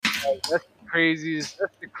That's the craziest.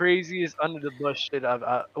 That's the craziest under the bus shit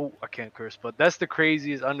I can't curse, but that's the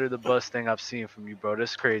craziest under the bus thing I've seen from you, bro.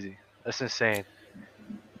 That's crazy. That's insane.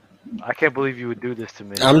 I can't believe you would do this to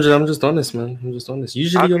me. I'm just honest, man. I'm just honest.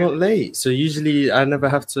 Usually How you're could not late, so usually I never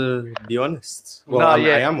have to be honest. Well, No, I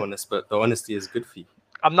yeah. am honest, but the honesty is good for you.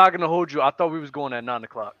 I'm not gonna hold you. I thought we was going at 9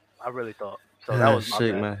 o'clock. I really thought. So that was my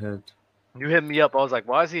Shake bad. my head. You hit me up. I was like,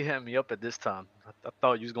 why is he hitting me up at this time? I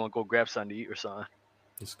thought you was gonna go grab something to eat or something.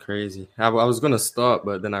 It's crazy. I was gonna start,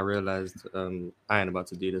 but then I realized I ain't about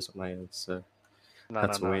to do this on my own, so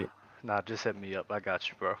that's wait. Nah, just hit me up. I got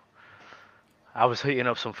you, bro. I was heating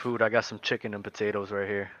up some food. I got some chicken and potatoes right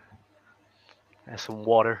here. And some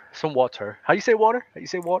water. Some water. How you say water? How you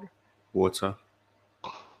say water? Water.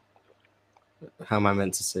 How am I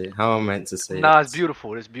meant to say it? How am I meant to say it? Nah, it's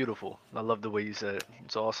beautiful. It's beautiful. I love the way you said it.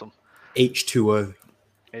 It's awesome. H2O.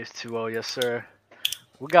 H2O, yes, sir.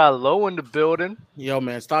 We got Low in the building. Yo,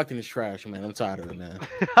 man, Stockton is trash, man. I'm tired of it, man.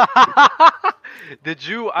 Did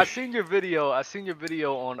you? I seen your video. I seen your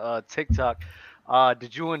video on TikTok.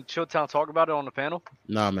 Did you and Chilltown talk about it on the panel?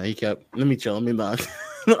 Nah, man, he kept. Let me chill. Let me not.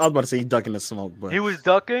 I was about to say he ducking the smoke, but He was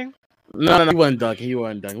ducking. no, he wasn't ducking. He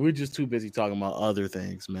wasn't ducking. We were just too busy talking about other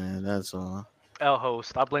things, man. That's all. L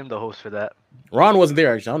host. I blame the host for that. Ron wasn't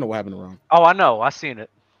there. Actually, I don't know what happened to Ron. Oh, I know. I seen it.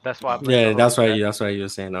 That's why. I blame Yeah, the that's host why for that. you. That's why you were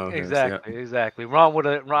saying. Oh, okay, Exactly, so, yeah. exactly. Ron would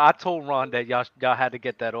have. I told Ron that y'all had to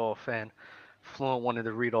get that off, and Fluent wanted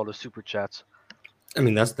to read all the super chats. I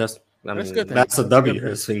mean, that's. I That's mean, good thing. that's a That's a good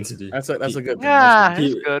W thing to do. That's a good thing. Yeah, Pe-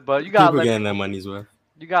 it's good, but you gotta People let getting their money's worth.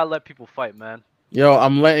 you gotta let people fight, man. Yo,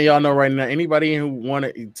 I'm letting y'all know right now. Anybody who want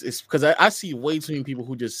to, it's because I see way too many people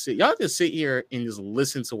who just sit. Y'all just sit here and just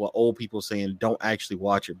listen to what old people say and don't actually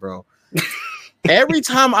watch it, bro. Every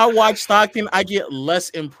time I watch Stockton, I get less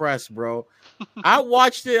impressed, bro. I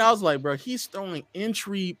watched it. I was like, bro, he's throwing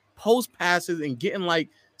entry post passes and getting like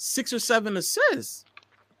 6 or 7 assists.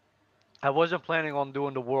 I wasn't planning on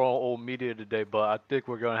doing the world old media today, but I think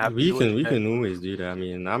we're gonna have We to do it can today. always do that. I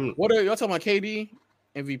mean, What are y'all talking about? KD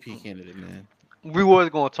MVP candidate, man. We was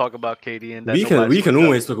gonna talk about KD and that. we nobody can switched up.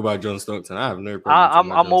 always talk about John Stockton. I have no problem.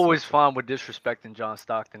 talking about I'm John always Stockton. fine with disrespecting John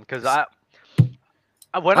Stockton because I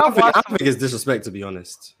when I don't think, watched I don't think it's disrespect, to be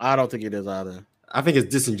honest. I don't think it is either. I think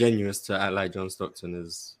it's disingenuous to act like John Stockton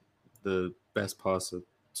is the best passer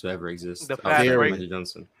to ever exist. The outside fast of break. Magic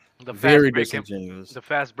Johnson. the Very fast breaking, disingenuous. the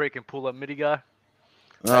fast breaking pull up midi guy,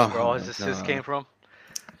 Oh, where all his my assists God. came from.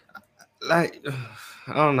 Like,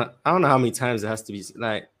 I don't know how many times it has to be.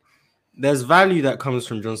 Like, there's value that comes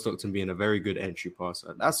from John Stockton being a very good entry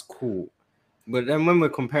passer. That's cool. But then when we're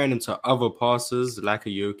comparing him to other passers like a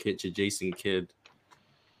Jokic, a Jason Kidd,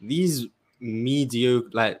 these mediocre,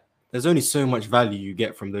 like, there's only so much value you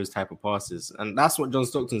get from those type of passes, and that's what John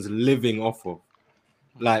Stockton's living off of.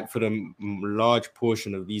 Like, for the large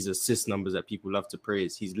portion of these assist numbers that people love to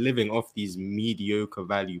praise, he's living off these mediocre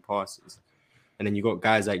value passes. And then you got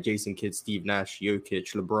guys like Jason Kidd, Steve Nash,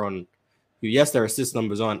 Jokic, LeBron, who, yes, their assist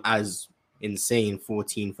numbers aren't as insane,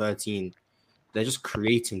 14, 13. They're just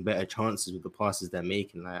creating better chances with the passes they're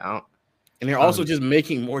making. Like, And they're also just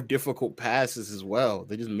making more difficult passes as well.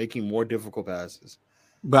 They're just making more difficult passes.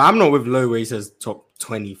 but I'm not with Low where he says top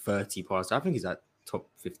 20, 30 passes. I think he's at top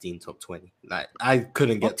 15, top 20. Like, I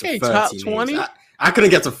couldn't get to 30 top names. 20? I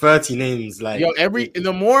couldn't get to 30 names. Like, Yo,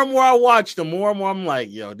 the more and more I watch, the more and more I'm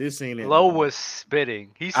like, yo, this ain't it. Low man. was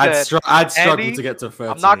spitting. He said, I'd struggle any- to get to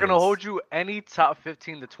 30 "I'm not gonna names. hold you any top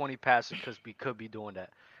 15 to 20 passes because we could be doing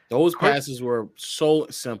that." Those passes were so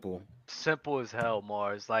simple. Simple as hell,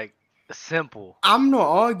 Mars. Like simple. I'm not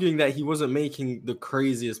arguing that he wasn't making the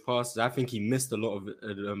craziest passes. I think he missed a lot of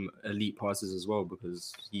elite passes as well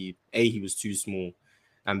because he was too small,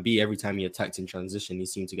 and B, every time he attacked in transition, he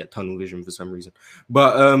seemed to get tunnel vision for some reason.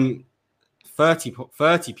 But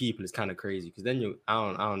 30 people is kind of crazy because then I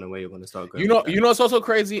don't know where you're going to start going. You know, it's also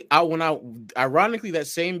crazy. Ironically, that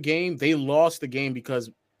same game, they lost the game because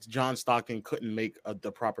John Stockton couldn't make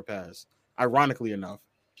the proper pass. Ironically enough,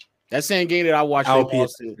 that same game that I watched, they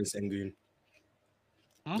lost it. Sengun.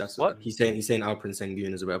 That's what he's saying. He's saying Alprin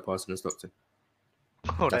Sengun is a better passer than Stockton.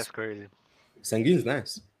 Oh, that's crazy. Sengun's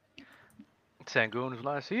nice. Sangoon is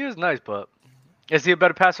nice. He is nice, but is he a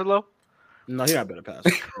better passer, Low? No, he's not a better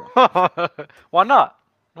passer. Why not?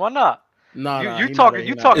 Why not? No, you talking.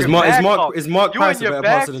 You talking. Is Mark Price a better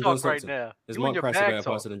passer than John Stockton? Is Mark Price a better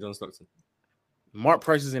passer than John Stockton? Mark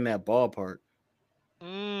Price is in that ballpark.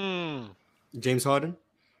 James Harden?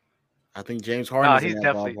 I think James Harden is he's in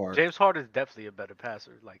that definitely ballpark. James Harden is definitely a better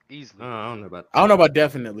passer, like easily. I don't know about that. I don't know about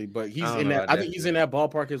definitely, but he's I don't in know that. about I think he's in that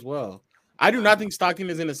ballpark as well. I do not think Stockton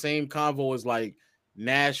is in the same convo as like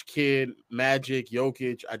Nash, Kidd, Magic,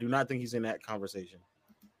 Jokic. I do not think he's in that conversation.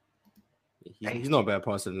 He's not a better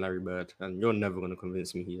passer than Larry Bird, and you're never going to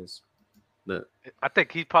convince me he is. But I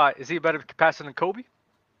think is he a better passer than Kobe?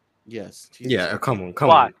 Yes. yeah, come on.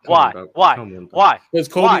 Why? Because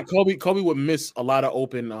Why? Kobe would miss a lot of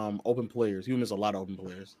open players. He would miss a lot of open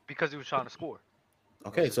players. Because he was trying to score.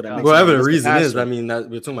 Okay, so that makes whatever him the reason passer. is, I mean, that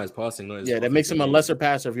we're talking about his passing, not his that makes him a lesser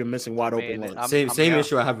passer if you're missing wide open looks. Same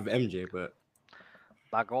issue I have with MJ, but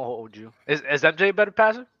not gonna hold you. Is MJ a better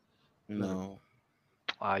passer? No.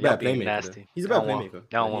 Y'all being nasty. He's a better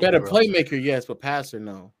playmaker. Better playmaker, yes, but passer,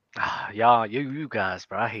 no. Y'all, you guys,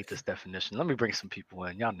 bro. I hate this definition. Let me bring some people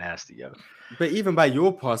in. Y'all nasty, yo. But even by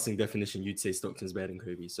your passing definition, you'd say Stockton's better than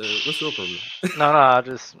Kobe. So what's your problem? No, I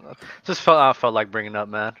just felt like bringing up,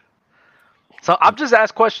 man. So I'm just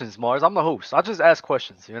ask questions, Mars. I'm the host. I just ask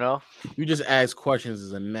questions, you know. You just ask questions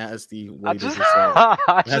is a nasty way I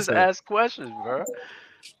just ask questions, bro.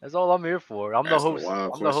 That's all I'm here for. I'm the host.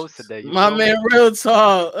 I'm the host today. My man, real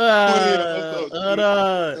talk.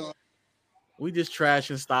 We just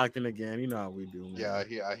trashing Stockton again. You know how we do, man. Yeah,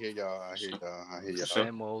 I hear y'all.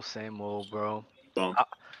 Same old, bro.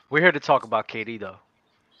 We're here to talk about KD though.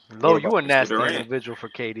 Lo, you a nasty individual for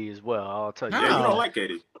KD as well. I'll tell you. Yeah, you don't like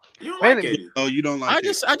KD. You don't like KD. Oh, you don't like. I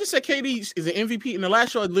just said KD is an MVP. In the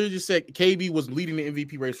last show, I literally just said KD was leading the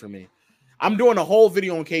MVP race for me. I'm doing a whole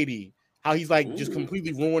video on KD. How he's like just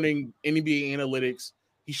completely ruining NBA analytics.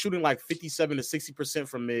 He's shooting like 57 to 60%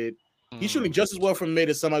 from mid. He's shooting just as well from mid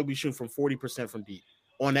as somebody be shooting from 40% from deep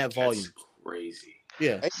on that volume. That's crazy.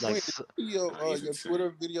 Yeah. Hey, your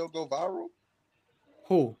Twitter video go viral?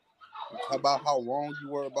 Who? About how wrong you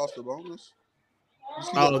were about Sabonis?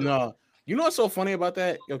 Oh no. You know what's so funny about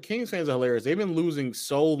that? Yo, Kings fans are hilarious. They've been losing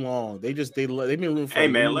so long. They've been rooting for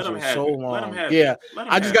let them have so it. long. Let them have yeah, it.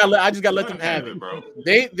 I just got to let them have it, bro.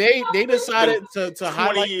 They decided to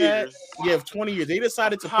highlight that. Yeah, 20 years. They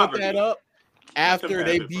decided to put that up after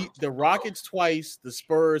they beat the Rockets twice, the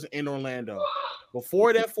Spurs, and Orlando.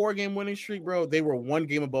 Before that 4-game winning streak, bro, they were 1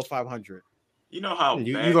 game above 500. You know how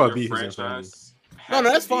you bad gotta your beat franchise. No,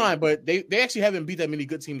 that's fine, but they actually haven't beat that many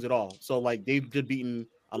good teams at all. So like they've just beaten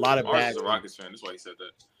a lot of bad. Is a Rockets fan. That's why he said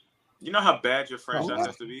that. You know how bad your franchise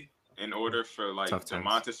has to be in order for like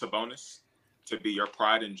Domantas Sabonis to be your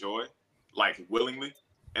pride and joy, like willingly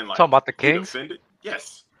and like talking about the Kings. Defended?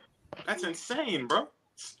 Yes, that's insane, bro.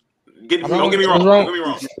 Don't get me wrong. Don't get me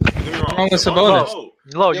wrong. Wrong with Sabonis.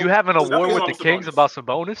 Lo, you have an award with the Kings about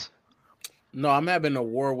Sabonis? No, I'm having a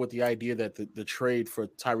war with the idea that the trade for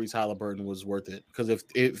Tyrese Halliburton was worth it. Because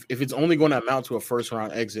if it's only going to amount to a first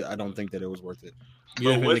round exit, I don't think that it was worth it.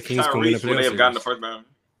 Yeah, but with Tyrese, would they have gotten the first round?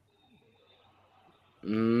 I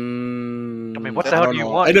mean, what the hell do you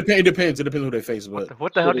want? It depends. It depends who they face. But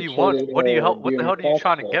what the hell do you want? What the hell are you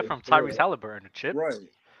trying to get from Tyrese Halliburton? A chip? Right.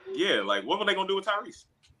 Yeah, like what were they gonna do with Tyrese?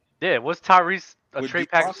 Yeah, what's Tyrese a trade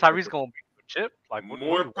package? Tyrese gonna be a chip? Like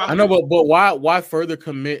more? I know, but why further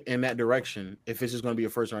commit in that direction if it's just gonna be a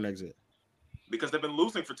first round exit? Because they've been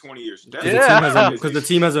losing for 20 years. Because the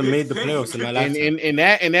team hasn't made the playoffs in my lifetime.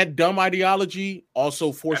 And that dumb ideology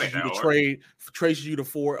also forces you to trade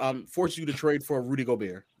for Rudy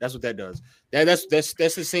Gobert. That's what that does. That's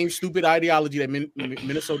the same stupid ideology that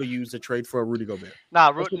Minnesota used to trade for Rudy Gobert.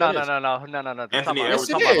 No. Yes,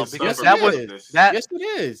 it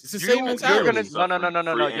is. It's the same mentality.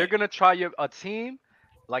 No. You're gonna try a team.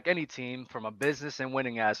 Like any team, from a business and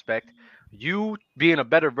winning aspect, you being a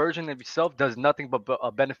better version of yourself does nothing but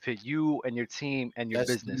benefit you and your team and your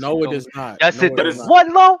business. No, it does not. Yes, it does. What,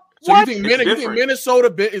 Lo? So you think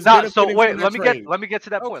Minnesota is so wait, let me get to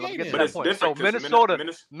that point. So Minnesota.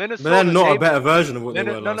 But they're not a better version of what they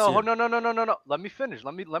were last year. No. Let me finish.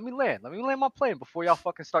 Let me land. Let me land my plane before y'all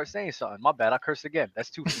fucking start saying something. My bad. I cursed again. That's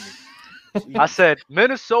 2 for me. I said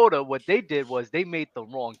Minnesota. What they did was they made the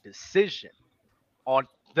wrong decision on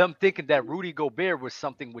them thinking that Rudy Gobert was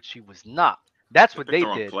something which he was not. That's what they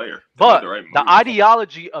did. But the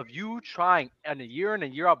ideology of you trying on a year in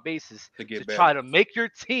and year out basis to try to make your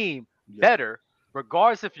team better,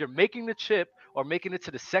 regardless if you're making the chip or making it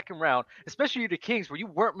to the second round, especially the Kings where you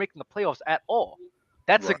weren't making the playoffs at all.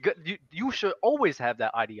 That's a good. You should always have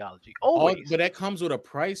that ideology. Always. But that comes with a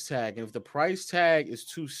price tag, and if the price tag is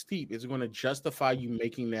too steep, it's going to justify you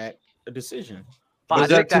making that a decision. I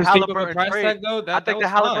think the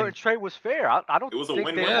Halliburton trade was fair. I don't think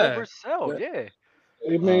they oversell. Yeah.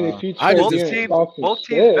 Both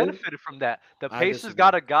teams benefited from that. The Pacers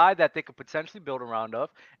got a guy that they could potentially build around of.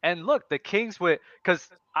 And look, the Kings because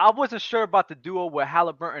I wasn't sure about the duo with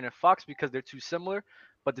Halliburton and Fox because they're too similar.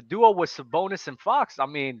 But the duo with Sabonis and Fox, I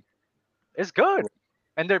mean, it's good.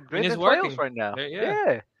 And they're in the playoffs right now.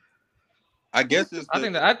 Yeah. I guess I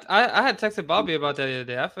think that I had texted Bobby about that the other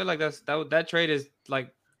day. I feel like that trade is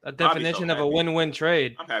like a definition of a win-win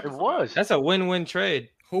trade. I'm happy. It was. That's a win-win trade.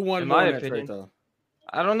 Who won in more my in that opinion? trade, though?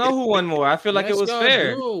 I don't know who won more. I feel like it was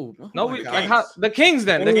fair. Oh No, my we God. like how, the Kings.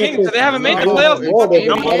 Then the Kings. Indiana They haven't made the No, playoffs in no, fucking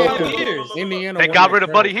Indiana- 5 years. Indiana They won got that rid of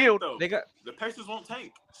trade. Buddy Hield. They got The Pacers won't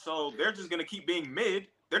tank, so they're just gonna keep being mid.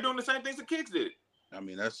 They're doing the same things the Kings did. I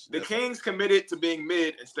mean, that's The Kings committed to being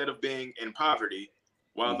mid instead of being in poverty,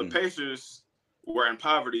 while the Pacers were in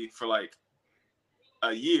poverty for like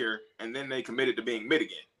a year, and then they committed to being mid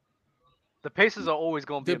again. The Pacers are always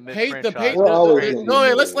going to be a mid The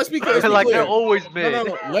franchise. let's be clear. Like they're always mid.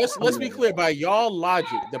 No. Let's be clear. By y'all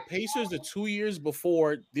logic, the Pacers, the 2 years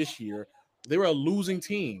before this year, they were a losing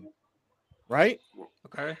team, right?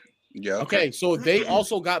 okay. Yeah. Okay, so they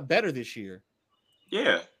also got better this year.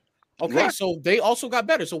 Yeah, Okay, so they also got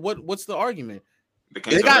better. So what's the argument? the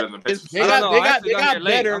Kings They are got better than the Pacers. they got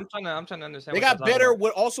better. I'm trying to understand. They what got y'all talking better about.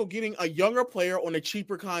 with also getting a younger player on a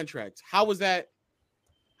cheaper contract. How was that?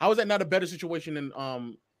 How is that not a better situation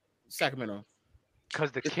in Sacramento?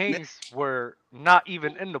 Because the Kings were not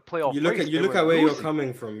even in the playoff. You look race. at you They look were at where you're losing.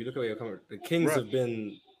 coming from. You look at where you're coming. The Kings Right. have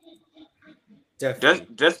been definitely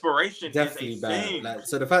Desperation definitely is a bad. thing. Like,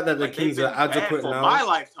 so the fact that the Like, they've Kings been are bad adequate for now my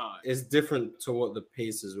lifetime. is different to what the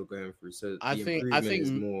Pacers were going through. So I the think- improvement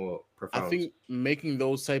is more profound. I think making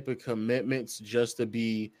those type of commitments just to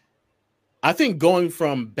be, I think going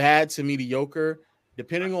from bad to mediocre,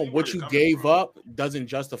 depending I on see what where you you're coming gave from. up, doesn't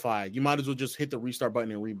justify it. You might as well just hit the restart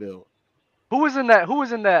button and rebuild. Who was in that? Who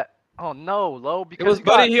was in that? Oh no, Lo. Because It was you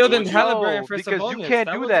got- Buddy Hield and No, Halliburton for because you Sabonis. can't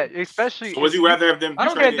That do was- that, especially. So would you rather have them? I You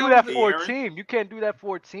don't can't think do that that was for a De'Aaron? team. You can't do that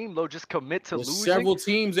for a team, Lo. Just commit to There's losing. several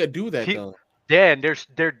teams that do that He- though. Yeah, and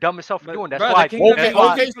they're dumb as hell for But, doing. That's bro, the why. Kings have Okay, been that's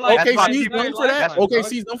why- okay, losing for like that's why OKC's people- done for that. that's why-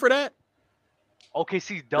 OKC's done for that.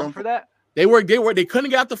 OKC's dumb for that. They couldn't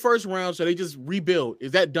get out the first round, so they just rebuild.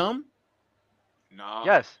 Is that dumb? No.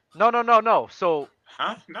 Yes. No. So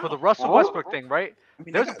Huh? No. for the Russell Huh? Westbrook thing, right? I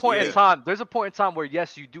mean, There's they a got- point in yeah. time. There's a point in time where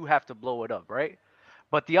yes, you do have to blow it up, right?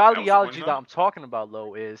 But the was the point in ideology that time? I'm talking about,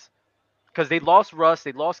 Lo, is because they lost Russ,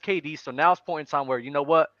 they lost KD, so now it's point in time where you know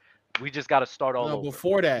what, we just got to start all No, over.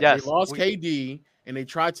 before that, Yes, they lost we- KD and they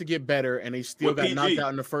tried to get better, and they still With got PG. knocked out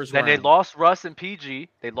in the first Then round. they lost Russ and PG.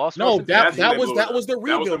 They lost Russ No, and that That's PG. when that they was blew that it was the up. That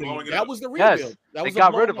was them rebuilding. blowing it That up. was the Yes, rebuild. That they was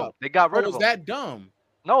got blowing rid of him. up. They got rid Oh, of was him. that dumb?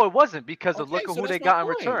 No, it wasn't because of Okay, look at so who they that's my got in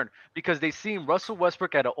point. return. Because they seen Russell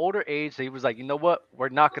Westbrook at an older age. They was like, you know what, we're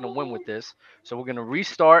not going to win with this. So we're going to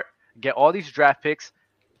restart, get all these draft picks,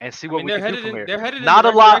 and see I what mean, we they're can do headed from in, here. they're headed Not in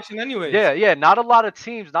a the lot. right direction anyways. Yeah. Not a lot of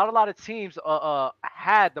teams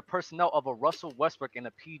had the personnel of a Russell Westbrook and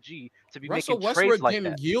a PG to be Russell making trades Westbrook like didn't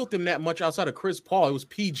that. yield them that much outside of Chris Paul. It was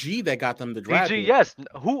PG that got them the draft. PG, pick. yes.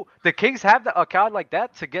 Who the Kings have a guy like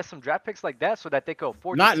that to get some draft picks like that so that they could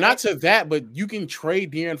afford. Not to that, but you can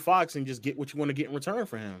trade De'Aaron Fox and just get what you want to get in return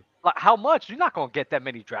for him. Like how much? You're not gonna get that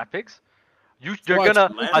many draft picks. You're For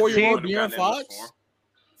gonna Last a year you team. wouldn't have De'Aaron gotten that much Fox? for him.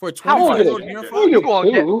 For a How 25-year-old much? De'Aaron You Fox? You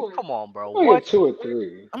gonna get? two. Come on, bro. I What? get 2 or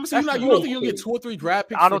 3. I'm saying That's you don't cool. think you'll get 2 or 3 draft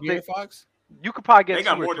picks I for don't De'Aaron think- Fox? You could probably They get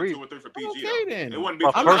got 2 or more than 3. 2 or 3 for PG. Okay, though. then. It wouldn't be.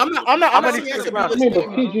 But I'm first- not How not many saying first it's rounders? I mean, but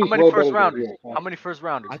realistic. PG's How many way first better rounders? than De'Aaron How Fox. many first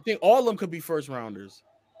rounders? I think all of them could be first rounders.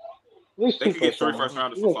 At least They 2 could get first 3 rounders. first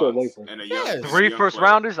rounders You for gonna go Fox late first. and a Yes. young 3 young first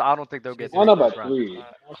player. rounders? I don't think they'll get I don't 3 know first about rounders. 3.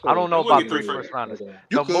 I don't know They would about get 3 three first rounders. You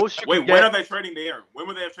The could. most you Wait, can when get. are they trading De'Aaron? When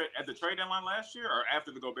were they at the trade deadline last year or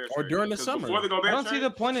after the Gobert Or trade? during the 'Cause summer. Before the Gobert I don't see trade,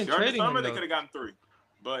 the point in during the trading summer him, they though. could have gotten 3.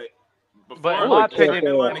 But before But in I my would opinion, take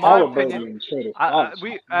deadline, in my Halliburton opinion, and traded Fox.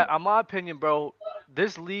 in my opinion, bro,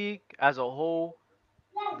 this league as a whole,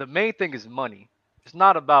 the main thing is money. It's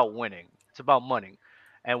not about winning. It's about money.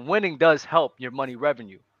 And winning does help your money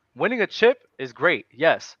revenue. Winning a chip is great,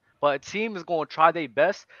 yes. But a team is going to try their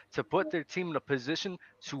best to put their team in a position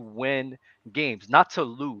to win games, not to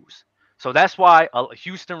lose. So that's why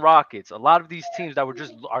Houston Rockets, a lot of these teams that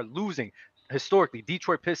are losing historically,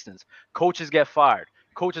 Detroit Pistons, coaches get fired.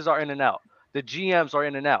 Coaches are in and out. The GMs are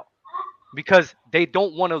in and out because they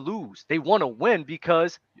don't want to lose. They want to win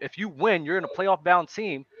because if you win, you're in a playoff bound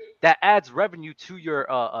team that adds revenue to your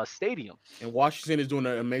stadium. And Washington is doing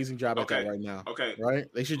an amazing job at that Okay. right now. Okay. Right?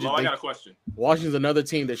 They should Well, I just got a question. Washington's another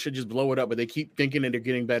team that should just blow it up, but they keep thinking that they're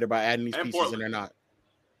getting better by adding these And pieces, Portland. and they're not.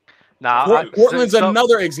 Nah, Portland's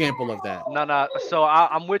another example of that. No. So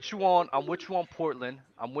I'm with you on Portland.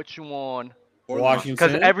 I'm with you on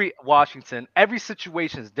Washington. because every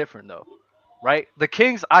situation is different though, right? The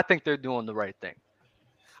Kings, I think they're doing the right thing.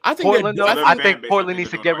 I think Portland, though, they're- I fan think base, Portland I think needs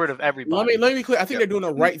to they're get doing rid the of right thing. everybody. let me be clear. I think Yeah. they're doing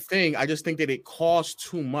the right thing. I just think that it costs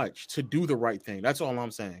too much to do the right thing. That's all I'm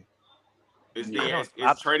saying. Is I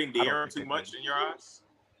don't trading think De'Aaron too they much in your eyes?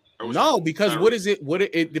 No, because what is it?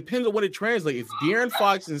 It depends on what it translates. If De'Aaron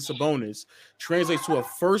Fox and Sabonis translates to a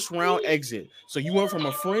first round exit, so you went from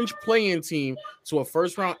a fringe play-in team to a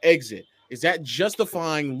first round exit. Is that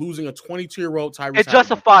justifying losing a 22-year-old Tyrese? It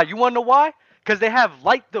justified. You want to know why? Because they have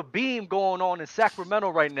Light the Beam going on in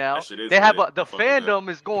Sacramento right now. They have the fandom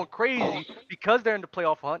is going crazy because they're in the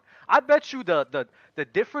playoff hunt. I bet you the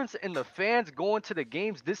difference in the fans going to the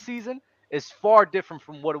games this season is far different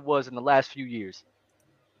from what it was in the last few years.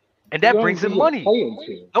 And that brings in money.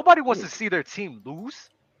 Nobody wants to see their team lose.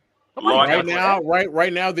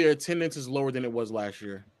 Right now, their attendance is lower than it was last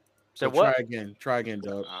year. So try again,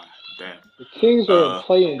 Doug. Damn. The Kings are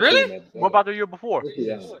playing. Really? What about the year before?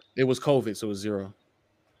 It was COVID, so it was 0.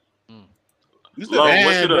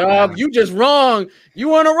 Man, Doug, you just wrong.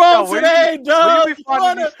 You on a roll today, Doug. Where you be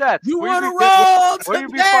finding these stats? You on a roll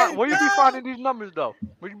today. Where you be finding these numbers, though?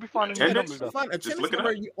 Where you be finding these numbers, though? Attendance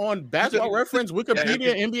number on Basketball Reference,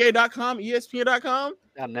 Wikipedia, NBA.com, ESPN.com.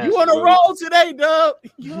 You on a roll today, Doug.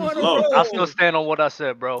 You on a roll. I still stand on what I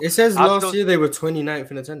said, bro. It says last year they were 29th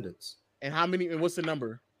in attendance. And how many? And what's the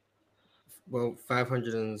number? Well,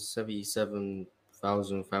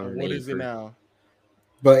 577,500. What is it now?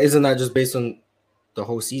 But isn't that just based on the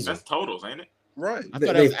whole season? That's totals, ain't it? Right.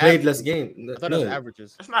 They played less games. I thought it was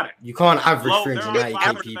averages. That's not it. You can't average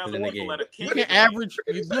 390 people in a game. You can average.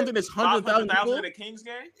 You don't think it's 100,000 people in a Kings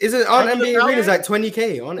game? Is it on NBA arenas like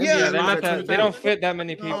 20K? On NBA, they don't fit that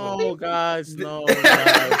many people. Oh, guys, no.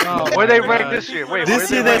 Where they ranked this year? Wait, this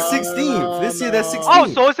year they're 16th. This year they're 16th. Oh,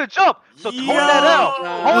 so it's a jump. So hold that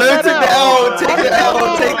out. Take the L. Take the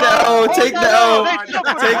L. Take the L.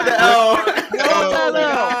 Take the L.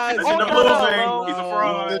 Take the L. He's a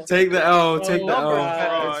fraud. Take the L. Take the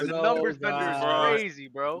L. The numbers bender is crazy,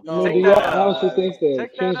 bro. Do y'all honestly think the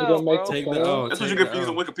Kings are gonna make the playoffs? That's what you get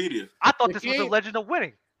using Wikipedia. I thought this was a legend of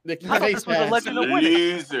winning. The Kings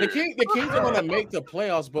are going to make the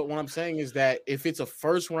playoffs, but what I'm saying is that if it's a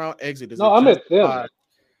first round exit, no, I'm at them.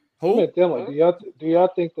 Who? I'm at them. Do y'all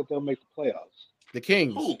think that they'll make the playoffs? The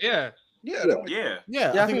Kings. Who? Yeah.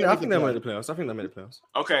 I think they made the playoffs. I think they made the playoffs.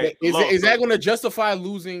 Okay. Is that going to justify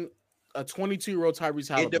losing a 22-year-old Tyrese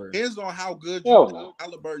Halliburton? It depends on how good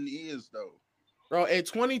Halliburton is, though. Bro, at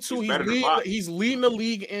 22, he's leading the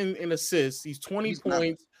league in assists. He's 20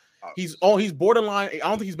 points. He's borderline. I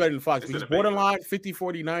don't think he's better than Fox, but he's borderline 50,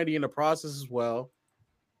 40, 90 in the process as well.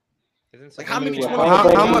 Like how much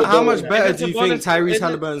better do you think Tyrese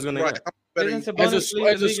Halliburton's going to get?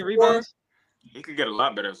 He could get a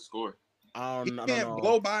lot better as a scorer. I don't know.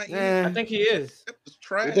 Blow by. I think he is.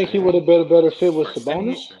 You think he would have been a better fit with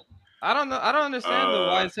Sabonis? I don't know. I don't understand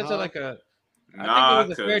why it's such a like a. I think it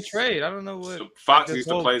was a fair trade. I don't know what. Fox used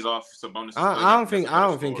to plays off Sabonis. I don't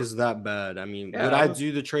think it's that bad. I mean, would I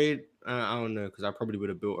do the trade? I don't know, because I probably would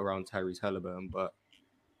have built around Tyrese Halliburton, but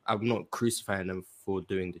I'm not crucifying them for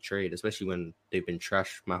doing the trade, especially when they've been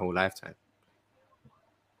trashed my whole lifetime.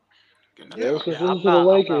 Yeah, since losing to the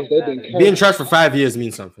Lakers, they've been being trashed for 5 years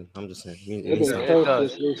means something. I'm just saying.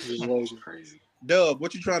 Dub,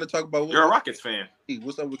 what you trying to talk about? You're a Rockets fan.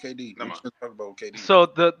 What's up with KD? What you talk about with KD?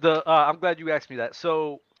 So I'm glad you asked me that.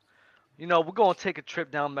 So, we're gonna take a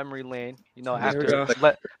trip down memory lane. After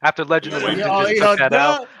Legend of Legends took that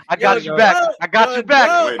out. I got you back. I got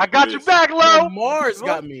you back, Lo. Mars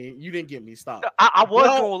got me. You didn't get me. Stop. I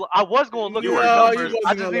was going to look at the numbers.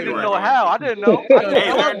 I just didn't know how. I didn't know.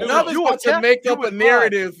 You want to make up a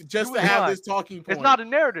narrative just to have this talking point. It's not a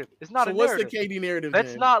narrative. It's not a narrative. What's the KD narrative?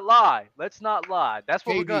 Let's not lie. That's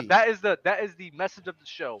what we're gonna. That is the message of the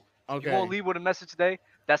show. Okay. You want to leave with a message today?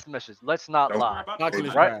 That's the message. Let's not lie.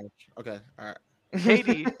 Right? Okay. All right.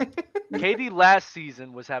 KD last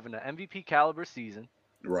season was having an MVP caliber season.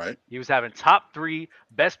 Right. He was having top 3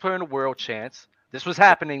 best player in the world chance. This was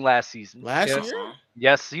happening last season. Last year?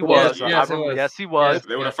 Yes, he was. Yes, he was.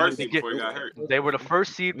 They were the first seed before he got hurt. They were the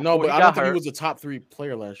first seed. No, but I don't think he was a top 3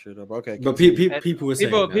 player last year, though. Okay. But people were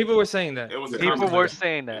saying people were saying that. People were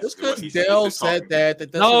saying that. Just because Dale said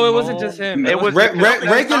that. No, it wasn't just him. It was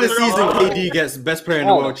regular season. KD gets best player in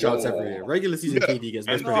the world shots every year. Regular season, KD gets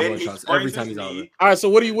best player in the world shots every time he's out there. All right. So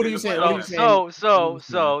what are you saying?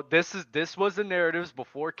 So this was the narratives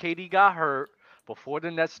before KD got hurt. Before the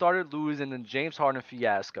Nets started losing and James Harden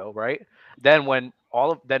fiasco, right? Then when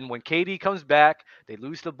KD comes back, they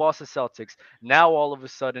lose to the Boston Celtics. Now all of a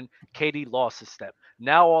sudden, KD lost a step.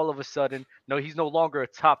 Now all of a sudden, no, he's no longer a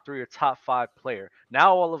top 3 or top 5 player.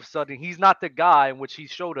 Now all of a sudden, he's not the guy in which he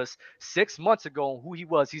showed us 6 months ago who he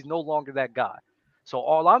was. He's no longer that guy. So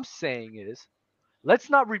all I'm saying is, let's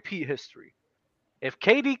not repeat history. When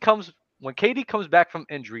KD comes back from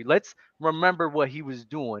injury, let's remember what he was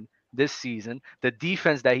doing this season, the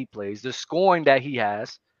defense that he plays, the scoring that he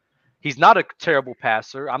has. He's not a terrible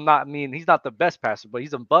passer. He's not the best passer, but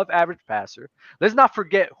he's above average passer. Let's not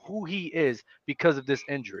forget who he is because of this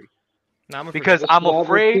injury. Because I'm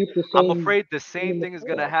afraid the same thing is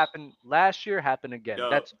gonna happen last year, happen again.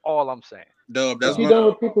 That's all I'm saying. If you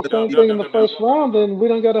don't repeat the same thing in the first round, then we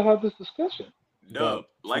don't gotta have this discussion.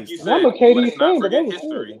 Like you said, I'm a KD let's fan, not but forget that was history.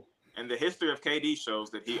 horrible. And the history of KD shows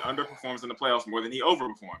that he underperforms in the playoffs more than he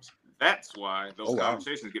overperforms. That's why those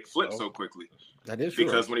conversations get flipped so quickly. That is true.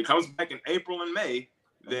 Because when he comes back in April and May,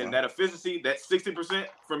 then that efficiency, that 60%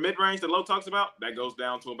 for mid-range that Lowe talks about, that goes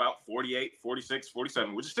down to about 48, 46,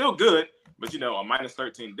 47, which is still good. But, a minus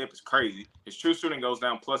 13 dip is crazy. His true shooting goes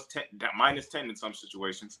down plus 10, minus 10 in some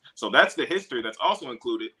situations. So that's the history that's also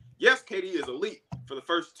included. Yes, KD is elite for the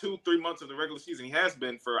first 2-3 months of the regular season. He has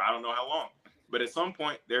been for I don't know how long. But at some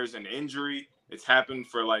point, there's an injury. It's happened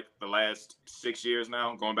for like the last 6 years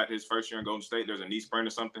now, going back to his first year in Golden State. There's a knee sprain or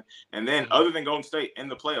something. And then other than Golden State in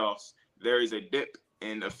the playoffs, there is a dip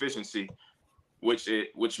in efficiency, which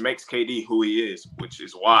makes KD who he is, which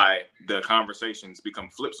is why the conversations become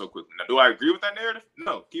flipped so quickly. Now, do I agree with that narrative?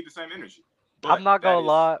 No, keep the same energy. But I'm not gonna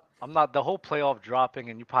lie. I'm not the whole playoff dropping,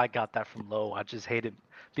 and you probably got that from Lowe. I just hate it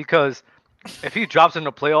because if he drops in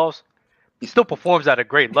the playoffs, he still performs at a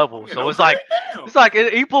great level. So it's like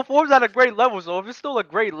he performs at a great level. So if it's still a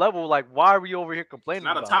great level, like why are we over here complaining?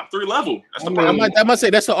 It's not about a top 3 level. That's the I might say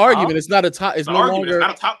that's the argument. It's not a top. It's no longer. It's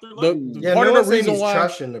not a top 3 level. Part of the reason why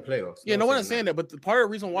trash in the playoffs. Yeah, no one's saying that. But the part of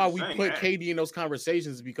the reason why we put KD in those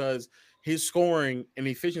conversations is because his scoring and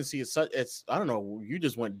efficiency is such. It's I don't know. You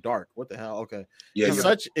just went dark. What the hell? Okay. Yeah.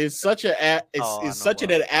 It's such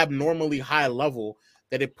an abnormally high level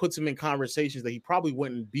that it puts him in conversations that he probably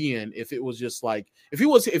wouldn't be in if it was just like if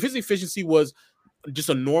his efficiency was just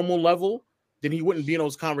a normal level, then he wouldn't be in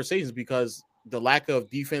those conversations because the lack of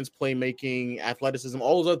defense, playmaking, athleticism,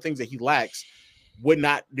 all those other things that he lacks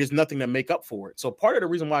there's nothing to make up for it. So part of the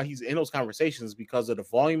reason why he's in those conversations is because of the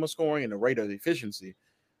volume of scoring and the rate of the efficiency.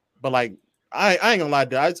 But like I ain't gonna lie,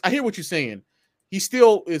 guys, I hear what you're saying. He's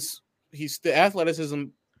the athleticism,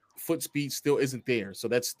 foot speed still isn't there. So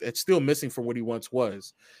that's still missing from what he once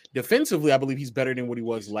was. Defensively, I believe he's better than what he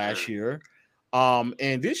was last year.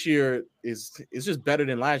 And this year is just better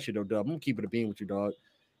than last year, though, Dub. I'm gonna keep it a bean with you, dog.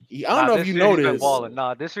 I don't know if you noticed.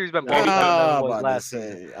 This year's been balling better than was last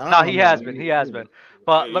season. He has been.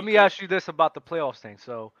 But let me ask you this about the playoffs thing.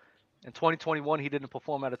 So in 2021, he didn't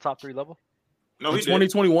perform at a top 3 level? No, he did.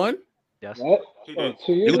 2021? Yes. He did.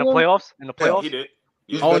 In the playoffs? In the playoffs? He did.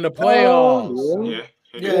 In the playoffs. Yeah.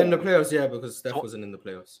 Yeah, in the playoffs, because Steph wasn't in the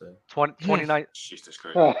playoffs. So. 2019. Jesus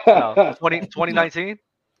Christ. 2019.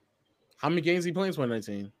 How many games he played in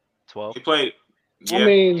 2019? 12. He played. Yeah. I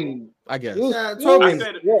mean, I guess. Yeah, 12 games.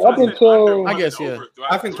 Up until I guess, yeah.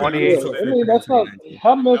 I think 28. I mean, that's not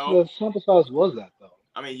how much of a sample size was that though?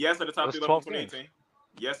 I mean, yes, at the top 3 level 2018.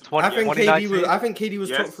 Yes, I think KD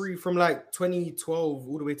was top 3 from like 2012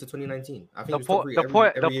 all the way to 2019. I think the point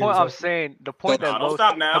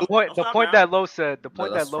that Lowe said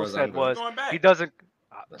was he doesn't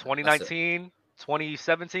 2019,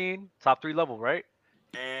 2017 top 3 level, right?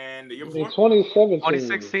 And the year before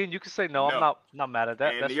 2016, you can say no. I'm not mad at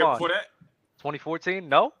that. And that's the year fine. before that 2014,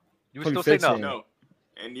 no. You would still say no. No.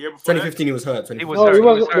 And the year before 2015 he was hurt. He wasn't in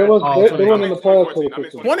the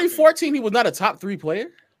playoffs. 2014 he was not a top 3 player.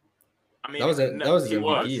 I mean, that was his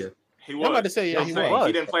MVP year. He was. I'm about to say, yeah, he was.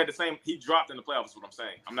 He didn't play the same. He dropped in the playoffs. Is what I'm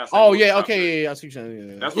saying. I'm not saying. Oh yeah, okay, yeah, I see what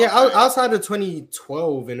you're saying. Outside of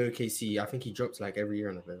 2012 in OKC, I think he dropped like every year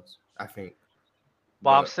in the playoffs. I think.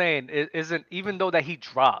 But I'm saying it isn't even though that he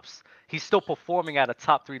drops, he's still performing at a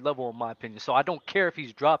top 3 level in my opinion. So I don't care if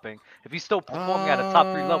he's dropping. If he's still performing at a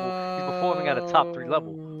top 3 level, he's performing at a top 3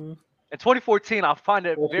 level. In 2014, I find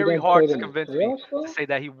it very hard to convince me to say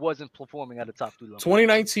that he wasn't performing at a top 3 level.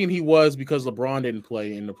 2019 he was because LeBron didn't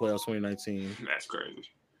play in the playoffs 2019. That's crazy.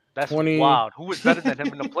 That's wild. Who was better than him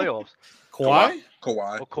in the playoffs? Kawhi?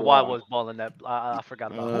 Kawhi was balling that. I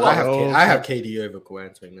forgot about that. I have KD over Kawhi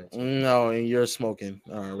in 2019. No, and you're smoking.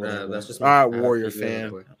 All right, that's just all right, Warrior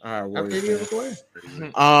fan. All right, Warrior fan.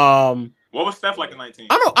 What was Steph like in 19?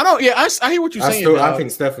 I don't. Yeah, I hear what you're saying. I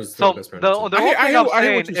think Steph was still best friend. I hear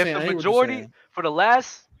what you're saying. If the majority for the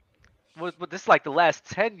last, this like the last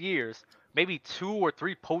 10 years, maybe 2 or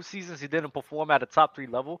 3 postseasons he didn't perform at a top 3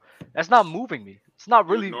 level, that's not moving me. It's not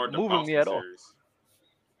really moving me at all.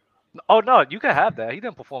 Oh no, you can have that. He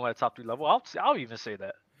didn't perform at a top 3 level. I'll even say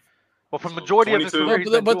that. But for the majority of his 22. career, he's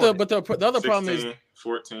been doing it. but the other problem is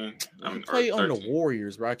 14. he played on the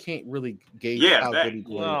Warriors, bro. I can't really gauge Yeah, how that- good he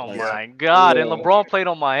played. Oh Like, my God! Yeah. And LeBron played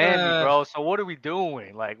on Miami, Uh, bro. So what are we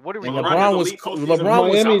doing? Like, what are we and doing? LeBron was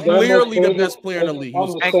Miami that much clearly the better best player in the league. He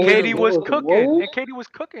was on the And same KD clearly- was level as the cooking. Warriors? And KD was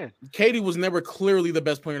cooking. KD was never clearly the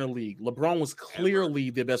best player in the league. LeBron was clearly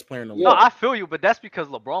the best player in the league. No, I feel you, but that's because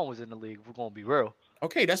LeBron was in the league. If we're gonna be real.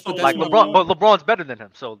 Okay, that's So, but Like that's LeBron, but LeBron's better than him.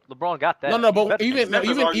 So LeBron got that. No, He's but better even than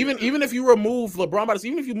him. even if you remove LeBron,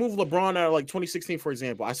 even if you move LeBron out of like 2016, for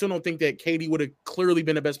example, I still don't think that KD would have clearly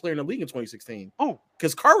been the best player in the league in 2016. Who?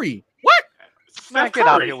 Because Curry, what? Man, Steph get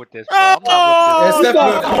out of Curry. here with this, bro. I'm not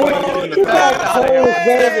with this. You got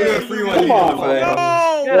Steph blew a 3-1 lead in the Come finals.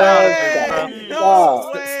 on. Get out of here,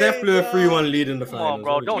 bro. Steph blew a 3-1 lead in the Come finals. on,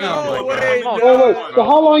 bro. Don't No do it, way, bro. no. Wait. So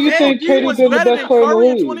how long you think KD been the best player in the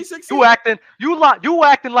league? 2016? You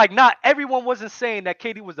acting like not everyone wasn't saying that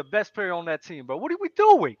KD was the best player on that team, bro. What are we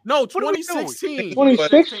doing? No, What are we doing? 2016.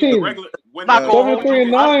 2016. Not gonna hold 7-3 and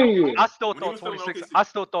you. 9 years. I still When he thought was still in 26. OKC. I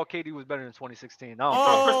still thought KD was better than 2016. I don't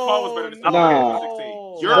Oh, Chris Paul was better than Steph Nah. Curry in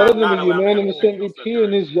 2016. You're Better than not the allowed to have unanimous an opinion on Steph MVP in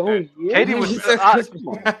Curry. his young Okay. years. KD was. He said Chris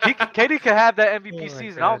Paul. KD could have that MVP Oh my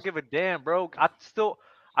season. I don't gosh. give a damn, bro. I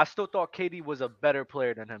still thought KD was a better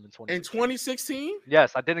player than him in 2016. In 2016?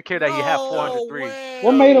 Yes, I didn't care that he had No 403. way.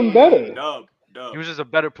 What made him better? Dub. He was just a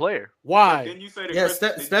better player. Why? Didn't you say that Yeah, Chris-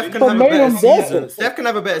 Steph didn't can you But have a made better him better. season. Steph can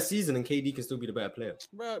have a better season, and KD can still be the better player.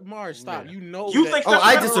 Bro, Mars, stop. You know You that. think Oh, Steph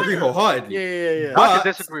I Curry- disagree wholeheartedly. Yeah. I But-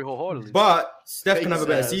 can disagree wholeheartedly. But Steph can have a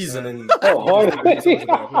better Face ass, season, man. and Oh, hard. What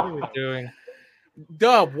are we doing?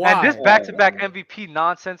 Dub, why? And this back-to-back MVP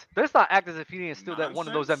nonsense, let's not act as if he didn't steal that one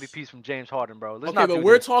of those Nonsense. MVPs from James Harden, bro. Let's Okay, not but do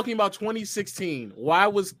we're this. talking about 2016. Why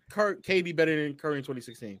was KD better than Curry in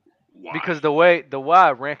 2016? Why? Because the way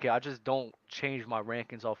I rank it, I just don't change my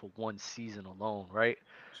rankings off of one season alone, right?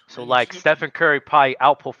 So like Stephen Curry probably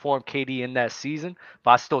outperformed KD in that season,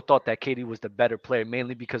 but I still thought that KD was the better player,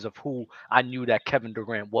 mainly because of who I knew that Kevin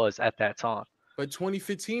Durant was at that time. But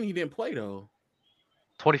 2015, he didn't play though.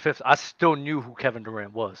 25th, I still knew who Kevin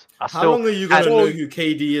Durant was. how long are you gonna I- know who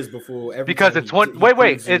KD is before every because time it's he- one. he Wait,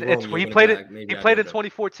 proves you it's wrong, he you're gonna played be it. like, maybe He I played know in that.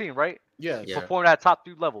 2014, right? Yes. Yeah. Performed at a top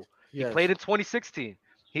 3 level. He Yes. played in 2016.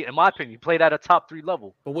 He, in my opinion, he played at a top 3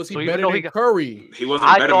 level. But was he So even better though than he got- Curry? He wasn't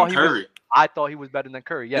I better thought than he was- Curry. I thought he was better than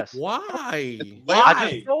Curry. Yes. Why? I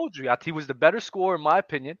just told you. He was the better scorer in my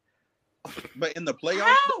opinion. But in the playoffs,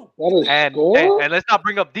 How? That is And score? let's not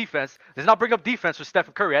bring up defense. Let's not bring up defense for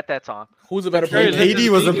Stephen Curry at that time. Who's a better Curry player? is- KD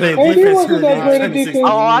wasn't playing KD defense. wasn't that great at defense.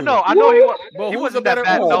 Oh, I know he was. But He who's wasn't a better- that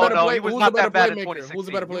bad. who's a No, better no, play- he was who's a not better that bad in playmaker? 2016. Who's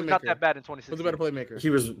a better He was not playmaker? that bad in Who's a 2016. better playmaker? He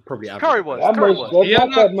was probably average. Curry was. That Curry much- was. that's Do y'all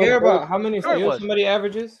not that not much care better. about how many Curry steals was. somebody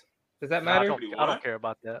averages? Does that Nah, I matter? don't care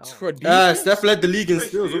about that. I don't- For defense? Steph led the league in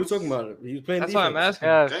steals. What are we talking about? He was playing That's what I'm defense. asking.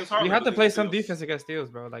 Yes. James Harden You have to was play in some steals. defense against steals,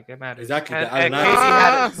 bro. Like it matters. Exactly. And- the Allen and Iverson. KD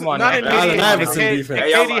had it. Come on, Not now. in Allen defense. Iverson KD defense.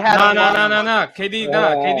 Hey, KD had a block. No.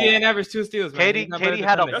 KD ain't average 2 steals, man. He's not better KD than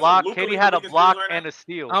had a Curry. block. Luka KD leading had a the league in block steals right and a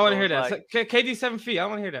steal. I want to So hear it's that. like, So, KD 7 feet. I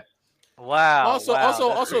want to hear that. wow. Also, wow, that's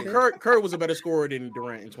also, crazy. Curry was a better scorer than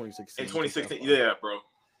Durant in 2016. In 2016, yeah, bro.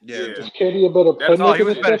 yeah, Yeah. Is KD a better That's- No, he playmaker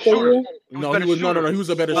was than better Steph that shooter. year? No, he was no. He was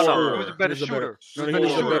a better No, scorer. no, he was a better shooter. No, He he was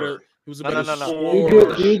was a a better better. He was a No, better no, no, no.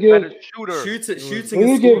 scorer. You get Better shooter. Shooting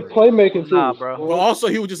you and get scoring. playmaking too. Nah, bro. But also,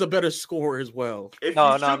 he was just a better scorer as well. If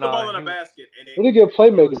No, you shoot no, the ball in no. a basket and What do you it get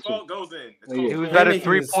playmaking ball too? goes in, it's Yeah. called He was scoring. better Playmaking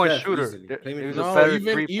 3-point is Steph, shooter. easily. He Playmaking was is a No, better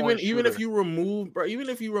even 3-point even if shooter. you remove, bro, even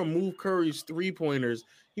if you remove Curry's 3-pointers,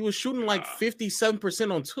 he was shooting like 57%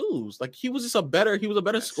 on twos. Like he was a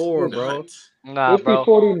better scorer, bro. Nah, 50, bro.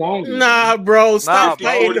 40, 90. Nah, bro, stop bro.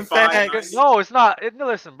 playing the 45, facts. No, it's not.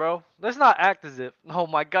 Listen, bro. Let's not act as if. Oh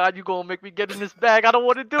my God, you gonna make me get in this bag? I don't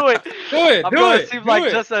want to do it. Do it. I'm do gonna it. seem do like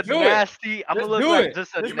it, just a do it. nasty. I'm Just gonna look do like it.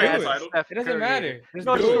 just a Just make nasty the title. Steph It doesn't Curry. matter. Just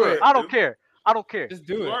No, do sure. it. I don't care. I don't care. Just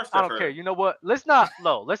do You it. are I Steph don't care. Curry. You know what? Let's not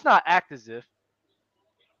act as if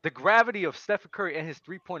the gravity of Stephen Curry and his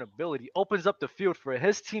 3-point ability opens up the field for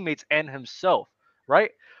his teammates and himself, right?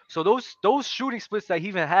 So those shooting splits that he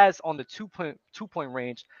even has on the two-point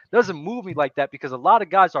range doesn't move me like that because a lot of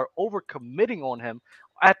guys are overcommitting on him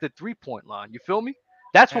at the 3-point line. You feel me?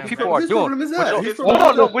 That's what Damn, people bro. are Whose doing. problem is that? Which- Whose no, problem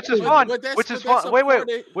no, is that? which is But- fun. but that's- Which is but that's fun. a Wait, part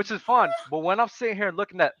of- which is fun. But when I'm sitting here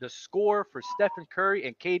looking at the score for Stephen Curry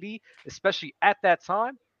and KD, especially at that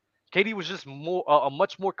time, KD was just a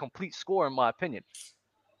much more complete scorer in my opinion.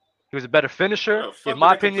 He was a better finisher. Oh, fuck In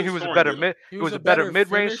my with that opinion, he complete was a scoring better dude. mid. He was a better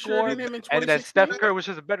mid-range finisher scorer. than him in And then 2016? Stephen Curry was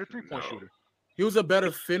just a better 3-point shooter. He was a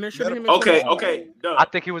better finisher than him. in Okay, 2016? okay. Dub, I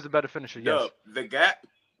think he was a better finisher. Yes. Dub, the gap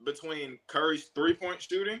between Curry's 3-point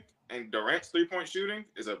shooting and Durant's 3-point shooting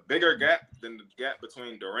is a bigger gap than the gap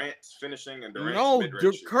between Durant's finishing and Durant's No, mid-range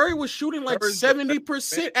shooting. Curry was shooting like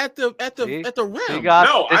 70% at the rim.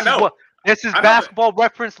 No, I know. This is basketball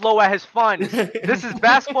reference low at his finest. This is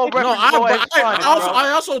basketball reference low at his finest.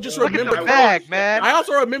 I also just remember the bag, man. I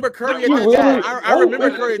also remember Curry at that time. I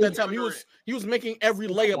remember Curry at that time. He was making every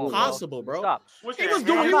layup possible, bro. Stop. He was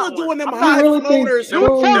doing them I high really think floaters.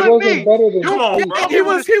 Curry wasn't better than Come on, bro. He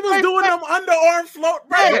was doing them underarm float,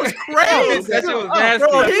 bro. It was crazy. That shit was nasty.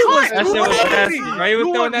 Bro, he was That shit was nasty, crazy. bro. He was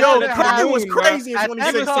throwing that Yo, shit up to Curry the was moon, crazy in bro. He was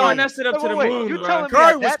 2016. throwing that shit up to the moon, You bro. telling me Curry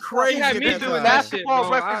at was that crazy point, at me that doing time. basketball That shit,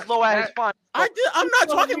 bro. reference low at his finest. I'm not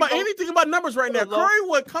talking about anything about numbers right now. Curry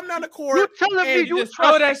would come down the court. You telling me and you just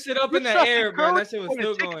throw that shit up in the trusted air, bro. Curry That shit was more to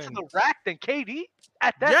still take it going. to the rack than KD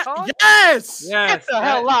at that time? Yes. Get the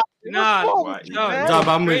hell out. Nah, What's wrong with you, no, man? Dub,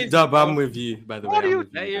 I'm with you. By the way, What are I'm you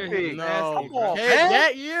with that you. year, doing? No, Come on, Hey, man.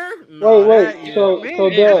 that year. No, Wait, that year. so Man,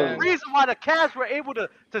 Dub, the reason why the Cavs were able to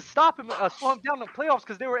stop him, slow him down in the playoffs,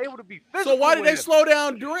 because they were able to be physical. So why did with they him. slow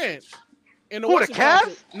down Durant? And Who, the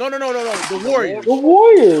Cavs? No. The Warriors. the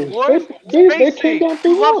Warriors, What? they came down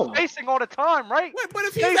You love 3-1. spacing all the time, right? Wait, but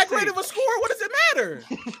if he's that great of a scorer, what does it matter?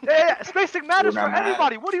 Yeah, spacing matters You're for not mad.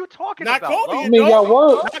 anybody. What are you talking Not about? Kobe. bro? I mean, y'all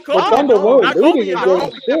were Not the Kobe, Thunder no. were Not leading Kobe, in no. Game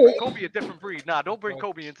Kobe different. 6. Kobe a different breed. Nah, don't bring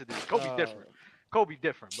Kobe into this. Kobe different. Kobe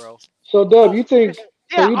different, bro. So Dub, you think?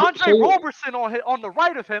 Yeah, you, Andre Roberson on the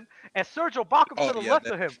right of him and Serge Ibaka Oh, to the yeah, left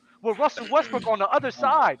of him, with Russell Westbrook on the other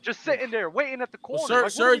side, just sitting there waiting at the corner. Like, what are we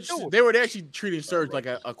Serge, doing? they were actually treating Serge like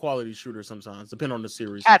a quality shooter sometimes, depending on the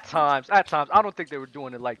series. At times, I don't think they were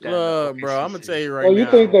doing it like that. in the Bro, I'm gonna OKC tell you right Well, now.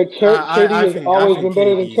 you think that KD has always been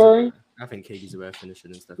better than Curry? I think KD's a better finisher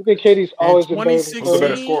than Steph. You think KD's always been better than 2016 Who's the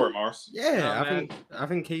better Curry? scorer, Mars? Yeah, Nah, I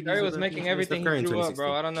think KD's Curry a was better making finisher than everything Steph Curry he in threw up, 2016.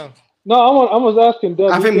 bro. I don't know. No, I was asking Dub.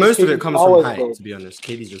 I you think most of it KD's comes from always height, better? to be honest.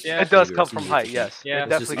 KD's just It does bigger, come it's from easier height, to yes. Yeah. It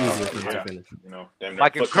It's just definitely easier comes for from him height. to finish. You know, damn near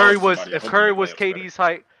Like if foot Curry tall was somebody. I if hope Curry he was plays better. KD's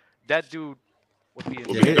height, that dude would be.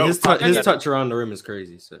 Yeah, his Yeah. touch around the rim is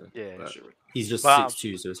crazy. So Yeah. but he's just But,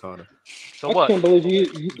 6'2", so it's harder. So I what? can't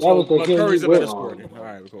believe that was the But hill Curry's you a better went scorer. on. All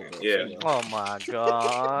right, cool. Yeah. Oh my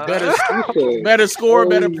god. Better scorer,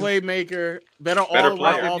 better Curry. playmaker, better Better all-around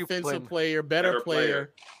player. offensive player, better Better player.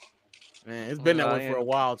 player. Man, it's been that way for a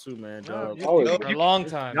while too, man. No, Dog. For a long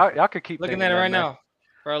time. Y'all could keep Looking thinking at it that, right man. now.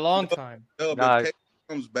 For a long time. Dub, Nah. if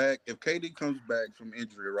KD comes back from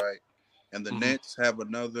injury, right, and the Mhm. Nets have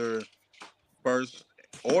another first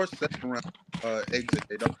or second round exit,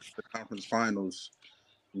 they don't get the conference finals.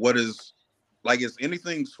 Is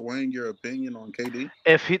anything swaying your opinion on KD?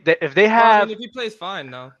 If they Well, I have mean, if he plays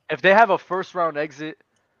fine, no. if they have a first round exit,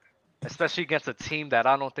 especially against a team that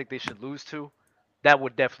I don't think they should lose to, that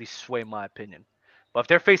would definitely sway my opinion. But if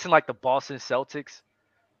they're facing like the Boston Celtics,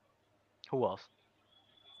 who else?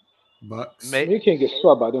 Bucks. You can't get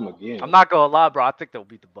swept by them again. I'm not gonna lie, bro. I think they'll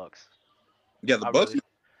beat the Bucks. Yeah, the I Bucks.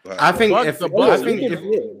 really- I think Bucks- if the I Bucks- think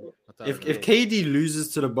Yeah. if KD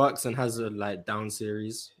loses to the Bucks and has a down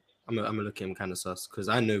series, I'm gonna look at him kind of sus because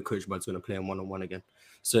I know Coach Bud's gonna play him 1-on-1 again.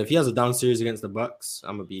 So if he has a down series against the Bucks,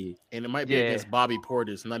 I'm gonna be And it might be against Bobby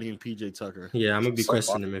Portis, not even PJ Tucker. I'm gonna be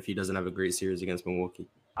questioning him if he doesn't have a great series against Milwaukee.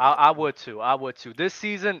 I would too. I would too. This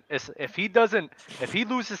season, if he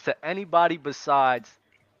loses to anybody besides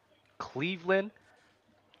Cleveland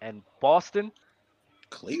and Boston,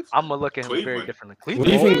 Cleveland. I'm gonna look at him very Cleveland. differently. What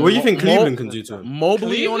do you think? What do you think Cleveland can do to him?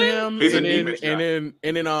 Mobley on Cleveland? him, He's a and then defense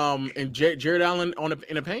guy. and Jared Allen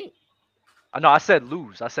in the paint. No, I said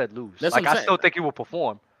lose. That's That's like what I'm I saying. still think he will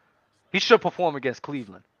perform. He should perform against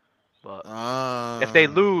Cleveland. But if they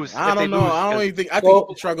lose, I if they don't know. lose, I don't if- even think. I think he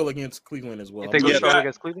can struggle against Cleveland as well. you think Who he'll you struggle got?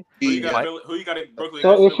 against Cleveland? Who you got? What? Who you got in Brooklyn?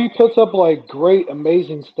 So if he puts up like great,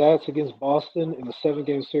 amazing stats against Boston in a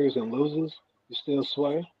 7-game series and loses, you still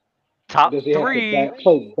sway? Top Does he have three. to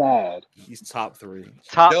play bad? He's top 3.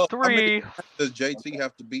 Top Dub, how many three. Does JT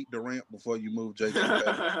have to beat Durant before you move JT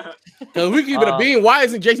back? Because we keep it a bean. Why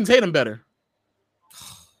isn't Jason Tatum better?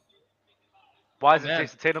 Why isn't man.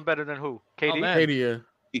 Jason Tatum better than who? KD. man. KD.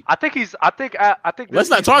 I think he's. I think. This Let's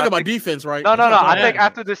not season, talk I about think- defense, right? No, Let's no, no. not talk I about think defense.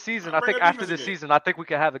 after this season, Bring up defense again. I think we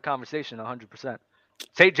can have a conversation 100%.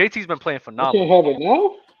 JT's been playing You phenomenal. can't have it now?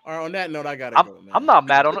 All right, on that note, I gotta go, man. I'm not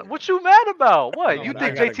mad on it. What you mad about? What? No, You I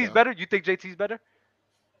think gotta JT's go. better? You think JT's better?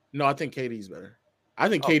 No, I think KD's better. I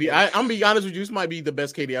think Okay. KD. I'm gonna be honest with you. This might be the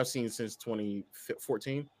best KD I've seen since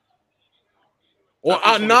 2014. Or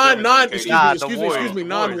Not 2017 KD. Nah, the excuse Warriors. me,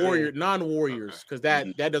 Warriors, non-Warriors, because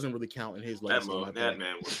that doesn't really count in his That legacy. in my move, that opinion.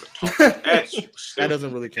 man was talking at you. That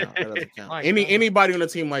doesn't really count. That doesn't count. My Anybody on a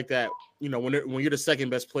team like that, when you're the second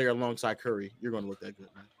best player alongside Curry, you're gonna look that good,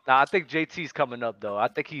 man. Nah, I think JT's coming up though. I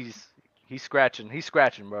think he's He's scratching. He's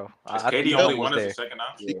scratching, bro. Is I think KD he's only almost one as there. a second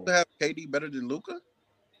option? You have KD better than Luka?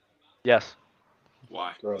 Yes.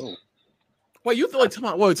 Why? Gross. Wait, you think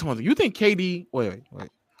you think KD? Wait.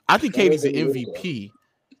 I think Better KD's the than Luka. MVP.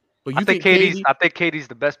 But I you think KD? I think KD's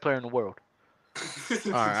the best player in the world.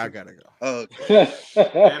 All right, I gotta go.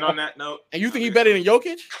 And on that note, And you think he better than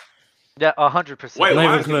Jokic? Yeah, 100%. Wait, Not why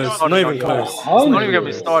even is he close. calling Not it even on close. Jokic? Don't even get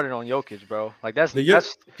me 100. started on Jokic, bro. Like people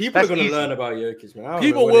People are gonna easy. learn about Jokic, man. I don't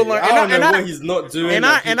People know will what learn. I don't And know I- what he's not doing. and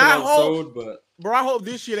that I people aren't hope- sold, but Bro, I hope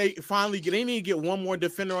this year they need to get one more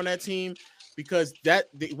defender on that team because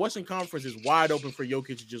the Western Conference is wide open for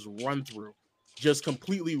Jokic to just run through. Just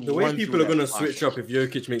completely the way run people through are gonna that switch up if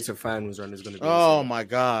Jokic makes a finals run is gonna be Oh insane. my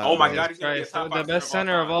god. Oh my bro. God, he's gonna be a Christ, top the five best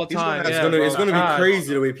center of all He's gonna time. have- Yeah, It's gonna be God.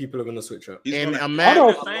 crazy the way people are gonna switch up. He's And gonna, Imagine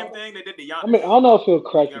the don't- same thing they did to Giannis. I mean, I don't know if he'll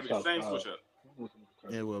crack It's the gonna be the top same 5. switch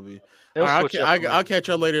up. it will be. They'll All right, switch up. I'll catch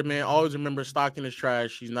y'all later, man. Always remember Stockton is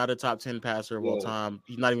trash. He's not a top 10 passer of all Yeah. time.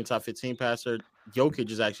 He's not even top 15 passer. Jokic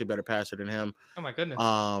is actually a better passer than him. Oh my goodness.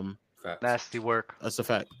 Facts. Nasty work. That's a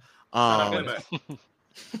fact. Shout out Um,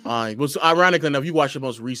 Goodman. was ironically enough, you watch the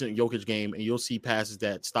most recent Jokic game and you'll see passes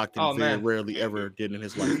that Stockton Oh, very man. rarely ever did in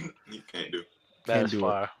his life. You can't do. That's do it.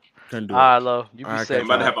 fire. Couldn't do All it. right, Lo. You be All right, safe. I'm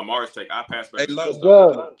about to man. have a Mars take. I pass back. Hey, Lo.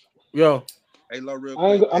 Doug, Yo, hey, Lo, real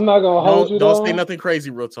I quick. I'm not gonna hold you. don't though. say nothing crazy.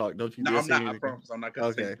 Real talk. Don't you No, dare I'm say not. I anything. promise. I'm not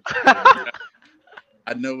gonna say. Okay.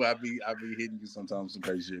 I know I be hitting you sometimes some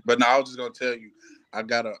crazy shit. But no, I was just gonna tell you, I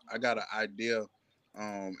got an idea,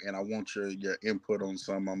 and I want your input on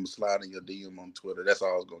something. I'm gonna slide in your DM on Twitter. That's all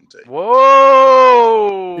I was gonna tell you.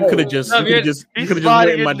 Whoa! You could have just, No, you could just He's went in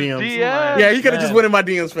sliding my in the DMs. DMs. Yeah, you could have just Man. went in my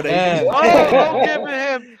DMs for that. Man. Oh, I'm giving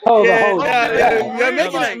him. Hold on, Yeah, hold on. yeah, Green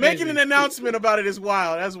making light. an announcement about it is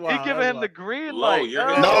wild. That's wild. He giving That's him the wild. green Lo, light.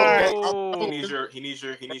 you're No. He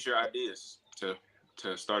needs your ideas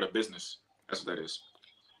to start a business. That's what that is.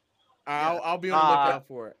 I'll be on the lookout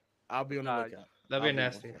for it. I'll be on the Nah, lookout. That'd be I'll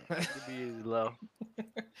nasty. You be easy, Lo.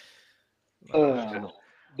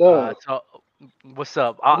 Doug, So, what's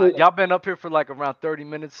up? Y'all been up here for like around 30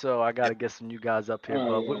 minutes, so I gotta get some you guys up here.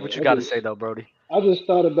 But what you gotta say though, Brody? I just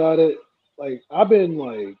thought about it. Like I've been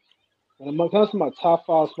like when it comes to my top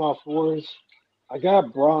 5 small forwards, I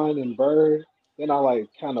got Brian and Bird. Then I like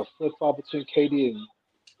kind of flip flop between KD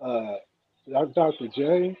and Dr.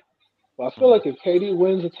 J. But I feel like if KD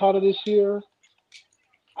wins the title this year,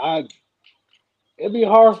 it'd be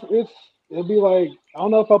hard. It'd be like I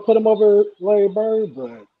don't know if I put him over Larry Bird,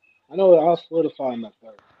 but I know I'll solidify him at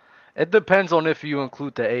third. It depends on if you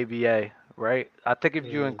include the ABA, right? I think if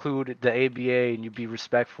you include the ABA and you be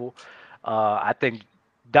respectful, I think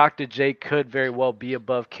Dr. J could very well be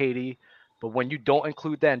above KD. But when you don't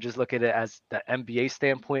include that and just look at it as the NBA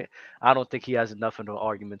standpoint, I don't think he has enough of an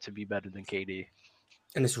argument to be better than KD.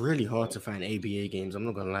 And it's really hard to find ABA games. I'm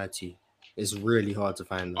not gonna lie to you. It's really hard to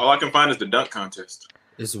find them. All I can find is the dunk contest.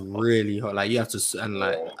 It's really hard. Like you have to, and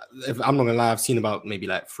like, if I'm not gonna lie, I've seen about maybe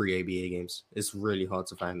like 3 ABA games. It's really hard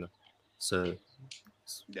to find them. So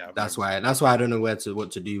Yeah, that's why I don't know what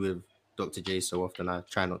to do with Dr. J so often. I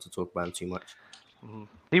try not to talk about him too much.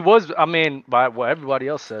 He was, I mean, by what everybody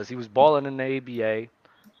else says, he was balling in the ABA,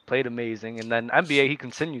 played amazing, and then NBA he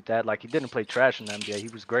continued that. Like he didn't play trash in the NBA, he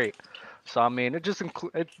was great. So I mean, it just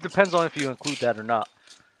it depends on if you include that or not.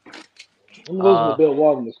 I'm losing to Bill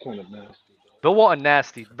Walton is kind of nasty. Bill Walton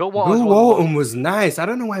nasty. Bill Walton was nice. I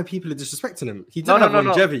don't know why people are disrespecting him. He didn't have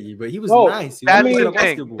longevity, but he was nice. He That's was the good at thing.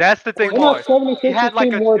 basketball. That's the thing. Not 76 He had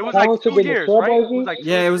like more it was like talented 2 than the years, right? It was Trailblazers? like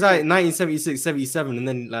Yeah, it was like 1976, 77, and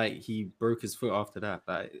then like he broke his foot after that.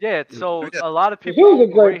 Like yeah, so a lot of He people. was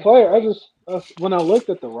a great player. When I looked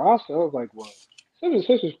at the roster, I was like, well,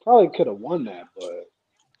 76ers probably could have won that, but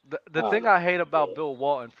The thing I hate about Bill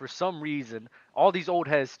Walton, for some reason, all these old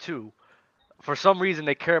heads too, for some reason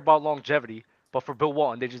they care about longevity, but for Bill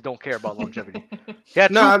Walton they just don't care about longevity.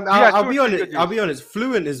 I'll be honest. I'll be honest.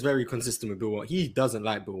 Fluent is very consistent with Bill Walton. He doesn't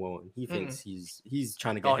like Bill Walton. He thinks he's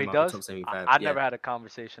trying to get him out the top 75. I never had a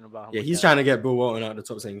conversation about him. Yeah, he's trying to get Bill Walton out the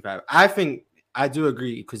top 75. I think I do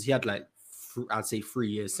agree because he had like I'd say 3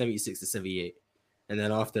 years, 76 to 78, and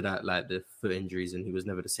then after that, like the foot injuries, and he was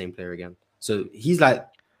never the same player again. So he's like,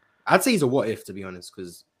 I'd say he's a what if to be honest,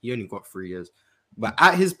 because he only got 3 years. But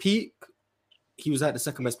at his peak, he was like the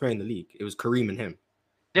second best player in the league. It was Kareem and him.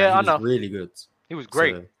 Yeah, like, I know. Really good. He was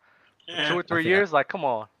great. So, Yeah, 2 or 3 years, like, come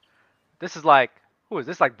on. This is like, who is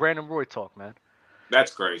this? Like Brandon Roy talk, man.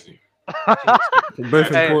 That's crazy. both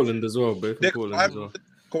in Hey. Portland as well. Both in Portland as well.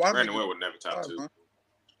 Brandon Will would never top 2.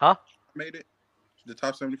 Huh? Made it the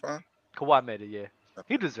top 75. Kawhi made it, yeah.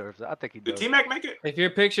 He deserves it. I think he Did does. T-Mac make it? If your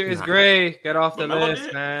picture is gray, get off the But Melo list,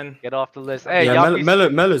 did? man. Get off the list. Hey, Yeah, y'all be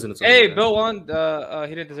Melo's in the top. Hey, right? Bill won.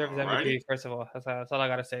 He didn't deserve his MVP. Alrighty. First of all, that's all I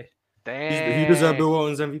gotta say. Dang. Who deserved Bill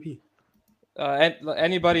Walton's MVP?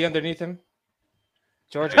 Anybody underneath him?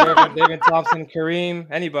 George Gervin, David Thompson, Kareem,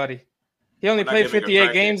 anybody. He only I'm not played giving a 58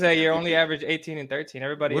 crack games at that year, MVP. only averaged 18 and 13.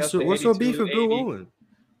 Everybody What's else. your beef with Bill 80. Walton?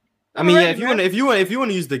 I mean, yeah, if Overrated, you man. want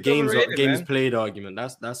to use the games Overrated, man. played argument,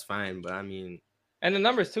 that's fine. But I mean, And the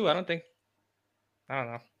numbers too. I don't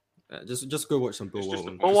know. just go watch some Bill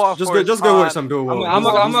Walton. Just go watch some Bill Walton. I'm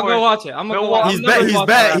gonna go watch it. I'm gonna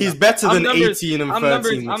go. He's better than 18 and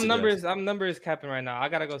 13. I'm numbers capping right now. I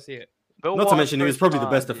gotta go see it. Not to mention he was probably the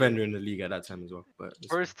best defender in the league at that time as well. But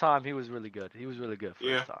first time he was really good. He was really good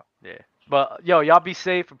first time. Yeah. But yo, y'all be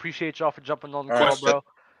safe. Appreciate y'all for jumping on the call, bro.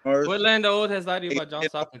 What Old has lied to you about John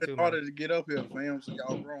Stockton too, It's man? harder to get up here, fam. So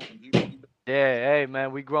y'all grown. Yeah, hey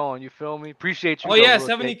man, we growing. You feel me? Appreciate you. Oh yeah,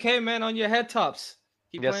 70K man on your head tops.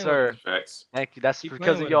 Keep yes, sir. Facts. Thank you. That's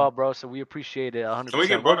because of y'all, bro. So we appreciate it 100%. Can we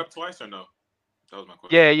get brought up twice or no? That was my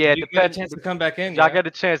question. Yeah. You get a chance to come back in. Y'all Yeah. get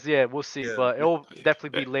a chance. Yeah, we'll see. Yeah. But it'll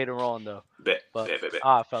definitely be later on though. Bet. But Bet.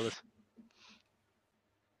 all right, fellas.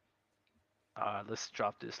 All right, let's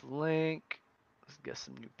drop this link. Let's get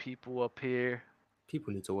some new people up here.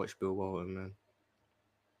 people need to watch Bill Walton, man.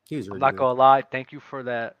 He was really I'm not good. gonna lie. Thank you for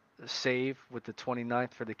that save with the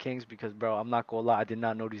 29th for the Kings because, bro, I'm not gonna lie. I did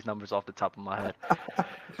not know these numbers off the top of my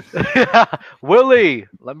head. Willie,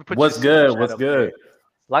 let me put What's your super good? chat What's up good? there.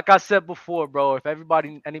 Like I said before, bro, if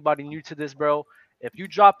anybody new to this, bro, if you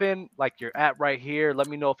drop in like you're at right here, let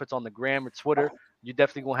me know if it's on the gram or Twitter. You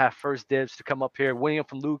definitely gonna have first dibs to come up here. William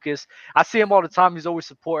from Lucas, I see him all the time. He's always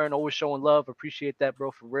supporting, always showing love. Appreciate that,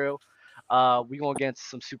 bro, for real. We gonna get into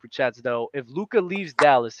some super chats though. If Luka leaves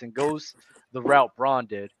Dallas and goes the route Braun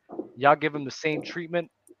did, y'all give him the same treatment,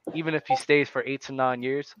 even if he stays for 8 to 9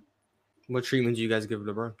 years. What treatment do you guys give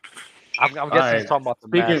LeBron? I'm guessing All he's talking about the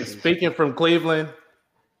Speaking Masters. speaking from Cleveland,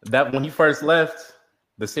 that when he first left,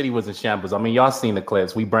 the city was in shambles. I mean, y'all seen the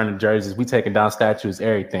clips. We burning jerseys, we taking down statues,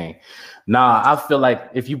 everything. Nah, I feel like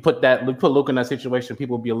if you put Luke in that situation,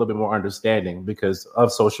 people will be a little bit more understanding because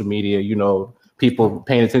of social media. You know, people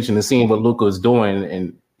paying attention and seeing what Luka is doing,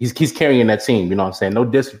 and he's carrying that team. You know what I'm saying? No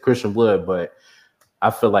diss with Christian Wood, but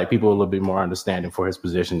I feel like people are a little bit more understanding for his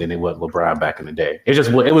position than they would LeBron back in the day. It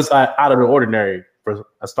was out of the ordinary for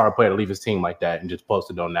a star player to leave his team like that and just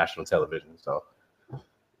post it on national television. So,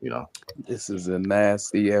 you know, this is a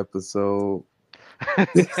nasty episode.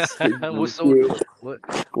 What's up,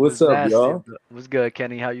 nasty? y'all? What's good,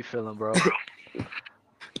 Kenny? How you feeling, bro?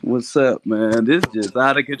 What's up, man? This just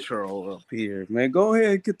out of control up here, man. Go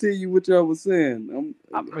ahead and continue what y'all was saying.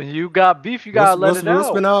 I mean, you got beef. You gotta let it out.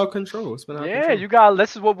 What's been out of control? You got.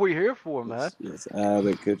 This is what we're here for, man. It's out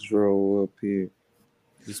of control up here.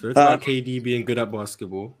 We spoke about KD being good at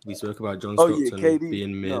basketball. We spoke about John Stockton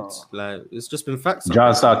being mid. No. Like it's just been facts.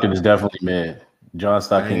 John Stockton is definitely mid. John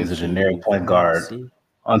Stockton is a generic point guard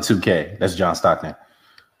on 2K. That's John Stockton.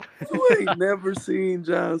 You ain't never seen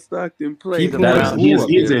John Stockton play. People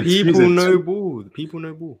know ball. People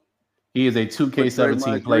know ball. He is a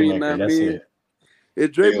 2K17 playmaker. That's it. Is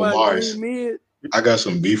Draymond Green mid? I got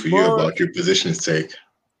some beef for you about your positions take.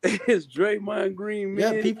 Is Draymond Green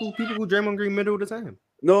mid? Yeah, people who Draymond Green mid all the time.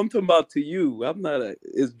 No, I'm talking about to you. I'm not a.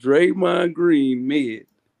 Is Draymond Green mid?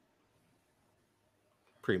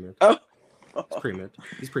 Pre-mid. Oh. It's pre-mid.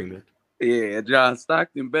 He's pre-mid. Yeah, John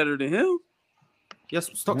Stockton better than him. Yes,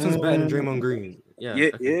 Stockton's better than Draymond Green. Yeah,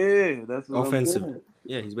 that's what offensive. I'm saying.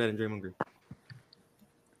 Yeah, he's better than Draymond Green.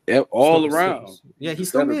 Yeah, all around. Yeah, he's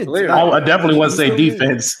still mid. I definitely want to say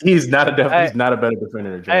defense. He's not a better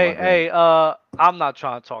defender than Draymond Green. I'm not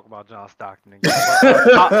trying to talk about John Stockton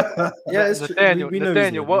again.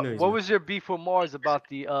 Nathaniel, what was your beef with Mars about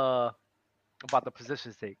the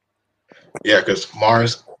positions take? Yeah, because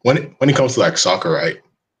Mars, when it comes to like soccer, right?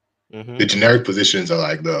 Mm-hmm. The generic positions are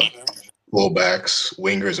like the fullbacks,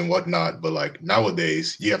 wingers, and whatnot. But like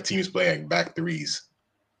nowadays, you have teams playing back threes,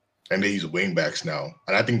 and they use wing backs now.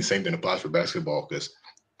 And I think the same thing applies for basketball because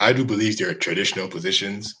I do believe there are traditional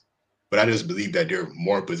positions, but I just believe that there are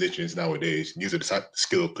more positions nowadays. These are the type of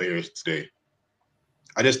skilled players today.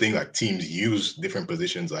 I just think like teams use different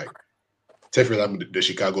positions. Like, take for example the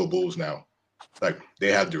Chicago Bulls now. Like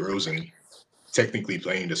they have DeRozan technically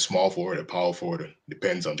playing the small forward or power forward. It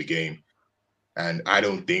depends on the game. And I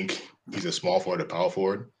don't think he's a small forward or power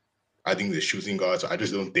forward. I think they're shooting guards. I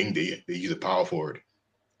just don't think they use a power forward.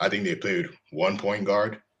 I think they played 1 point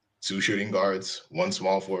guard, 2 shooting guards, 1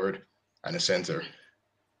 small forward, and a center.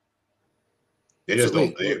 They just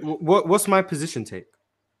don't play it. What's my position take?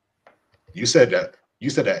 You said that you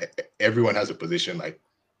said that everyone has a position. Like,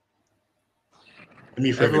 let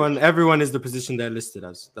me frame it. Everyone is the position they're listed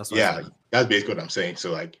as. That's what I Yeah, said. that's basically what I'm saying.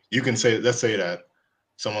 So like, you can say, let's say that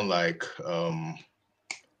someone like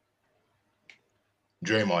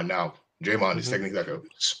Draymond now. Draymond is technically like a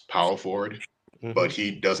power forward, but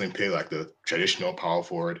he doesn't play like the traditional power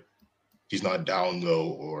forward. He's not down low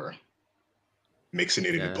or mixing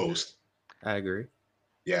it in the post. I agree.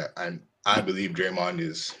 Yeah, and I believe Draymond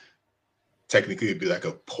is technically be like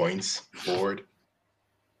a points forward,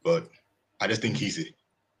 but I just think he's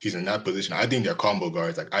in that position. I think they're combo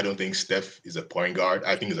guards. Like, I don't think Steph is a point guard.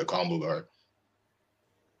 I think he's a combo guard.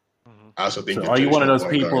 I also think So are you one of those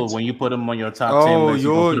people guards, when you put them on your top 10 list,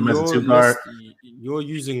 you put them as a 2 guard? You're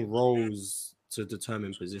using roles to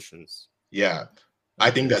determine positions. Yeah,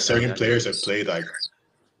 I think that certain players have played like.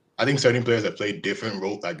 I think certain players have played different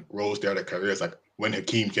roles throughout their careers. Like when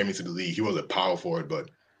Hakeem came into the league, he was a power forward,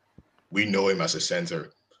 but we know him as a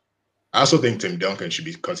center. I also think Tim Duncan should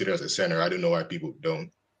be considered as a center. I don't know why people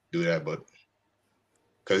don't do that, but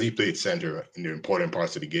because he played center in the important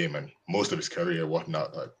parts of the game and most of his career,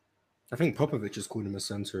 whatnot. Like, I think Popovich has called him a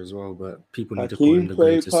center as well, but people need to Hakeem call him the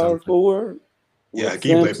greatest power center. forward. Yeah,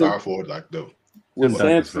 Hakeem played power forward like the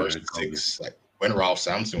Samson first 6. Like when Ralph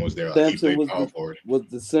Sampson was there, like Samson he played power forward. Was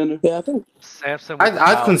the center? Yeah, I think Samson.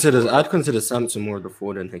 I'd consider Samson more the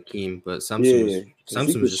forward than Hakeem, but Samson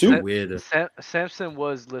was just a weird. Samson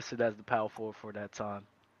was listed as the power forward for that time.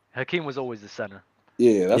 Hakeem was always the center.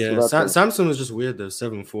 Yeah, that's what I thought. Samson was just weird though,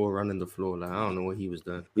 7'4" running the floor. Like, I don't know what he was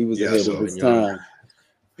doing. He was ahead of his time.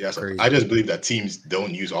 Yeah, so I just believe that teams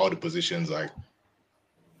don't use all the positions. Like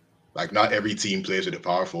not every team plays with a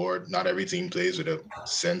power forward. Not every team plays with a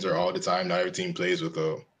center all the time. Not every team plays with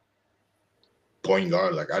a point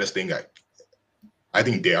guard. Like I just think I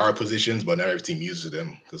think there are positions, but not every team uses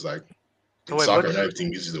them because like in soccer, not every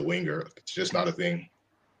team uses a winger. It's just not a thing.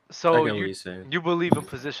 So you believe in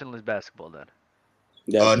positionless basketball then?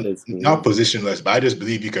 Not positionless, but I just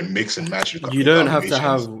believe you can mix and match. You don't have to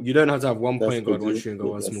have one point guard, one shooting guard,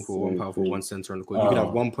 one small forward, one power forward, one center on the court. You can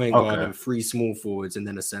have one point guard and 3 small forwards and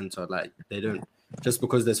then a center. Like they don't just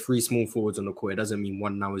because there's 3 small forwards on the court, it doesn't mean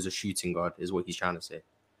one now is a shooting guard. Is what he's trying to say.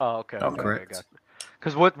 Oh, okay. Correct.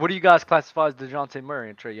 Because what do you guys classify as DeJounte Murray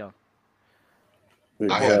and Trae Young?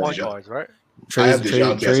 Point guards, right? Trey's a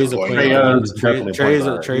point guard.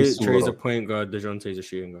 Trey's a point guard. DeJounte's a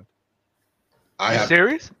shooting guard. Are you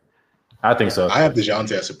serious? I think so. I have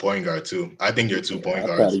DeJounte as a point guard too. I think you're 2 point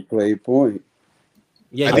guards. I thought he played point.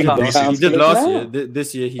 Yeah, he did last year.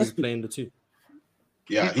 This year he's playing the 2.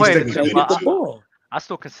 Yeah, he's technically the ball. I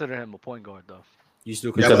still consider him a point guard though. You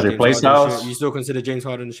still consider James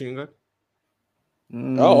Harden the shooting guard?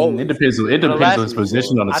 It depends. It depends on his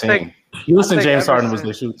position on the team. Houston James Harden was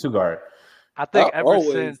the 2 guard. I think I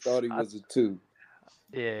always thought he was a 2.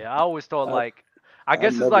 Yeah, I always thought like. I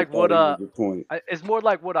guess it's like what it's more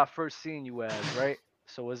like what I first seen you as, right?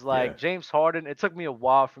 So it's like James Harden. It took me a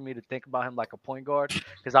while for me to think about him like a point guard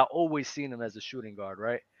because I always seen him as a shooting guard,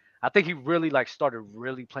 right? I think he really like started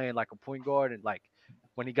really playing like a point guard and like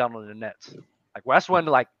when he got on the Nets, like that's when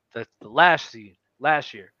like the last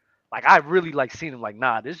year, like I really like seen him like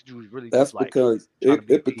this dude's really. That's just, like, because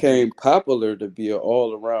it became popular to be an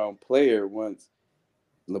all around player once.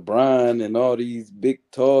 LeBron and all these big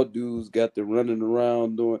tall dudes got to running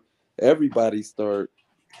around doing. Everybody start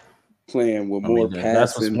playing with more passing.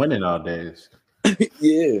 That's what's winning nowadays.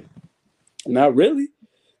 Yeah, not really,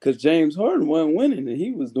 because James Harden wasn't winning and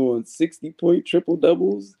he was doing 60-point triple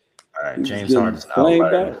doubles. All right, James Harden's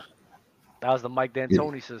not. That was the Mike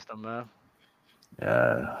D'Antoni system, man.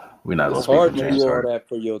 Yeah, we're not. It's hard to do all that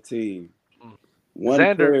for your team. One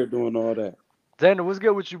player doing all that. Xander, what's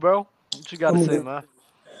good with you, bro? What you got to say, man?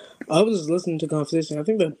 I was just listening to conversation. I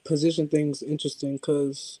think the position thing's interesting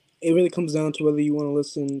because it really comes down to whether you want to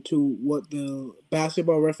listen to what the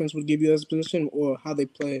basketball reference would give you as a position or how they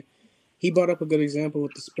play. He brought up a good example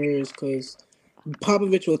with the Spurs because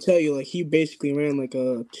Popovich will tell you like he basically ran like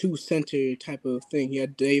a 2-center type of thing. He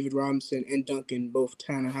had David Robinson and Duncan both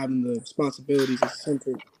kind of having the responsibilities as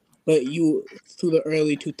center. But through the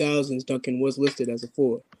early 2000s, Duncan was listed as a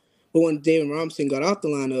 4. But when David Robinson got off the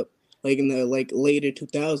lineup, like in the later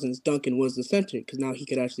 2000s, Duncan was the center because now he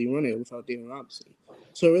could actually run it without David Robinson.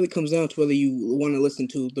 So it really comes down to whether you want to listen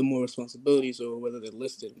to the more responsibilities or whether they're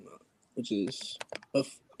listed or not, which is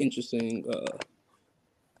interesting.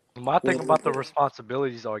 My thing about the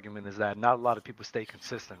responsibilities argument is that not a lot of people stay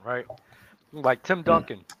consistent, right? Like Tim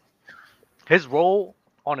Duncan, his role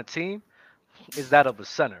on a team is that of a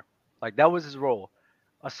center. Like that was his role.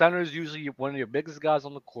 A center is usually one of your biggest guys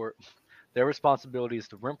on the court. Their responsibility is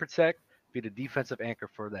to rim protect, be the defensive anchor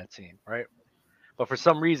for that team, right? but for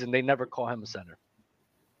some reason they never call him a center.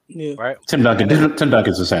 Yeah. Right? Tim Duncan's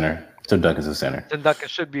a center. Tim Duncan's a center. Tim Duncan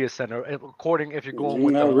should be a center, according if you're going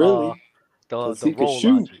with Not really, the he can role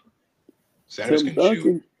shoot. logic. Centers Tim can shoot.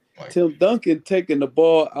 Duncan, Like, Tim Duncan taking the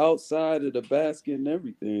ball outside of the basket and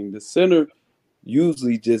everything. The center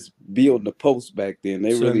usually just be on the post back then.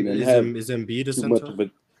 They So really didn't have is Embiid a too much center?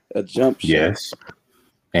 of a jump shot. Yes,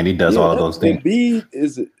 and he does all of those things. Embiid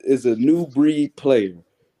is a new breed player.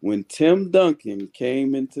 When Tim Duncan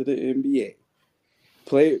came into the NBA,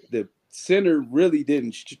 the center really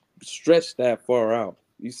didn't stretch that far out.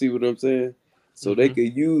 You see what I'm saying? So they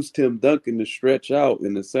could use Tim Duncan to stretch out,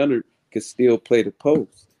 and the center could still play the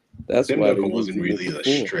post. That's Tim why Duncan they wasn't used really him a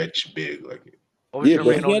before. stretch big. Like, What was Yeah,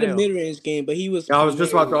 Jermaine He had a O'Neal? mid-range game, but he was. I was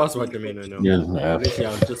just about to ask about Jermaine O'Neal. Yeah, Literally, I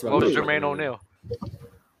was just about What to was ask about Jermaine O'Neal?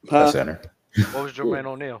 Huh? center. What was Jermaine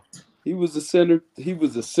O'Neal? He was a center. He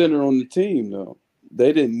was a center on the team, though.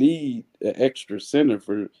 They didn't need an extra center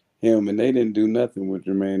for him, and they didn't do nothing with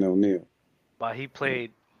Jermaine O'Neal. But he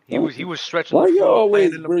played. He was stretching Why the you floor, always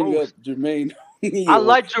playing in the bring up post. Jermaine O'Neal? I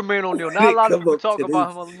like Jermaine O'Neal. Not a lot of Come people up talk to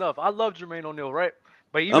about this. him enough. I love Jermaine O'Neal, right?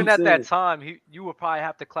 But even I'm at that saying- time, you would probably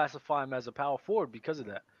have to classify him as a power forward because of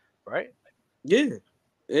that, right? Yeah,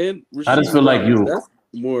 and I just feel like you- That's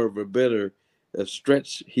more of a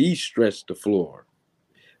stretch. He stretched the floor,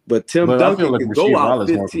 but Tim But I Duncan feel like can Rasheed go out Wallace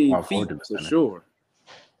more of a 15 power feet forward than a for center. sure.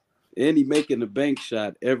 And he making the bank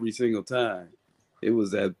shot every single time. It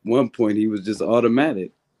was at one point he was just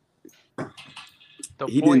automatic. The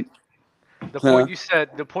He point, didn't- the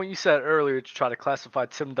Huh? point you said earlier to try to classify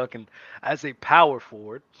Tim Duncan as a power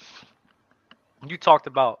forward. You talked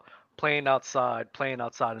about playing outside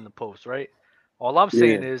in the post, right? All I'm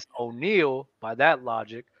saying Yeah. is O'Neal, by that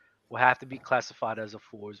logic, will have to be classified as a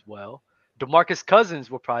 4 as well. DeMarcus Cousins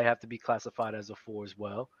will probably have to be classified as a 4 as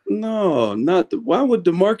well. No, not the. Why would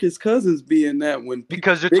DeMarcus Cousins be in that when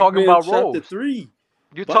Because you're big talking men about shot the roles. three?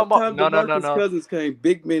 You're By talking the about time no. DeMarcus Cousins came,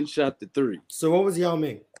 big men shot the three. So what was Yao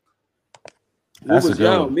Ming? What That's a was good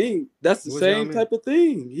Yao one. Ming? That's the What was Yao same Ming? type of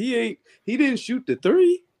thing. He didn't shoot the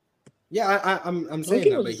three. Yeah, I'm saying he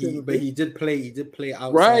that, was a center, but he did play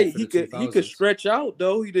outside. Right. For He the could 2000s. stretch out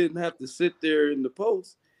though. He didn't have to sit there in the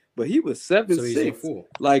post. But he was 7'6". So he's a 4.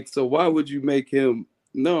 Like, so why would you make him?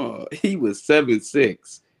 No, he was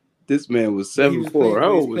 7'6". This man was 7'4". How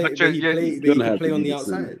old was But But he you're- played gonna have to on be the the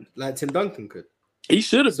center. outside, like Tim Duncan could. he?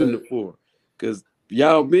 Should have been So- the 4 because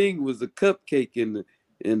Yao Ming was a cupcake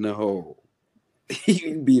in the hole.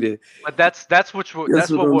 He beat it. But that's what we're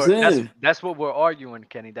That's what I'm saying. that's what we're arguing,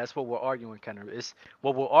 Kenny. That's what we're arguing, Kenny. Is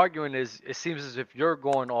what we're arguing is it seems as if you're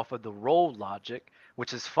going off of the role logic,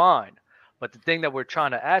 which is fine. But the thing that we're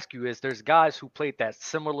trying to ask you is there's guys who played that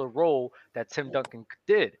similar role that Tim Duncan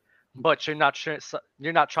did, but you're not trying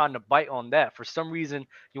to bite on that. For some reason,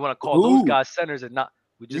 you want to call those Who? guys centers and not.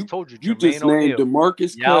 We just told you, You Jermaine just named O'Neal,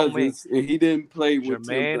 DeMarcus Yao Ming. Cousins, and he didn't play with Jermaine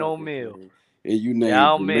Tim Duncan, O'Neal. man. And you named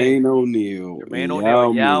Yao Jermaine Ming. O'Neal, Jermaine and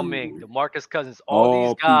O'Neal, Yao Ming, DeMarcus Cousins, all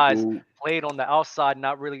these guys people, played on the outside,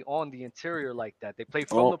 not really on the interior like that. They played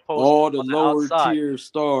from the post all the on the lower outside. tier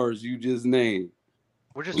stars you just named.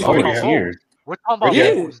 We're just Lower talking about tier. roles. We're talking about Yeah.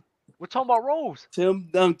 roles. We're talking about roles. Tim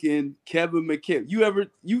Duncan, Kevin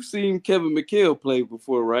McHale. You seen Kevin McHale play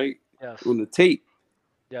before, right? Yes. On the tape.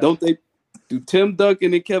 Yes. Don't they? Do Tim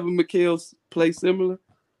Duncan and Kevin McHale play similar?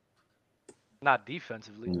 Not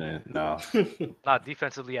defensively. No. Not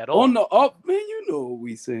defensively at all. On the up, man, you know what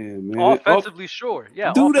we saying, man. Offensively, sure.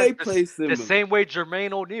 Yeah. Do they offense- play similar? the same way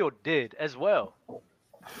Jermaine O'Neal did as well?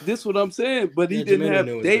 This what I'm saying, but he Yeah, didn't Jermaine have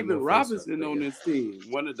O'Neal was David good more Robinson face-up, on yeah. his team,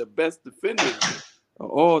 one of the best defenders of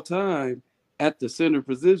all time at the center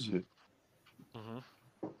position.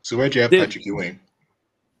 So where'd you have Did- Patrick Ewing?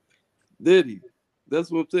 Did he?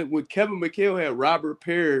 That's what I'm saying. When Kevin McHale had Robert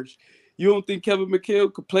Parrish, you don't think Kevin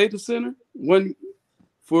McHale could play the center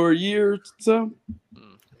for a year or something?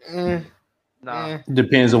 Nah.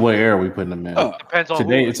 Depends on what era we putting him in. Depends on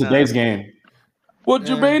Today's game. Well,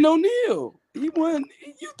 Jermaine O'Neal, he won.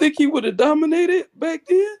 You think he would have dominated back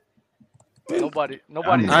then? Nobody.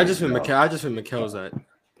 I just think Mikhail's that.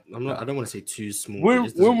 I don't want to say too small. When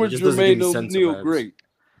was Jermaine O'Neal great?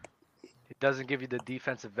 It doesn't give you the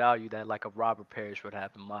defensive value that like a Robert Parrish would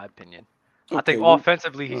have, in my opinion. I Okay, think well,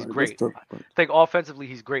 offensively he's all right, great. let's talk about I think offensively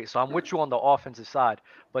he's great. So I'm with you on the offensive side,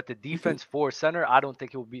 but the defense for center, I don't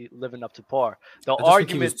think he'll be living up to par. The I just think he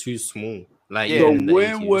argument was too small. Like Yeah. So in the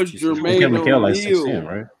when 80s, was too small. Jermaine Kevin McHale like O'Neal? 6'10",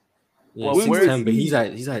 right? Yeah, Well, he's where- 6'10", but he's at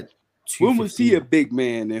When was he 215. a big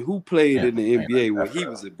man, and who played Yeah, in the man, NBA when he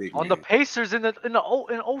was a big on man? the Pacers in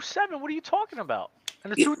 07, what are you talking about? In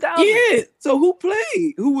the 2000s. Yeah. So who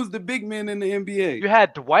played? Who was the big man in the NBA? You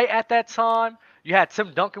had Dwight at that time. You had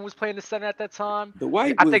Tim Duncan was playing the center at that time.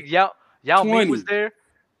 Dwight I was think Yao Ming 20. was there.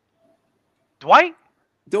 Dwight?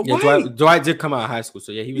 Yeah, Dwight did come out of high school,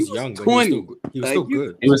 so yeah, he was was young, but 20. he was still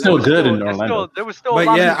good. He was still good in Orlando. There was still a But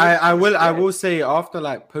lot yeah, of I will say after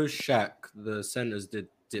like post Shaq, the centers did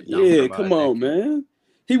dip down. Yeah, come on, man.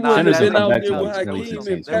 He wouldn't have been out there with Hakeem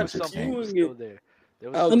and Patrick Ewing out there.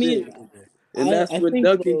 And that's when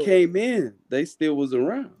Duncan came in. They still was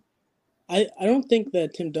around. I don't think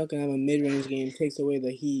that Tim Duncan having a mid-range game takes away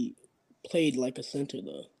that he played like a center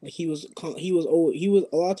though. Like he was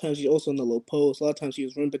a lot of times he's also in the low post. A lot of times he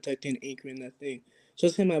was rim protecting, anchoring that thing.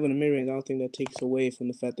 Just him having a mid-range, I don't think that takes away from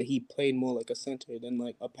the fact that he played more like a center than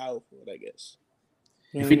like a power forward, I guess.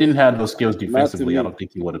 If he didn't have those skills defensively, I don't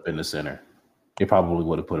think he would have been the center. He probably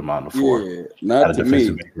would have put him on the floor. Yeah, not to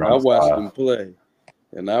me. I watched him play,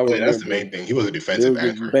 and I remember that's the main thing. He was a defensive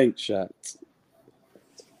anchor. Bank shots.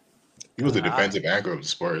 He was the defensive anchor of the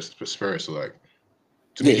Spurs. So like,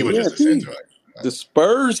 to me, he was just a center. Like, the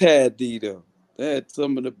Spurs had D though. They had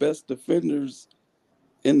some of the best defenders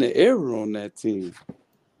in the era on that team.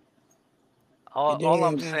 All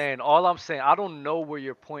I'm saying, I don't know where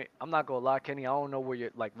your point. I'm not gonna lie, Kenny. I don't know where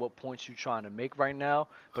you're like what points you're trying to make right now.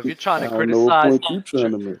 But if you're trying to criticize,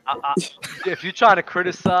 if you're trying to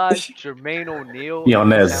criticize Jermaine O'Neal,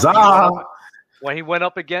 when he went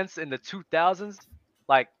up against in the 2000s,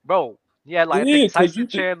 like bro, I think Tyson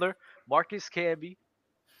Chandler, Marcus Camby.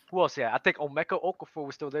 Who else? Yeah, I think Emeka Okafor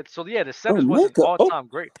was still there. So yeah, the centers wasn't all-time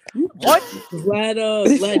great. What? Vlad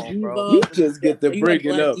you just get to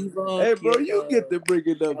bringing up. Hey, bro, you get to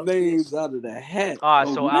bringing up names out of the hat. All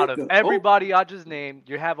right, so out of everybody I just named,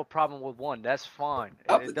 you have a problem with one. That's fine.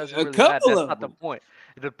 It doesn't really matter. That's not the point.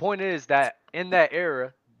 The point is that in that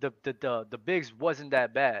era, the bigs wasn't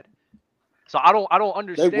that bad. So I don't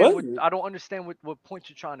understand what point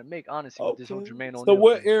you're trying to make, honestly, with this whole Jermaine O'Neal. So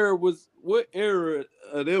what era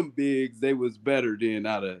of them bigs they was better than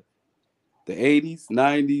out of the 80s,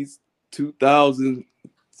 90s, 2000s,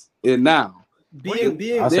 and now? Being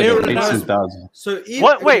So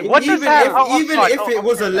what does that even if it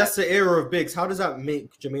was a lesser era of bigs, how does that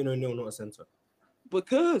make Jermaine O'Neal not a center?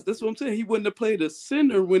 Because that's what I'm saying. He wouldn't have played a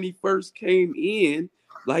center when he first came in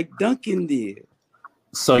like Duncan did.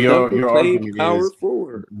 So your argument power is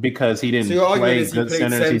forward because he didn't play good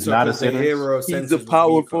centers, he's not a center. He's a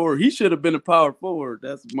power forward. He should have been a power forward.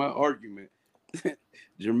 That's my argument.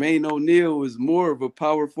 Jermaine O'Neal is more of a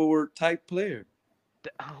power forward type player.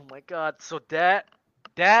 Oh my God! So that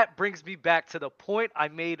brings me back to the point I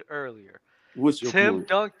made earlier. What's your Tim point?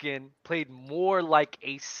 Duncan played more like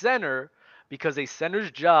a center because a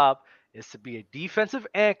center's job is to be a defensive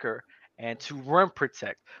anchor and to rim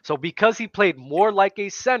protect. So because he played more like a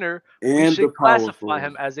center, we should classify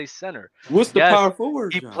him as a center. What's the power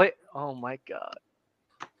forward? Oh my God!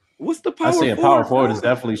 What's the power? I say a power forward is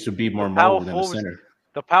definitely should be more mobile than a center.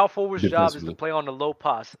 The power forward's job is to play on the low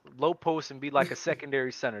post, and be like a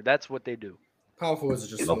secondary center. That's what they do. Power forwards are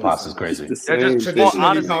just low post is crazy.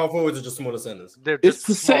 Traditionally, power forwards are just smaller centers. It's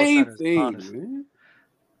the same thing, man.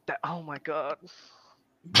 Oh my God.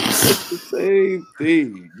 It's the same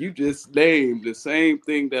thing. You just named the same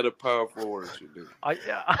thing that a power forward should do. I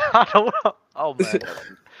don't know. Oh man.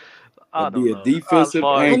 Be a defensive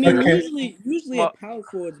anchor. Usually a power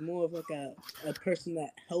forward is more of like a person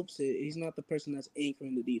that helps it. He's not the person that's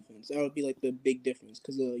anchoring the defense. That would be like the big difference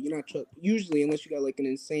because you're not usually unless you got like an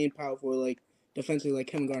insane power forward like defensively like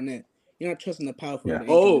Kevin Garnett, you're not trusting the power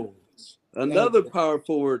forward. Yeah. Another power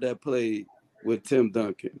forward that played with Tim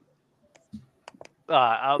Duncan.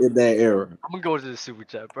 In that era. I'm gonna go to the super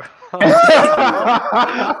chat, bro.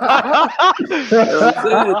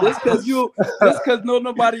 Just because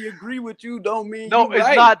nobody agree with you don't mean no, it's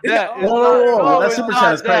right. not that. That super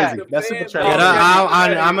chat is crazy. That super chat.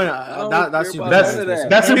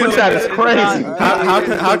 That super chat is crazy.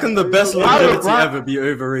 How can the best longevity ever be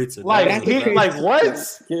overrated? Like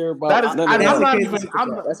what? I'm not even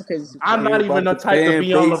the type to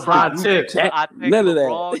be on LeBron tip. I think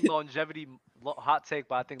LeBron's longevity. Hot take,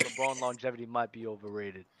 but I think LeBron longevity might be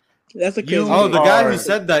overrated. That's a crazy. The guy who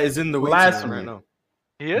said that is in the blasphemy right now.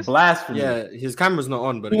 He is blasphemy. Yeah, his camera's not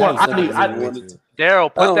on, but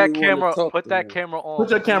Daryl, put that camera on.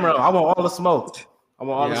 Put your camera on. I want all the smoke. I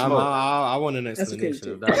want an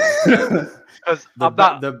explanation of that. Because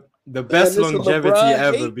the best longevity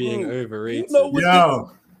ever being overrated.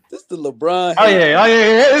 This the LeBron. Oh yeah,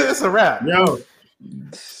 it's a wrap. Yo,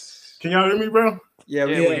 can y'all hear me, bro? Yeah,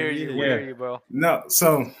 we hear you, bro. No,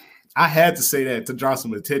 so I had to say that to draw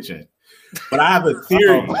some attention. But I have a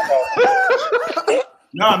theory.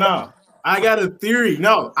 No. I got a theory.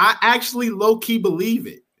 No, I actually low-key believe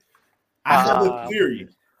it. I have a theory.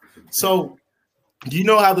 So Do you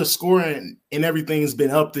know how the scoring and everything's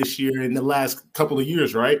been up this year in the last couple of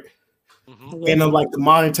years, right? Mm-hmm. And like the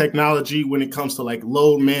modern technology when it comes to like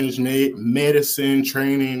load management, medicine,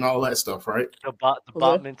 training, all that stuff, right? The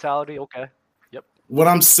bot mentality. Okay. Yep. What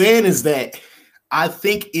I'm saying is that I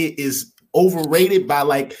think it is overrated by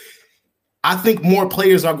like I think more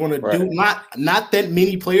players are going to do not that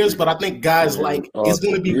many players, but I think guys like it's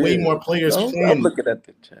going to be way more players playing. I'm looking at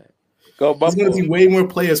the chat. There's going to be way more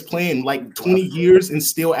players playing like 20 years and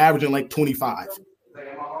still averaging like 25.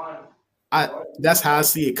 That's how I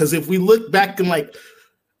see it. Because if we look back in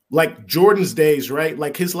like Jordan's days, right?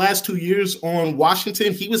 Like his last 2 years on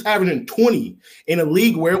Washington, he was averaging 20 in a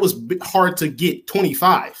league where it was hard to get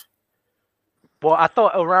 25. Well, I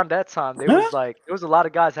thought around that time there was a lot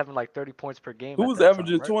of guys having like 30 points per game. Who was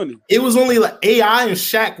averaging 20? It was only like AI and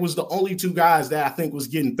Shaq was the only two guys that I think was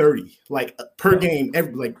getting 30 like per game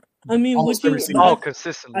I mean, consistently.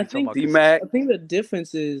 I think the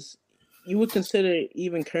difference is you would consider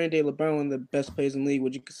even current day LeBron one of the best players in the league.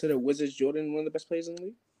 Would you consider Wizards Jordan one of the best players in the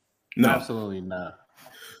league? No, absolutely not.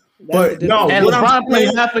 But no, and LeBron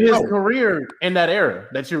played half of his career in that era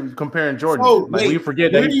that you're comparing Jordan. So, like we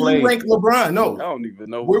forget that he played. Where do you rank LeBron? No, I don't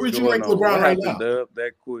even know. Where would you rank LeBron right now?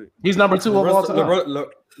 That quick. He's number 2 of all time.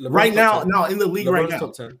 Right now, no, in the league right now.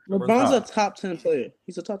 LeBron's a top 10 player.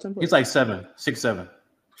 He's a top 10 player. He's like 6, 7.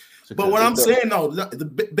 But what I'm saying,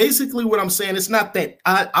 basically what I'm saying, it's not that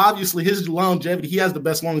obviously his longevity, he has the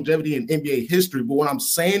best longevity in NBA history. But what I'm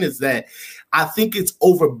saying is that I think it's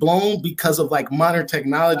overblown because of like modern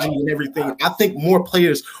technology and everything. I think more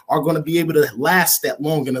players are going to be able to last that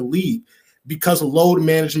long in the league because of load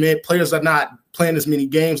management. Players are not playing as many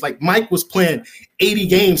games. Like Mike was playing 80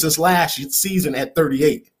 games this last season at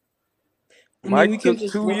 38. Mike took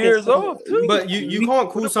 2 years off, too. But you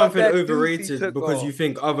can't call something overrated because you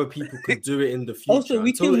think other people could do it in the future.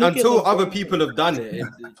 Until other people have done it,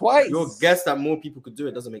 twice. Your guess that more people could do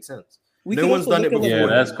it doesn't make sense. No one's done it before. Yeah,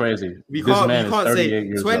 that's crazy. We can't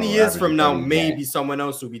say 20 years from now maybe someone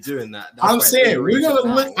else will be doing that. I'm saying we're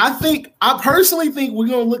gonna look. I personally think we're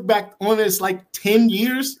gonna look back on this like 10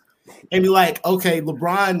 years and be like, okay,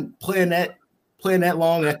 LeBron playing that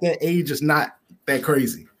long at that age is not that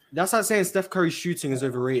crazy. That's like saying Steph Curry's shooting is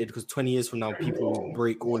overrated because 20 years from now people will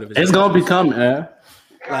break all of his. It's gonna become,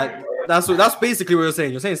 like that's basically what you're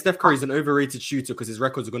saying. You're saying Steph Curry's an overrated shooter because his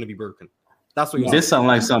records are going to be broken. That's what you're saying. This sounds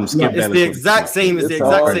like something Skip. It's the exact same. It's the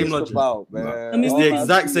exact same logic. It's the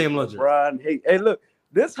exact same logic. Hey, look.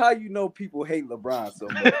 This how you know people hate LeBron so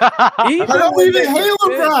much. I don't even hate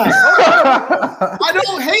LeBron. I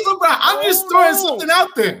don't hate LeBron. I'm just throwing something out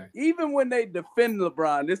there. Even when they defend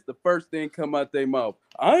LeBron, this the first thing come out their mouth.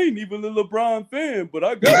 I ain't even a LeBron fan, but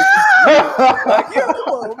I got it. Like, yo, come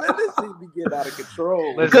on, man, this shit be getting out of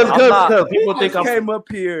control. Because people think I came up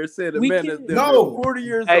here and said a man that's 40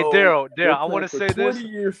 years Hey, old. Daryl, I want to say this. 20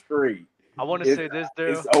 years straight. I want to say this,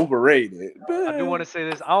 Daryl. It's overrated. I do want to say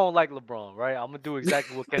this. I don't like LeBron, right? I'm gonna do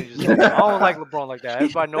exactly what Kenny just said. I don't like LeBron like that.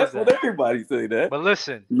 Everybody knows That's that. what everybody say that. But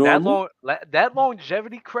listen, Normal. that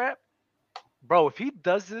longevity crap, bro. If he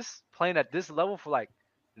does this playing at this level for like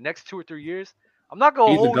the next 2 or 3 years, I'm not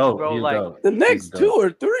gonna hold you, bro. Like the next 2 or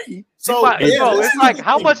 3. So it's like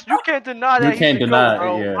how much you can't deny that. You can't deny,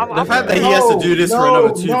 bro. yeah. The fact that he has to do this for another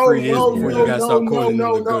 2-3 years before you guys start calling him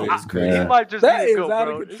the GOAT is crazy. He might just That need is to go, out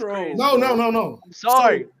bro. of control. No. I'm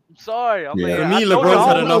sorry. I'm Yeah. like, For me, I told you, LeBron's I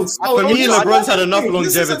had don't enough. know. For me, LeBron's had enough This is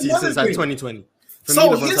longevity another since like thing. 2020. For So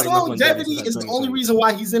me, LeBron's his had enough longevity since, is like, the only 2020. reason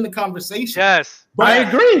why he's in the conversation. Yes. I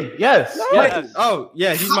agree. Yes. Yes. Oh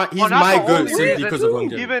yeah, he's my Well, not the GOAT only simply reason. because of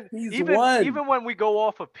longevity. Even when we go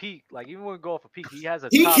off a peak, like even when we go off a peak, he has a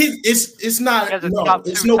He top. can, it's not He has a no, top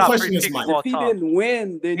it's 2, no top question 3 it's pick Mike. of all If he time. didn't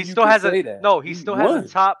win, then He you still can has say a that. no. He still has a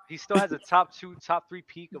top. He still has a top 2, top 3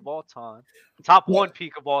 peak of all time, top 1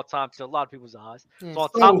 peak of all time to a lot of people's eyes. So on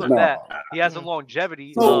top of that, he has a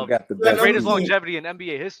longevity So, of got the the best greatest peak. longevity in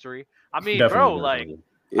NBA history. I mean, Definitely, bro, definitely. like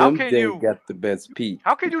how can MJ you got the best peak.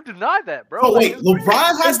 how can you deny that, bro? Oh Like, wait, it's crazy.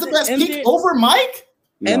 LeBron has the best MJ peak over Mike?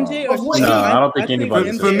 MJ No. or No, Shaq? I don't think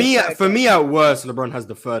anybody For me, at worst, LeBron has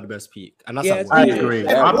the third best peak, and that's Yeah, at it's I worst. MJ. agree.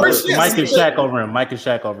 Yeah, I put yes. Mike and Shaq over him. Mike and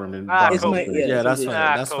Shaq over him. It's Mike, yeah. Yeah, that's MJ. fine.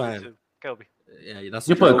 Nah, That's Kobe fine. too. Kobe. Yeah, that's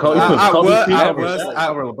You true. put Kobe At over worst, Shaq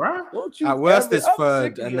over LeBron? Don't you at worst ever- it's I'm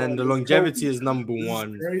third, sick of and then y'all. the This longevity Kobe- is number This is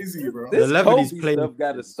 1. crazy, bro. This The level Kobe he's playing stuff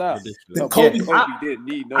got to stop. ridiculous. Kobe Yeah, didn't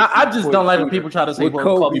need no. I just don't like when 3-point people try to say, With well,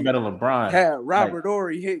 Kobe, Kobe better than LeBron. had Robert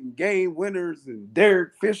Ory hitting game winners and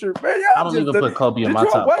Derek Fisher. Man, y'all I don't just even put Kobe in my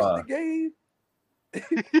y'all top watch 5. the game?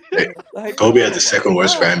 Like, Kobe oh has the my second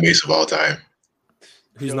worst God. fan base of all time.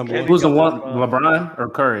 Who's number Kenny 1? Who's the got one? the, LeBron or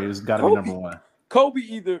Curry has got to be Kobe. number 1. Kobe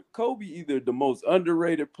either the most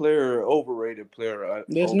underrated player or overrated player.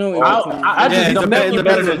 There's no in I between. just don't think he's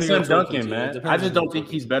better than who Tim you're talking Duncan, to. man. Depends I on just who don't you're think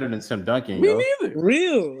talking he's better than Tim Duncan, Me yo. neither.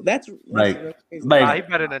 Real. That's Like, crazy. Nah, he like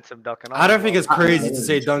better than Tim Duncan. I don't think it's crazy to Yeah.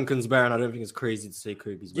 say Duncan's better, and I don't think it's crazy to say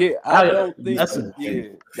Kobe's Yeah, better. I don't think. that's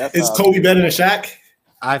That's Is how I Kobe feel. better than Shaq?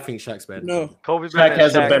 I think Shaq's better. No. Kobe Shaq better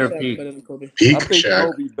has than a Shaq. better Shaq peak. better than Kobe. Peak I think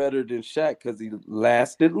Shaq. Kobe better than Shaq because he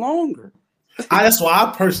lasted longer. That's why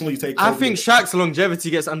I personally take Kobe. I think Shaq's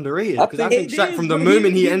longevity gets underrated I because I think think it Shaq is, from the but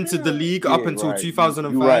moment he he entered the real. league Yeah, up until right.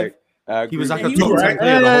 2005, You're right. I he was agree. like a And he top was 10 right.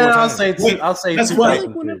 player the whole I'll time. say Wait, I'll say that's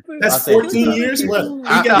 2003. That's I'll say 14 years. What?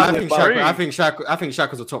 I got think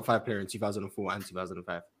Shaq was a top 5 player in 2004 and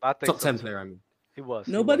 2005. I think Top so 10 too. player, I mean. He was.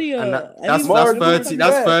 Nobody. And Any- Mark, where was you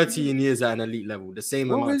that's at? 13 years at an elite level. The same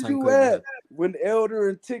Where amount of was time you Kobe had. at when Elder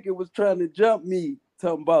and Ticket was trying to jump me,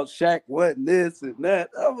 talking about Shaq wasn't this and that?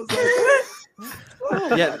 I was like, what?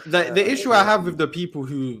 Oh Yeah, my the God. issue I have with the people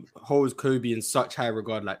who hold Kobe in such high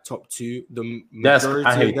regard, like top 2, the That's majority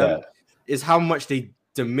I hate of them, that. is how much they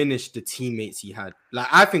diminish the teammates he had. Like,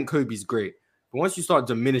 I think Kobe's great, but once you start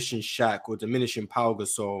diminishing Shaq or diminishing Pau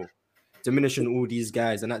Gasol, diminishing all these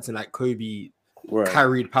guys and acting like Kobe Right.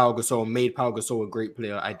 carried Pau Gasol, made Pau Gasol a great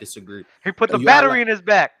player, I disagree. He put the Or you act battery like- in his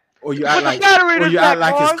back. Or you He act put the like, battery in or his you back, act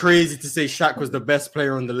like Mars. it's crazy to say Shaq was the best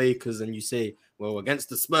player on the Lakers, and you say, well, against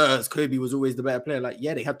the Spurs, Kobe was always the better player. Like,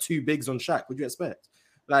 yeah, they had 2 bigs on Shaq. What do you expect?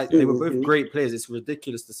 Like, they were both great players. It's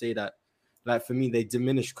ridiculous to say that. Like, for me, they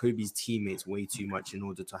diminish Kobe's teammates way too much in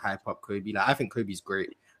order to hype up Kobe. Like, I think Kobe's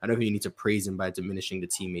great. I don't think you need to praise him by diminishing the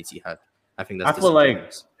teammates he had. I think that's I feel like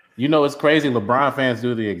disingenuous. it's crazy. LeBron fans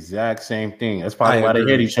do the exact same thing. That's probably I why they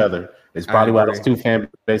agree. hate each other. It's I probably why agree. those 2 fan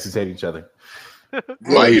bases hate each other.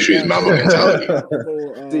 My issue is Mamba mentality.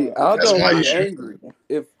 See, I That's don't my be issue. angry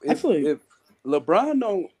if feel if LeBron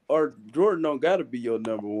don't or Jordan don't got to be your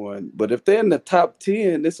number 1, but if they're in the top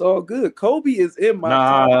 10, it's all good. Kobe is in my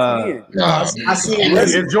top 10. Nah, I see it.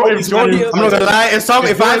 If Jordan, I'm not gonna lie. If I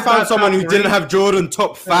Jordan's found not someone top who didn't 3, have Jordan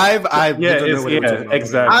top 5, I wouldn't know what they were talking about.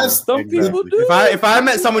 exactly. Some people do. If I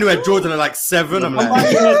met someone who had Jordan at like 7, I'm Somebody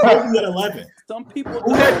like, had Kobe at 11. Some people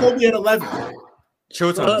Who had Kobe at 11?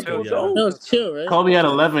 chill Some time. people Yeah. don't. No, it's chill, right? Kobe at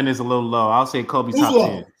 11 is a little low. I'll say Kobe Who's top low?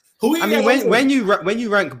 10. Who I mean, when you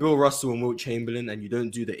rank Bill Russell and Wilt Chamberlain and you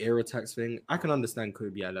don't do the era tax thing, I can understand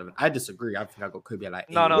Kobe at 11. I disagree. I think I got Kobe at like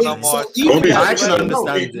 8. No, Wait, Mars. so even Kobe- if- I can no,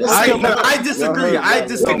 understand it. let's I say- disagree. I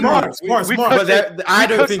disagree. Mars, We Mars. But that, I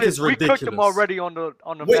don't think it's We ridiculous. cooked him already on the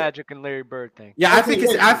Wait. Magic and Larry Bird thing. Yeah, I Okay, think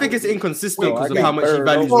it's wait. I think it's inconsistent Wait, because I of got how much he Bird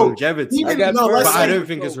values over- longevity. Even- I got no, Bird let's But I say- don't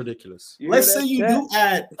think it's ridiculous. You Let's hear say you that, do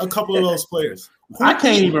add a couple of those players. I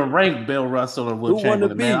can't even rank Bill Russell or Will Who wanna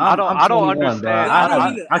Chamberlain, be? man. I don't I'm 21, understand. bro. I don't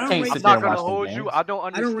either. I I don't can't rank- sit I'm there not and gonna watch hold these you. games. I don't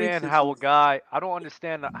rank understand sixes. how a guy. I don't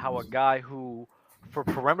understand how a guy who, for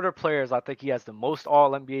perimeter players, I think he has the most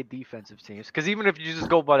All NBA defensive teams. Because even if you just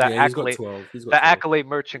go by the Yeah, he's got accolade, 12. He's got the 12. accolade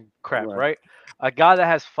merchant crap, Right. right? A guy that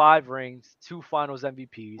has 5 rings, 2 Finals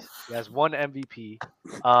MVPs, he has 1 MVP,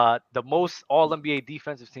 the most All NBA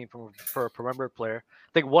defensive team for a perimeter player.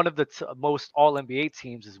 I think one of the most All NBA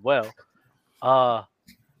teams as well.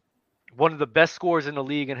 One of the best scorers in the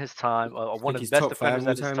league in his time. One of the he's best top 5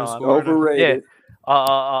 defenders at his all-time time. scorer. Overrated.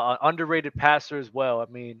 Underrated passer as well. I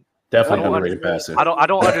mean, Definitely I don't underrated passer. I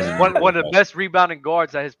don't understand one of the best rebounding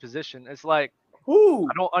guards at his position. It's like Who?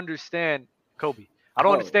 I don't understand Kobe. I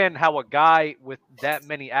don't understand how a guy with that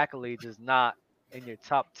many accolades is not in your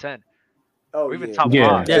top 10 or even top 5.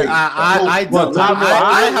 Yeah, I have Kobe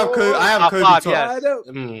top 5. top. Yes.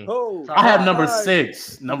 I have number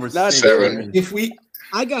 6. Number 6. 7.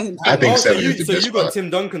 I got him. I think 7 so is the best you got spot. Tim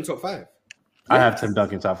Duncan top 5. I have Tim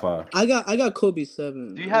Duncan top 5. I got Kobe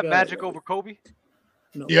 7. Do you have Magic over Kobe?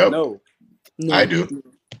 No. Yep. No. I do.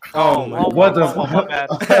 Oh my What the my bad.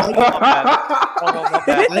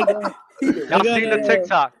 My bad. Y'all seen the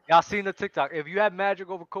TikTok. Y'all seen the TikTok. If you have Magic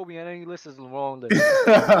over Kobe on any list, it's the wrong list.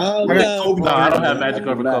 I got Kobe. No, I don't have Magic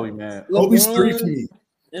over Kobe, man. Kobe's 3 for me.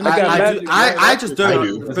 I just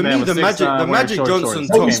don't. This For man me, was the 6'9", Magic wearing Johnson short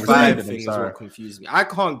top shorts. 5 I'm thing is sorry. what confused me. I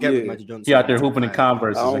can't get with Magic Johnson. He out there top hooping in 5.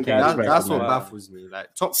 Converse. I don't I got can't it. respect That's him, what man. baffles me.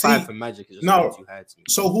 Like top See, 5 for Magic is no. just too high to me.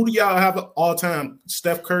 So who do y'all have all time?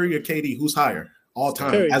 Steph Curry or KD? Who's higher all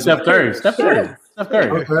time? Curry. As Steph Curry. Steph Curry. Steph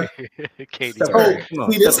Curry. Okay. Katie. Steph So Curry. Come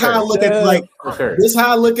on. see, this Steph how I Curry. look at like Steph Curry. this how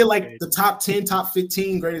I look at like the top 10, top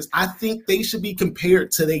 15 greatest. I think they should be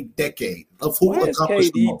compared to their decade of who Why is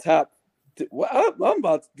accomplished the KD most. top?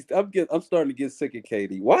 I'm starting to get sick of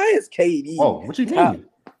KD. Why is KD Whoa, what you top mean?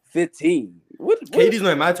 15? What? KD's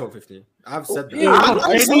not in my top 15. I've said that. Yeah, I don't-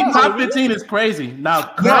 I'm KD saying- top 15 is crazy.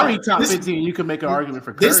 Now Curry top this- 15, you can make an argument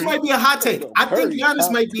for Curry. This might be a hot take. I think Curry Giannis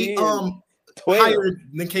top might be 10, 12. higher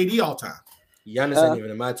than KD all time. Giannis ain't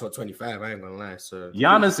even in my top 25. I ain't gonna lie. So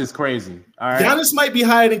Giannis is crazy. All right. Giannis might be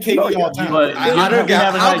higher than KD all time. But I don't get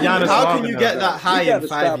haven't how had Giannis how long can you enough. get that high in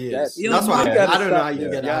 5 years? that. That's why Yeah. I don't know how you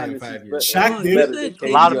get that high in 5 years. Shaq did it. A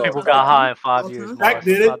lot of people got high in 5 years. Shaq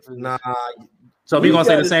did it. Nah, So we gonna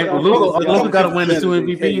say the same. Luka got to win the 2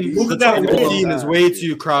 MVPs. the top 15 is way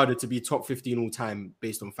too crowded to be top 15 all time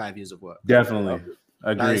based on 5 years of work. Definitely.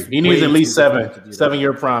 Agree. That's He needs way at least too difficult to do that.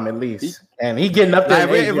 7-year prime at least, and he getting up there. Like,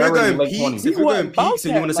 in age, if we're already going late peaks, 20s. if we're going peaks, and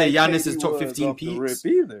you that want to say like Giannis is KD top was 15 off the rip peaks,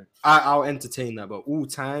 either. I'll entertain that. But all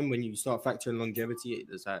time, when you start factoring longevity,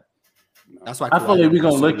 it's like that's why I feel like we're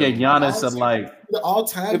gonna look at Giannis. Giannis and like The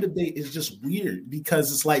all-time debate is just weird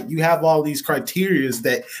because it's like you have all these criteria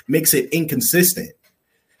that makes it inconsistent.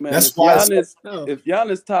 Man, That's if why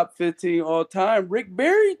Giannis top 15 all time, Rick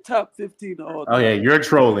Barry top 15 all time. oh yeah, you're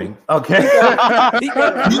trolling. Okay. He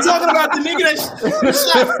got You talking about the nigga that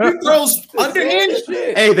shot free throws underhand?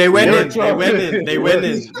 Hey, they went You're in. They trolling. went in. They went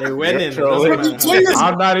in. They went in. It doesn't Between matter. his,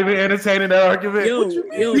 I'm not even entertaining that argument.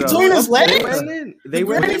 between his They legs. went in. They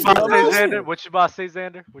What went you in. about to say, Xander? What you about to say,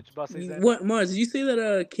 Xander? What you about to say, Xander? What Mars? Did you say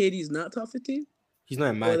that KD's not top 15? He's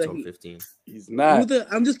not in my Or that top he- 15. He's not.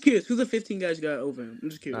 I'm just curious. Who's the 15 guys you got over him? I'm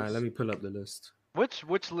just curious. All right, let me pull up the list.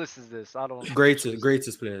 Which list is this? I don't.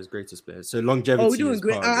 Greatest players. So longevity. Oh, we're doing is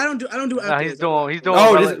great. part of it. I don't do Nah, he's doing. He's doing.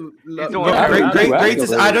 Oh, rel- this, he's doing. no, accolades.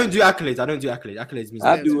 greatest. I don't do accolades. Accolades means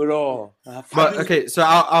I nothing. do it all. But okay, so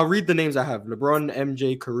I'll read the names I have: LeBron,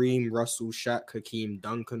 MJ, Kareem, Russell, Shaq, Hakeem,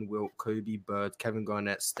 Duncan, Wilt, Kobe, Bird, Kevin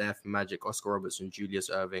Garnett, Steph, Magic, Oscar Robertson, Julius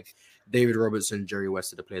Erving, David Robertson, Jerry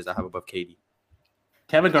West are the players I have above KD.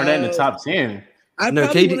 Kevin Garnett in the top 10. No,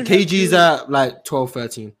 KG's at like 12,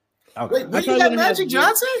 13. Okay. Wait, where you got Magic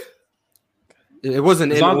Johnson? It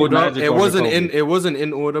wasn't in Zombie order. Magic It over wasn't Kobe. in. It wasn't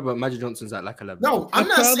in order. But Magic Johnson's at like 11. No, I'm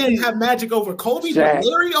not saying have Magic over Kobe, but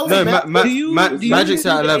Larry over No, Magic. Magic's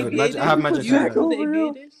at 11. I have Magic at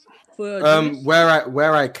 11.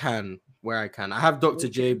 Where I can. I have Dr.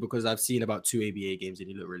 J because I've seen about 2 ABA games and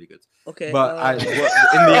he looked really good. Okay, But in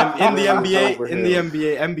the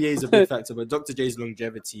NBA is a big factor. But Dr. J's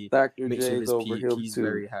longevity Dr. mixed with J's his over peak, him he's too.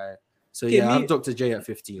 very high. So Give yeah, I me- have Dr. J at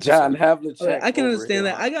 15. John So. Havlicek. Okay, I can over understand him.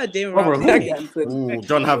 that. I got David Over Robinson. who? Ooh,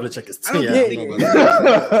 John Havlicek is I don't yeah. think-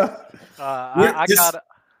 I got.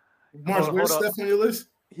 Mars, where's hold up. Steph on your list?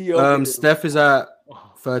 He over him. Steph is at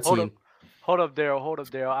 13. Hold up, Daryl.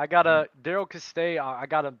 Daryl can stay. I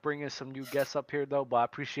gotta bring in some new guests up here though. But I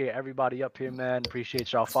appreciate everybody up here, man.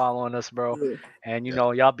 Appreciate y'all following us, bro. And you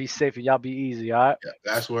know, y'all be safe and y'all be easy, all right? Yeah,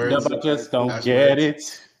 that's where Yeah, but just don't get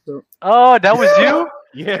it. Oh, that was you?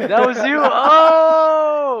 Yeah, That was you.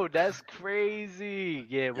 Oh, that's crazy.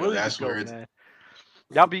 Yeah, Willie that's go, where it's- man.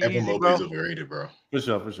 Y'all be Evan easy, Mobley's bro. overrated, bro. For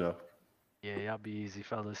sure. Yeah, y'all be easy,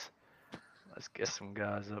 fellas. Let's get some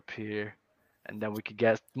guys up here. And then we could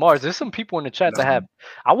get Mars. There's some people in the chat that have.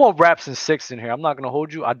 I want Raps and 6 in here. I'm not gonna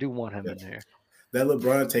hold you. I do want him in here. That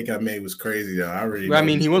LeBron take I made was crazy though. I already. Well, I know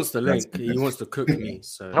mean, he he's- wants the link. He wants to cook me.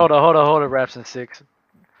 So Hold on, Raps and 6.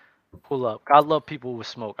 Pull up. I love people with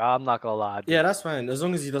smoke. I'm not gonna lie. yeah, that's fine. As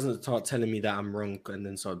long as he doesn't start telling me that I'm wrong and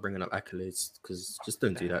then start bringing up accolades, because just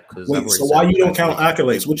don't do that. Because Wait, so why you don't count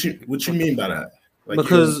accolades? What you mean by that? Like,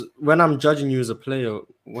 because when I'm judging you as a player,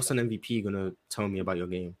 what's an MVP gonna tell me about your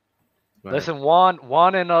game? Right? Listen, Juan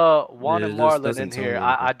and Yeah, Marlon doesn't in tell here. me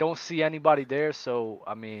I don't see anybody there, so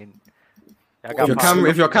I mean, I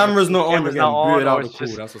If your camera's not on, you're camera's getting not on, booted or out the it's cool.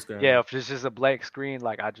 just- That's what's going yeah, on. if it's just a blank screen,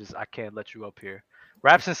 like I can't let you up here.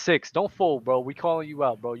 Raps and 6, don't fold, bro. We calling you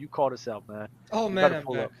out, bro. You called us out, man. Oh You man, better I'm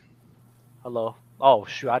pull back. up. Hello. Oh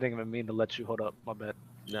shoot, I didn't even mean to let you hold up. My bad.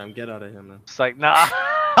 Yeah, get out of here, man. It's like nah.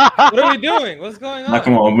 What are we doing? What's going on? Nah,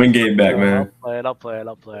 come on, Wingate back, man. I'll play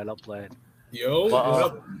it. Yo,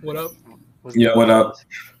 But, what up? Yeah, what up?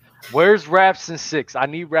 Where's Raps and 6? I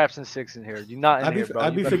need Raps and 6 in here. You're not in here, bro.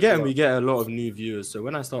 I'd You be better forgetting pull we up. get a lot of new viewers. So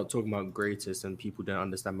when I start talking about greatest and people don't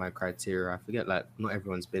understand my criteria, I forget like not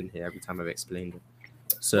everyone's been here every time I've explained it.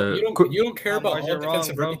 So You don't care about Mars, all you're wrong,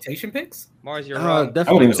 defensive bro. reputation picks? Mars, you're Oh, wrong. I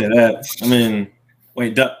definitely. wouldn't even say that. I mean,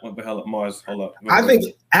 wait, what the hell up, Mars? Hold up. I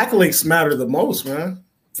think accolades matter the most, man.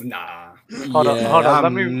 Nah. Hold on, I'm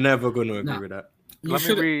let me- never gonna agree with that.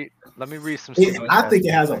 Let me read some. I think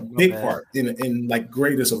it has a My big bad. part in like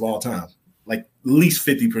greatest of all time, like at least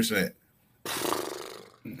 50%.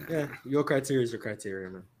 Yeah, your criteria is your criteria,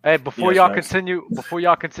 man. Hey, before Yeah, y'all facts.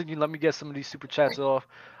 continue, let me get some of these super chats off.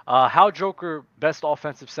 Hal Joker, best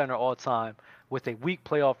offensive center all time, with a weak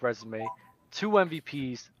playoff resume, 2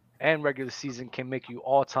 MVPs and regular season can make you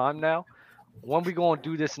all time now. When we gonna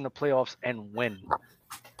do this in the playoffs and win?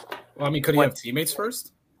 Well, I mean, could he have teammates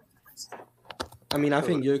first? I mean, I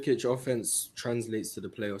think Jokic offense translates to the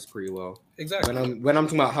playoffs pretty well. Exactly. When I'm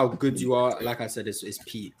talking about how good you are, like I said, it's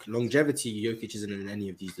peak longevity. Jokic isn't in any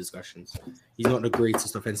of these discussions. He's not the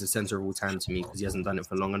greatest offensive center of all time to me because he hasn't done it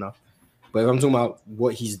for long enough. But if I'm talking about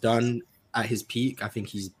what he's done at his peak, I think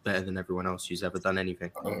he's better than everyone else who's ever done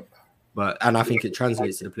anything. And I think it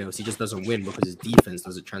translates to the playoffs. He just doesn't win because his defense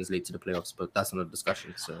doesn't translate to the playoffs. But that's another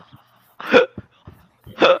discussion. So.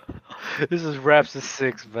 This is Raps of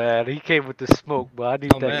 6, man. He came with the smoke, but I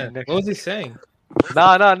need that Man. connection. What was he saying?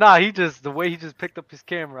 Nah. The way he just picked up his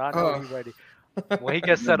camera, I know he's ready. When he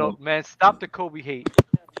gets set up, man, stop the Kobe hate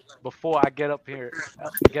before I get up here.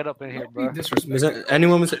 Get up in here, bro. Was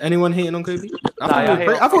anyone hating on Kobe?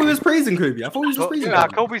 I thought he was praising Kobe. I thought he was just praising Nah,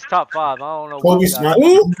 Kobe. Kobe's top 5. I don't know. Kobe's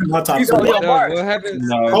not top He's 5. what happened?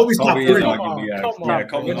 No, Kobe's top Kobe 3. is arguably yeah,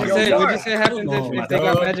 Kobe. What'd you say happened if they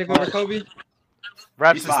got Magic over Kobe?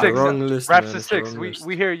 Raps of 6. Wrong list, Raps man. of It's the 6. wrong list.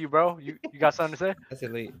 We hear you, bro. You got something to say? That's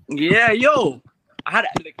elite. Yeah, yo. I had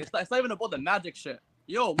it's not even about the Magic shit.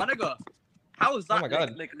 Yo, my nigga. How is that? Oh my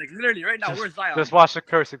God. Like literally right now, where's Zion? Just watch the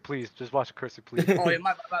cursing, please. Just watch the cursing, please. Oh, yeah,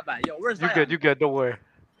 my bad. Yo, where's Zion? You good. Don't worry.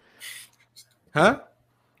 Huh?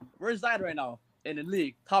 Where's Zion right now in the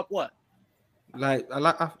league? Top what?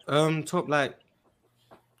 Top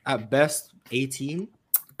at best 18.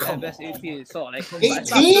 Best 18. So like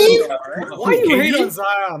 18? Why are you hating on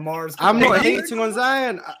Zion, Mars? I'm not hating on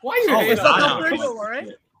Zion. Why are you hating it's on not Zion? 30, right?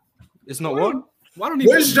 It's not what? Why don't he?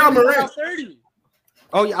 Where's John Morant? 30.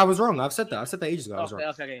 Oh yeah, I was wrong. I've said that. I said that ages ago. I was wrong.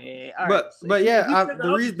 Okay. All right. But So but you yeah, set it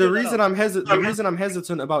the up, reason I'm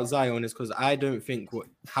hesitant about Zion is because I don't think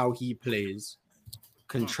how he plays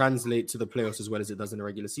can translate to the playoffs as well as it does in the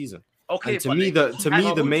regular season. Okay, And to me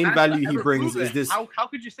the main value he brings is this. How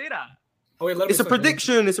could you say that? Oh, wait, It's a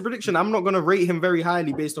prediction. It's a prediction. I'm not going to rate him very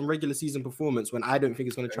highly based on regular season performance when I don't think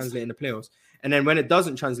it's going to translate in the playoffs. And then when it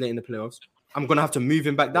doesn't translate in the playoffs, I'm going to have to move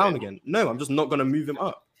him back down again. No, I'm just not going to move him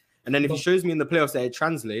up. And then if he shows me in the playoffs that it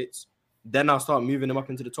translates, then I'll start moving him up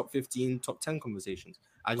into the top 15, top 10 conversations.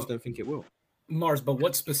 I just don't think it will. Mars, but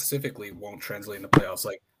what specifically won't translate in the playoffs?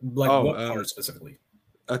 Like what part specifically?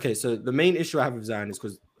 Okay, so the main issue I have with Zion is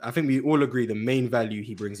because I think we all agree the main value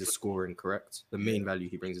he brings is scoring, correct? The main value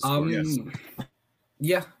he brings is scoring.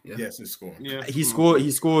 Yes, it's scoring. Yeah. He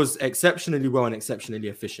scores exceptionally well and exceptionally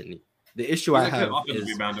efficiently. The issue I have is off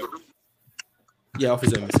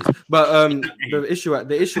his own misses. But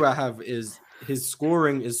the issue I have is his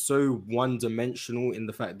scoring is so one-dimensional in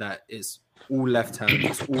the fact that it's all left hand,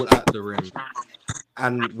 it's all at the rim.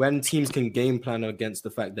 And when teams can game plan against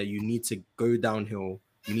the fact that you need to go downhill,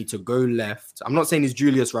 you need to go left. I'm not saying he's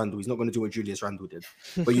Julius Randle. He's not going to do what Julius Randle did.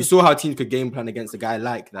 But you saw how teams could game plan against a guy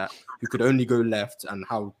like that who could only go left and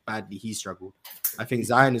how badly he struggled. I think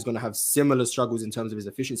Zion is going to have similar struggles in terms of his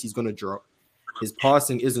efficiency. He's going to drop. His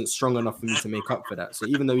passing isn't strong enough for me to make up for that. So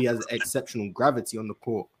even though he has exceptional gravity on the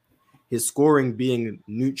court, his scoring being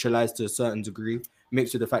neutralized to a certain degree,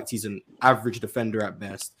 mixed with the fact he's an average defender at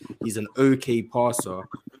best, he's an okay passer.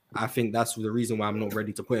 I think that's the reason why I'm not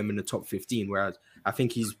ready to put him in the top 15. Whereas I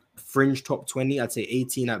think he's fringe top 20. I'd say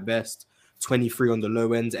 18 at best, 23 on the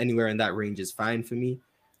low end. Anywhere in that range is fine for me.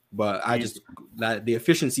 But I just the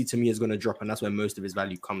efficiency to me is going to drop, and that's where most of his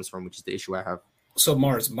value comes from, which is the issue I have. So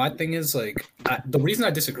Mars, my thing is the reason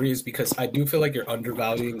I disagree is because I do feel like you're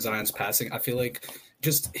undervaluing Zion's passing. I feel like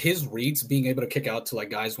just his reads, being able to kick out to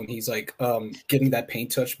guys when he's getting that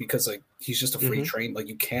paint touch, because he's just a free train.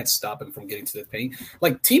 You can't stop him from getting to the paint.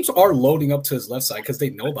 Teams are loading up to his left side because they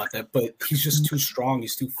know about that, but he's just too strong.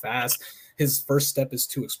 He's too fast. His first step is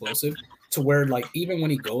too explosive to where even when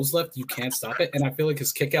he goes left, you can't stop it. And I feel like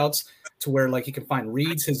his kickouts to where he can find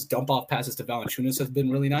reads, his dump off passes to Valanciunas have been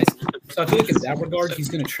really nice. So I feel like in that regard, he's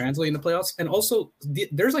going to translate in the playoffs. And also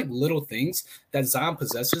there's little things that Zion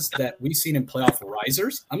possesses that we've seen in playoff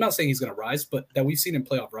risers. I'm not saying he's going to rise, but that we've seen in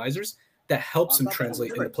playoff risers that helps him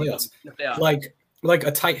translate in the playoffs. Like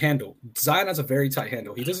a tight handle. Zion has a very tight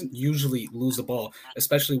handle. He doesn't usually lose the ball,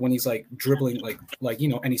 especially when he's dribbling,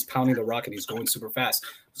 and he's pounding the rock and he's going super fast.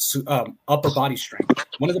 So, upper body strength.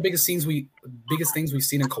 One of the biggest things we've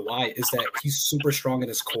seen in Kawhi is that he's super strong in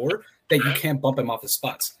his core, that you can't bump him off his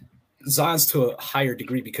spots. Zion's to a higher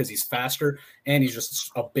degree because he's faster and he's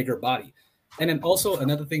just a bigger body. And then also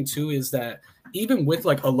another thing too is that even with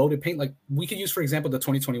a loaded paint, we could use, for example, the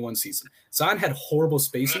 2021 season, Zion had horrible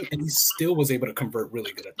spacing and he still was able to convert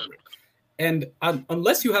really good at the rim. And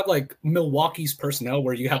unless you have like Milwaukee's personnel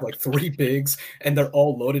where you have like 3 bigs and they're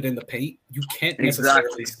all loaded in the paint, you can't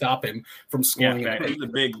necessarily stop him from scoring. Yeah, he's a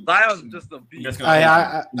big. Zion's just a beast.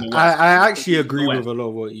 I actually agree with a lot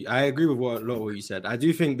of what I agree with a lot of what you said. I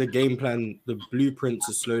do think the game plan, the blueprint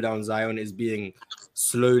to slow down Zion is being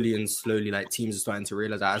slowly like teams are starting to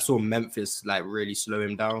realize that. I saw Memphis like really slow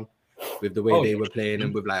him down with the way they were playing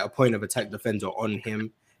and with like a point of attack defender on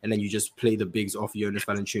him. And then you just play the bigs off Jonas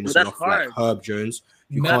Valanciunas and off like Herb Jones.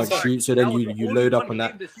 You can't shoot, so then you load up on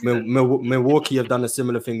that. Milwaukee have done a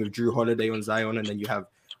similar thing with Drew Holiday on Zion, and then you have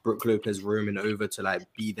Brook Lopez roaming over to like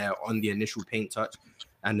be there on the initial paint touch,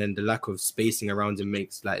 and then the lack of spacing around him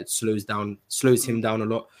makes like it slows him down a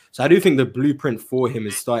lot. So I do think the blueprint for him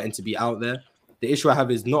is starting to be out there. The issue I have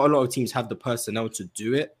is not a lot of teams have the personnel to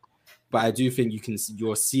do it. But I do think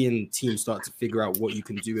you're seeing teams start to figure out what you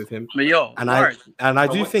can do with him. But I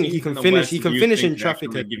do think he can finish. He can finish in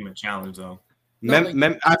traffic. Give him a challenge though.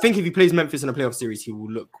 I think if he plays Memphis in a playoff series, he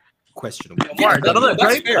will look questionable. How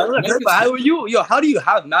do you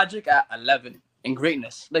have Magic at 11 in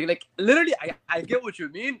greatness? Like literally, I get what you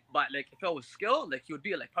mean, but like if it was skill, like he would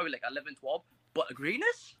be like probably like 11, 12. But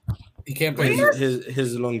greatness, he can't play.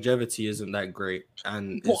 His longevity isn't that great,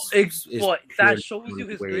 and that shows you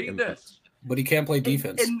his greatness. Impact. But he can't play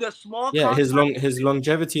defense. In the small his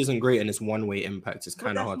longevity isn't great, and it's one-way impact. It's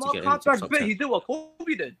kind of hard to get into top 10. He did what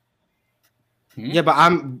Kobe did. Yeah, but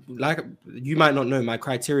I'm like, you might not know, my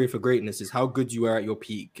criteria for greatness is how good you are at your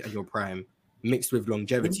peak and your prime, mixed with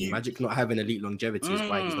longevity. Magic not having elite longevity is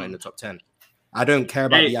why he's not in the top 10. I don't care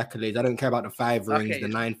about the accolades. I don't care about the 5 rings, the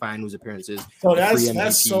 9 finals appearances. So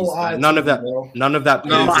that's so odd. None of that. None of that.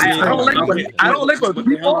 No, I don't like when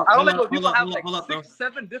people have like 6,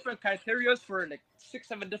 7 different criteria for like 6,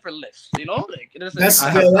 7 different lists. You know, like I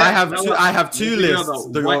have two lists.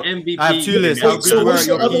 I have 2 lists. How good you are at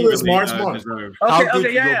your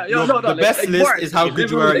peak. The best list is how good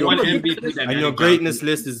you are at your peak, and your greatness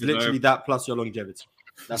list is literally that plus your longevity.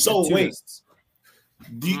 So wait.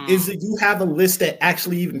 You have a list that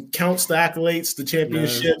actually even counts the accolades, the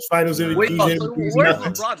championships, finals MVPs? Where's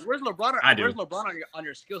LeBron? I do. Where's LeBron on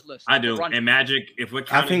your skills list? I do. And Magic, if we're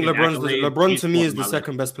I think LeBron to me is the list.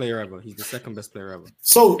 second best player ever. He's the second best player ever.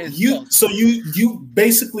 So you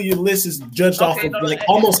basically your list is judged off of like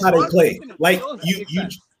almost how they play. Like you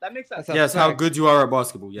that makes sense. Yes, how good you are at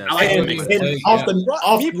basketball. Yes.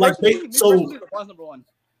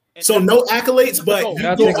 So no accolades, but you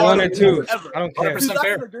take 1 or 2. I don't care.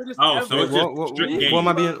 Oh, so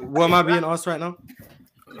what am I being asked right now?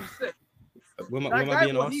 What am I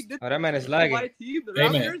being asked? Oh, that man is lagging.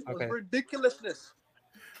 Okay. Ridiculousness.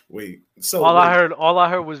 Wait. So all I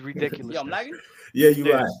heard was ridiculous. I'm lagging. Yeah,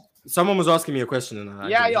 you're right. Someone was asking me a question, and I'm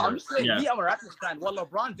just saying. Me, I'm a Raptors fan. What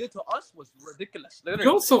LeBron did to us was ridiculous. Literally. You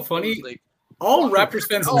know what's so funny? All Raptors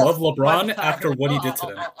fans love LeBron after what he did to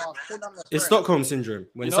them. It's Stockholm syndrome.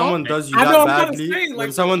 When someone does you that badly,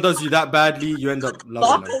 when someone does you that badly, you end up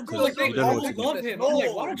loving them because you don't know what to do. Love him.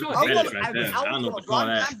 Why don't y'all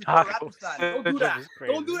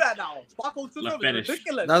Don't do that now. Paco to them is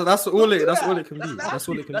ridiculous. That's all it can be. That's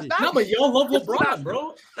all it can be. No, but y'all love LeBron,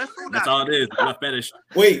 bro. That's all it is. Love fetish.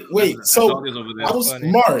 Wait. So I was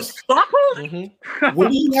Mars.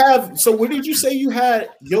 What do you have? So what did you say you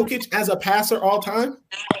had Jokic as a passer all time?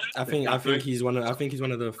 I think he's one of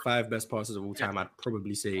the 5 best passers of all time. I'd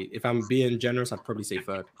probably say, if I'm being generous, I'd probably say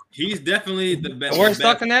 3rd. He's definitely the best. We're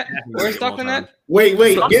stuck in that. Wait.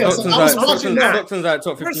 Yeah, Stockton's at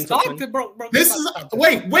top 15, top 20. Bro. This is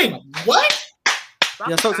wait. What?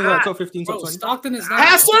 Yeah, Stockton's at top 15, top 20. Stockton is not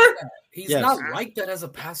passer. He's not like that as a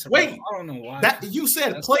passer. Wait, I don't know why. That you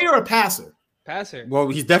said player or passer? Passer. Well,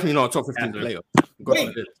 he's definitely not a top 15 player.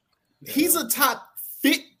 Wait, he's a top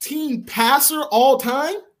 15 passer all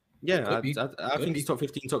time? Yeah, I think he's top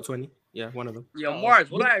 15, top 20. Yeah, one of them. Yeah,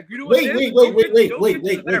 Mars, what I agree with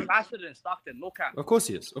Wait. Better passer than Stockton, no cap. Of course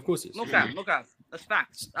he is. No cap. That's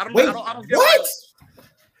facts. I don't get what?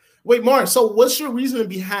 Wait, Mars, so what's your reasoning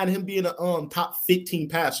behind him being a top 15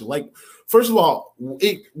 passer? Like, first of all,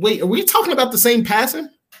 wait, are we talking about the same passing?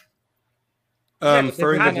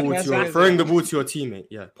 Throwing the ball to your teammate.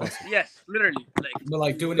 Yeah. Yes, literally.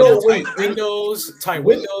 Like doing it tight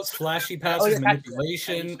windows, flashy passes,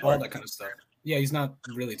 manipulation, all that kind of stuff. Yeah, he's not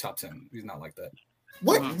really top 10. He's not like that.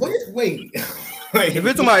 What? Wait. If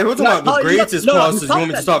we're talking about the greatest passes, you want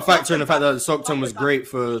me to start factoring the fact that Stockton was great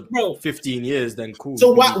for 15 years, then cool.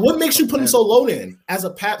 So what makes you put him so low then? As a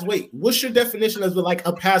pass, wait, what's your definition of like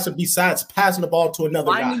a passer besides passing the ball to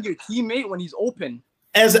another guy? Finding your teammate when he's open.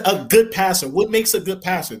 As a good passer, what makes a good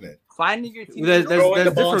passer then? Finding your teammate.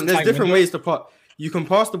 There's different ways to pass. You can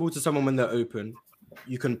pass the ball to someone when they're open.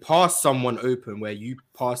 you can pass someone open where you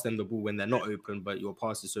pass them the ball when they're not open, but your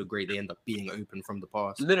pass is so great they end up being open from the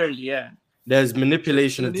pass. Literally, yeah. There's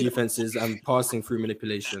manipulation of defenses and passing through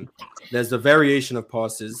manipulation. There's the variation of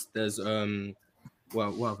passes. There's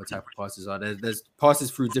what other type of passes are there? There's passes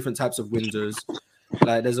through different types of windows.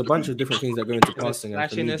 Like there's a bunch of different things that go into passing. And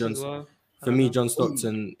for me, John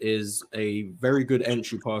Stockton is a very good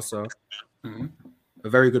entry passer, a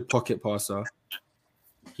very good pocket passer.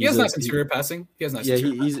 He has nice interior passing. He has nice. Yeah,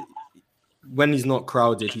 he's when he's not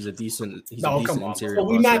crowded, he's a decent. Interior. So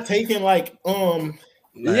we're not taking like.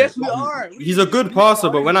 Yes, we are. He's a good passer,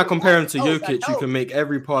 but when I compare him to Jokic, you can make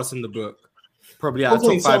every pass in the book. Probably at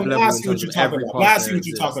top 5 level in terms of every pass. I see what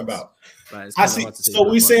you're talking about. I see. So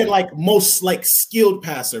we saying like most like skilled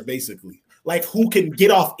passer, basically, like who can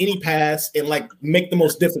get off any pass and like make the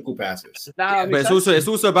most difficult passes. But it's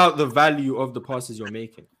also about the value of the passes you're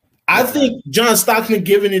making. I think John Stockton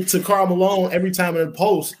giving it to Karl Malone every time in the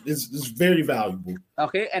post is very valuable.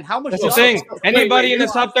 Okay, and how much? That's the thing. Anybody in the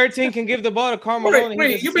top 13 can give the ball to Karl Malone.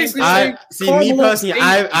 You basically saying me personally,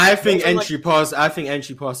 I think entry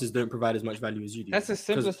passes don't provide as much value as you do. That's the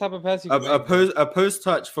simplest type of pass you can make. A post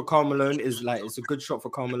touch for Karl Malone is like it's a good shot for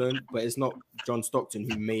Karl Malone, but it's not John Stockton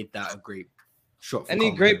who made that a great shot. Any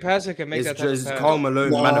great passer can make that type of pass. Karl Malone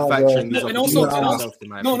manufacturing these opportunities.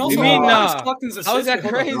 You mean how is that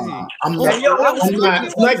crazy? I'm not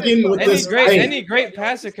getting with this. Any great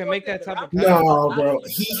passer can make that type of pass. No, bro.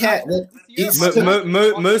 He had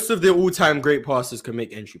most of the all-time great passers can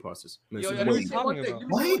make entry passes. What are you talking about?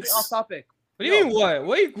 Off topic. What do you mean what?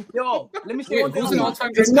 Yo, let me say one thing.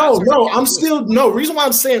 No, I'm still reason why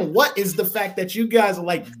I'm saying what is the fact that you guys are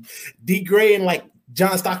like degrading like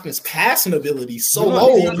John Stockton's passing ability so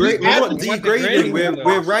low. We're not degrading.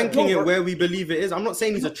 We're ranking it where we believe it is. I'm not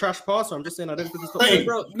saying he's a trash passer. I'm just saying I don't think he's hey,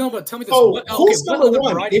 bro. No, but tell me this. Who's number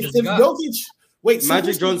one? If Jokic, wait,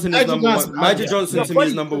 Magic Johnson is number one. Magic Johnson to me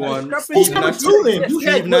is number one. Steve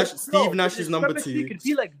Nash is number 2.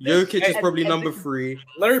 Jokic is probably number 3.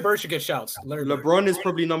 Larry Bird should get shouts. LeBron is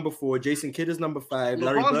probably number 4. Jason Kidd is number 5.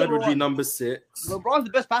 Larry Bird would be number 6. LeBron's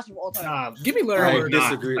the best passer of all time. Give me Larry Bird. I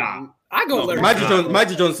disagree. I go Larry.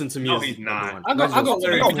 Magic Johnson to me he's not. I go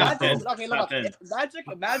Larry. Okay, look, Magic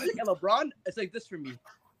and LeBron. It's like this for me.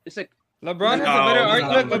 It's like LeBron has a better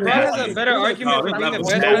argument. LeBron has a better argument for being the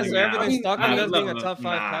best passer ever than Stockton does being a top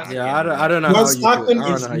 5 passer. Yeah, I don't know how Stockton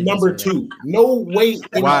is number 2. No way.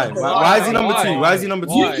 Why is he number 2? Why is he number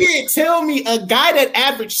 2? You can't tell me a guy that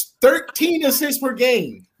averaged 13 assists per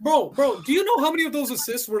game. Bro, do you know how many of those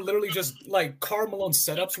assists were literally just like Karl Malone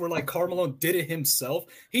setups where like Karl Malone did it himself?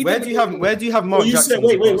 Where do you have Mark Jackson?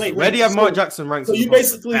 Wait. Where do you have Mark Jackson ranked? So you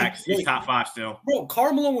basically he's top 5 still. Bro,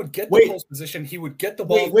 Karl Malone would get the post position, he would get the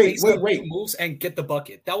ball, moves and get the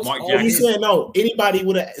bucket. That was Mark all. You saying no? Anybody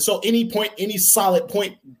would have. So any solid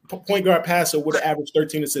point guard passer would have averaged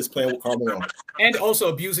 13 assists playing with Karl Malone. And also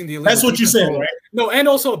abusing the illegal. That's what you're saying, right? No, and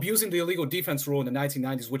also abusing the illegal defense rule in the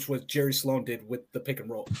 1990s, which was Jerry Sloan did with the pick and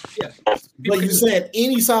roll. Yeah. But you said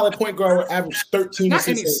any solid point guard would average 13 not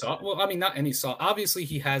assists. Well, I mean, not any solid. Obviously,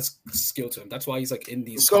 he has skill to him. That's why he's like in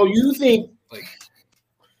these. So you think like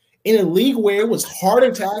in a league where it was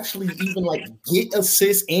harder to actually even like get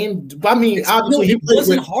assists and obviously it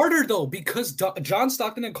wasn't harder though because John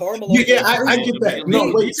Stockton and Karl Malone. Yeah, I get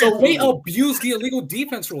that. So they abused the illegal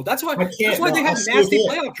defense rule. That's why they had nasty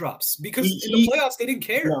playoff drops because in the playoffs they didn't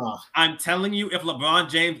care. I'm telling you, if LeBron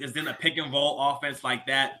James is in a pick and roll offense like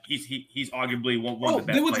that, he's arguably one of the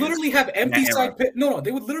best. They would literally have empty side pick.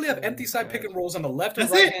 They would literally have empty side pick and rolls on the left and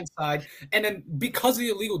right hand side, and then because of the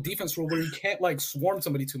illegal defense rule where you can't like swarm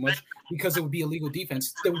somebody too much. Because it would be illegal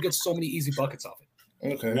defense, they would get so many easy buckets off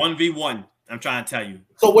it. Okay. 1v1. I'm trying to tell you.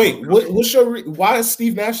 So wait, why is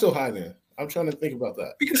Steve Nash so high then? I'm trying to think about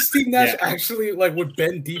that. Because Steve Nash actually like would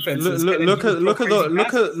bend defenses. Look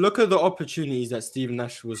at the opportunities that Steve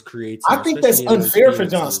Nash was creating. I think that's unfair for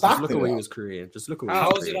John Stockton. Just look at what he was creating.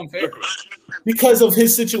 How is it unfair? Because of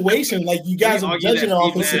his situation. Like you guys are judging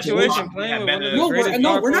off his situation. We're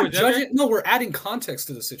not judging. No, we're adding context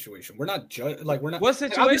to the situation. We're not judging. Like we're not. What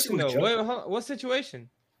situation though? What situation?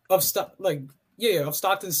 Of stuff like. Yeah, of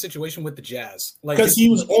Stockton's situation with the Jazz, like because he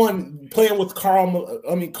was playing with Karl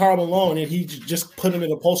Malone, and he just put him in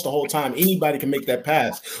the post the whole time. Anybody can make that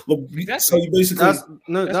pass. So you basically that's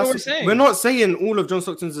what we're saying. We're not saying all of John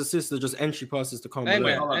Stockton's assists are just entry passes to Karl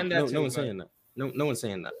Malone. No one's saying that. No one's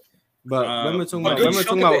saying that. But when we're talking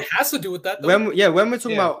about, it has to do with that. Though. When we're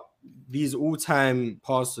talking about these all-time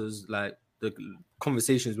passers, like the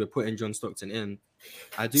conversations we're putting John Stockton in.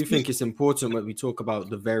 I do think it's important when we talk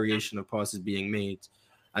about the variation of passes being made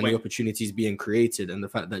and the opportunities being created, and the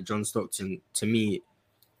fact that John Stockton, to me,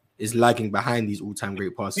 is lagging behind these all-time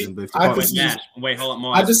great passes in both I departments. can see- Nash, wait, hold up,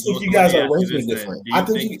 Mars. I just think you guys are ranking different. I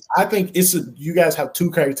think you guys have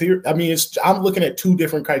two criteria. I mean, I'm looking at two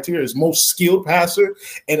different criteria: most skilled passer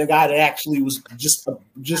and a guy that actually was just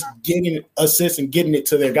getting assists and getting it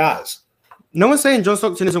to their guys. No one's saying John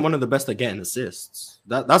Stockton isn't one of the best at getting assists.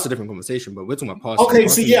 That's a different conversation, but we're talking about passing. Okay,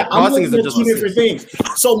 passing, so yeah, I'm passing looking at just two different things.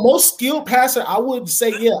 So most skilled passer, I would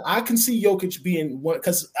say, yeah, I can see Jokic being one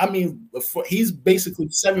because I mean, he's basically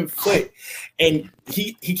 7 foot, and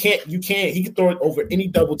he can throw it over any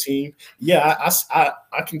double team. Yeah,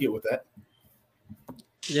 I can get with that.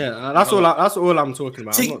 Yeah, that's all I'm talking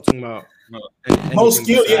about. See, I'm not talking about most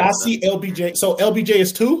skilled. Yeah, I besides see LBJ. So LBJ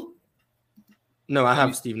is 2. No, I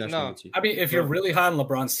have Steve Nash. No, I mean, if you're really high on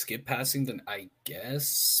LeBron's skip passing, then I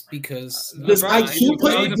guess because does IQ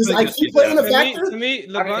play in a factor? To me,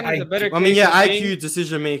 LeBron is a better. I mean, yeah, IQ,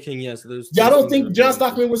 decision making. Yes, those. Y'all don't think John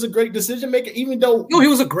Stockton was a great decision maker, even though no, he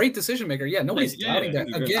was a great decision maker. Yeah, nobody's doubting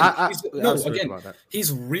that. Again,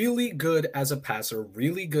 he's really good as a passer,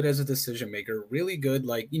 really good as a decision maker, really good,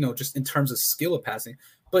 like just in terms of skill of passing.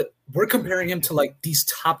 But we're comparing him to like these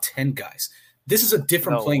top 10 guys. This is a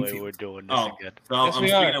different playing field. We're doing this again. So Yes, I'm we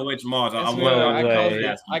speaking are. of which, Mars, Yes, I we are. want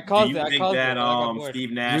to I caused do you it. think that I got bored.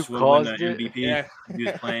 Steve Nash You will win the caused it? MVP? Yeah. He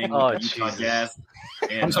was playing Oh, with the Utah Jesus. Jazz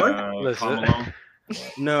and I'm sorry? Karl Malone.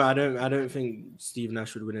 No, I don't think Steve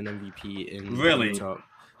Nash would win an MVP in Really? Utah.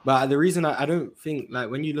 But the reason I don't think,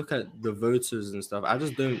 like, when you look at the voters and stuff,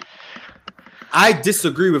 I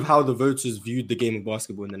disagree with how the voters viewed the game of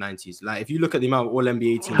basketball in the 90s. Like, if you look at the amount of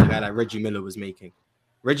All-NBA teams a guy like Reggie Miller was making,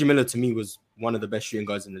 Reggie Miller to me was one of the best shooting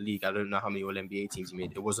guards in the league. I don't know how many All-NBA teams he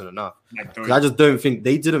made. It wasn't enough. I just don't think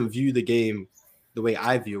they didn't view the game the way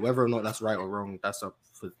I view it. Whether or not that's right or wrong, that's up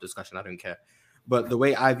for discussion. I don't care. But the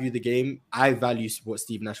way I view the game, I value what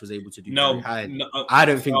Steve Nash was able to do very high. I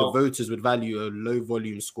don't think the voters would value a low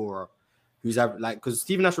volume scorer who's because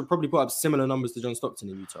Steve Nash would probably put up similar numbers to John Stockton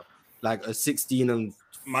in Utah, like a 16 and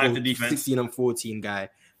 14 guy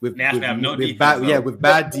with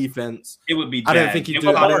bad defense. It would be. I don't think he'd do.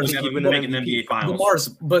 I don't think he'd win an make an NBA Finals.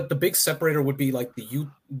 But the big separator would be like the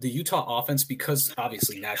Utah offense, because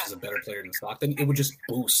obviously Nash is a better player than Stockton. It would just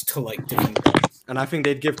boost to like different levels. And I think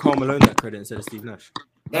they'd give Karl Malone that credit instead of Steve Nash.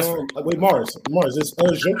 That's wait, Mars, is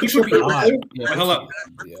Jokic your favorite player? Yeah. Wait, hold up.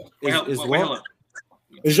 Yeah. Wait, hold up.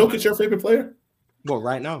 Is Jokic your favorite player? What,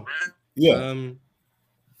 right now? Yeah.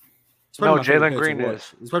 It's probably No, my favorite Jalen player to Green watch.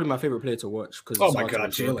 is. It's probably my favorite player to watch. Oh my God,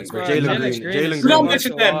 Jalen Green. Jalen You don't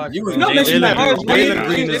mention that. You don't mention that.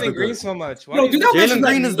 Jalen Green so much. No, do not mention Jalen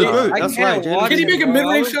Green is the GOAT. That's right. Can he make a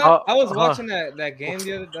mid-range shot? I was watching that game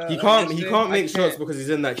the other day. He can't make shots because he's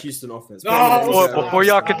in that Houston offense. Before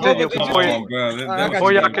y'all continue, before y'all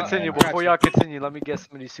Before continue, let me get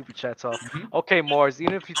some of these super chats off. Okay, Mars,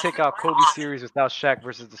 even if you take out Kobe series without Shaq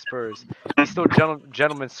versus the Spurs, he still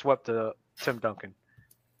gentlemen swept Tim Duncan.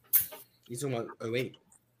 He's talking about 08.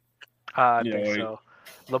 I think so.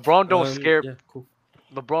 LeBron don't scare. Yeah, cool.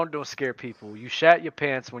 LeBron don't scare people. You shat your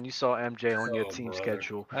pants when you saw MJ on your team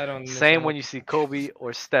schedule. Same when you see Kobe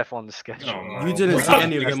or Steph on the schedule. You didn't see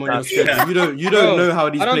any of them on your schedule. You don't know how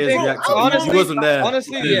these players react. You wasn't there.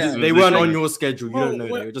 Honestly, yeah. They weren't on your schedule. You don't know.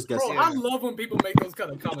 They were just guessing. I love when people make those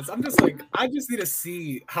kind of comments. I'm just like, I just need to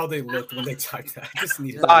see how they looked when they typed that. I just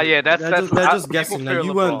need. Yeah, they're just guessing. Like,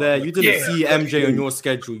 you weren't there. You didn't see MJ on your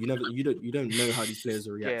schedule. You don't know how these players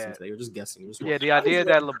are reacting today. You're just guessing. The idea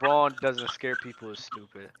that LeBron doesn't scare people is stupid.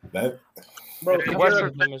 Bro,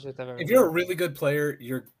 if you're a really good player,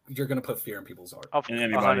 you're gonna put fear in people's heart.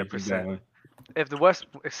 100%. If the West,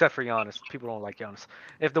 except for Giannis, people don't like Giannis.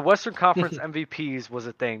 If the Western Conference MVPs was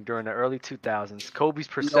a thing during the early 2000s, Kobe's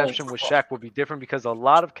perception with Shaq would be different because a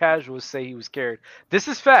lot of casuals say he was scared. This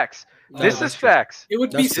is facts. This is facts. It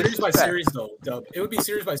would be series by series, though, Dub. It would be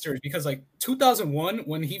series by series because, like, 2001,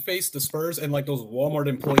 when he faced the Spurs and like those Walmart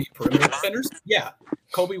employee perimeter defenders, yeah,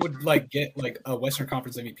 Kobe would like get like a Western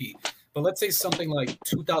Conference MVP. But let's say something like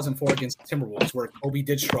 2004 against the Timberwolves, where Kobe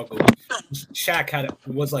did struggle. Shaq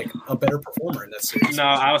was like a better performer in that series. No,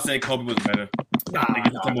 I would say Kobe was better. Against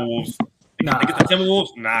the Timberwolves. Against the Timberwolves?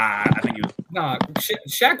 I think he was.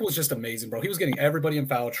 Shaq was just amazing, bro. He was getting everybody in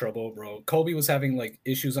foul trouble, bro. Kobe was having like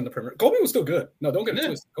issues on the perimeter. Kobe was still good. No, don't get it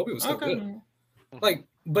twisted. Kobe was still good. Like,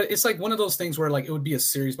 but it's like one of those things where like it would be a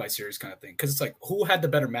series by series kind of thing, because it's like who had the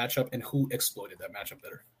better matchup and who exploited that matchup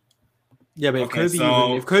better. Yeah, but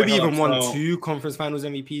if Kobe even won 2 conference finals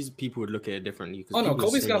MVPs, people would look at it differently. Oh no,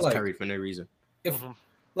 Kobe's got like carried for no reason.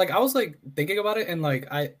 Like I was like thinking about it, and like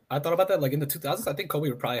I thought about that. Like in the 2000s, I think Kobe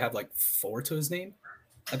would probably have like 4 to his name.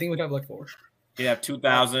 I think we'd have like 4. He'd have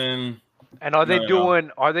 2000. And are they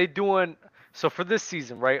doing? So for this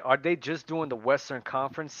season, right? Are they just doing the Western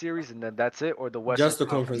Conference series and then that's it, or the Western Just the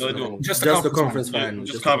conference. Conference? final. Just Just the the conference conference final. finals.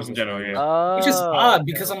 Just the conference in general, final. yeah. Which is Oh, odd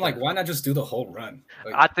okay, because I'm like, okay. why not just do the whole run?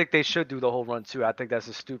 Like, I think they should do the whole run too. I think that's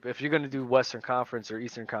a stupid. If you're gonna do Western Conference or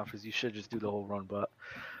Eastern Conference, you should just do the whole run. But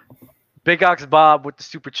Big Ox Bob with the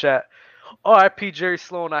super chat. R.I.P. Jerry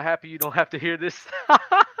Sloan. I'm happy you don't have to hear this.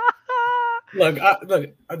 look,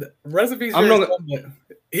 recipes. I'm not.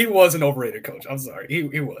 He was an overrated coach. I'm sorry.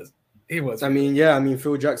 He was. I mean, yeah. I mean,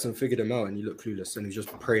 Phil Jackson figured him out, and he looked clueless, and he was just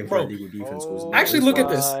praying for Bro, a legal defense. Actually, look at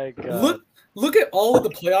this. my God. Look at all of the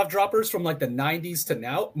playoff droppers from like the 90s to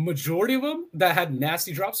now. Majority of them that had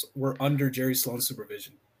nasty drops were under Jerry Sloan's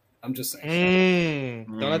supervision. I'm just saying.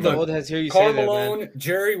 Don't let the old heads hear you Karl say that, Malone,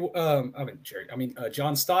 man.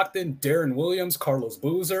 John Stockton, Darren Williams, Carlos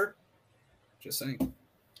Boozer. Just saying.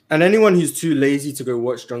 And anyone who's too lazy to go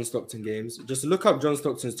watch John Stockton games, just look up John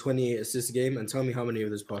Stockton's 28 assist game and tell me how many of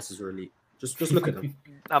those passes were elite. Just look at them.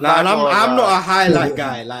 I'm not a highlight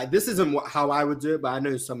guy. Like, this isn't how I would do it, but I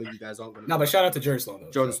know some of you guys aren't going to. No, but shout out to Jerry Sloan, though.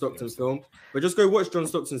 John Stockton's film. But just go watch John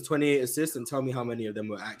Stockton's 28 assists and tell me how many of them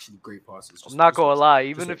were actually great passes. I'm not gonna lie.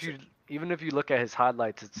 Even if you look at his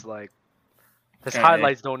highlights, it's like his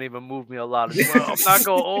highlights don't even move me a lot as well. I'm not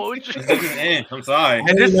gonna hold you. I'm sorry. I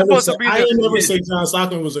ain't never say John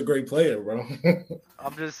Stockton was a great player, bro.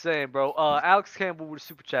 I'm just saying, bro. Alex Campbell with a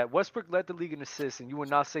super chat. Westbrook led the league in assists, and you would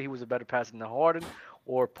not say he was a better passer than Harden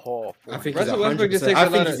or Paul. I think he's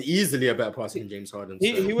easily a better passer than James Harden.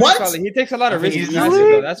 He takes a lot of risks.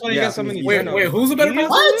 That's why he gets so many. Wait, who's a better passer?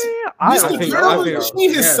 What? Mr. Gerald,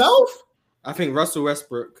 he himself? I think Russell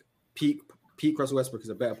Westbrook peak Russell Westbrook is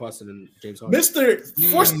a better passer than James Harden. Mr.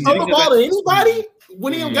 Force the ball to anybody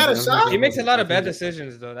when he don't got a shot. He makes a lot of bad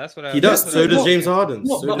decisions, though. That's what he does. So does James Harden.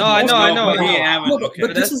 I know.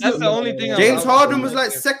 But that's the only thing. James Harden was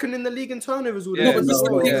like second in the league in turnovers. No, but this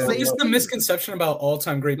is the misconception about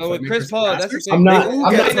all-time great players. With Chris Paul, that's the thing.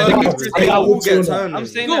 I'm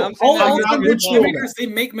saying that all-time great playmakers, they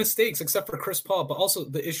make mistakes, except for Chris Paul. But also,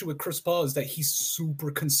 the issue with Chris Paul is that he's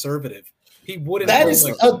super conservative. He wouldn't. That is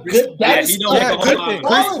a good. That is a good thing.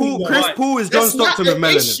 Chris Paul is John Stockton with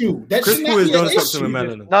melanin. Chris Paul is John Stockton with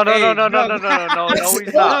melanin. No, he's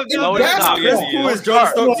not. No, he's not. Chris Paul is John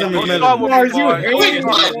Stockton with melanin.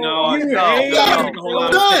 You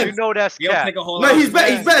know that's cap. No, he's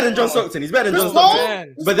better than John Stockton. He's better than John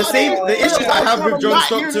Stockton. But the issues I have with John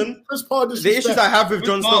Stockton, the issues I have with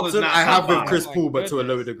John Stockton, I have with Chris Paul, but to a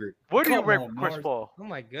lower degree. Where do you rank Chris Paul? Oh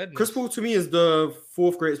my goodness. Chris Paul to me is the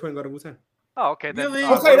fourth greatest point guard of all time. Oh, okay. Then,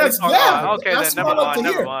 okay, that's okay. That's Then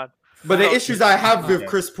never mind. But the issues I have with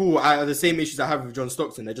Chris Paul are the same issues I have with John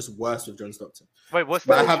Stockton. They're just worse with John Stockton. Wait, what's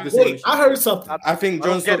but the I have the issue? same. I heard something. I think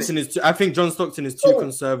John Stockton is. I think John Stockton is too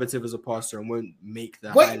conservative as a passer and won't make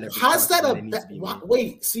the high level. How's that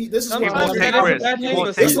wait? See, this is he won't take risks. He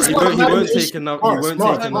won't take enough. He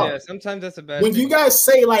won't take enough. Sometimes that's a bad. When you guys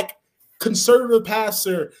say like conservative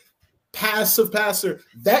passer, passive passer,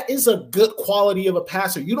 that is a good quality of a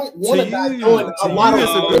passer. You don't want to not doing a lot of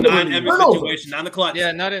not in every situation, not in the clutch.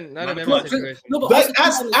 Yeah, not in every situation. No, but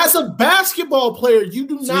as a basketball player, you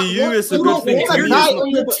do not. It's a good thing. If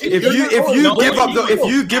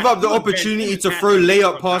you give up the opportunity to throw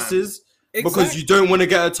layup passes. Exactly. Because you don't want to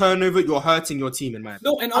get a turnover, you're hurting your team, in my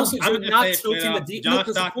opinion. No, and also you're not tilting the defense.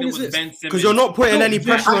 Because you're not putting any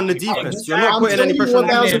pressure on the defense. You're not putting any pressure on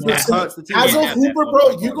the defense. Hurts the team. As a Hooper,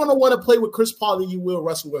 bro, you're gonna want to play with Chris Paul than you will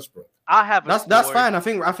Russell Westbrook. I have that's fine. I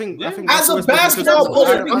think as a basketball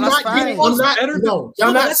player, that's fine because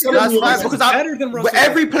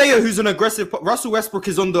every player who's an aggressive, Russell Westbrook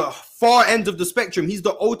is on the far end of the spectrum. He's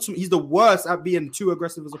the ultimate. He's the worst at being too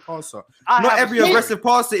aggressive as a passer. Not every aggressive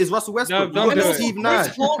passer is Russell Westbrook. Steve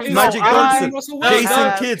Nash, Magic Johnson,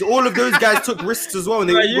 Jason Kidd, all of those guys took risks as well, and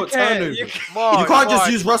they all got turnovers. You can't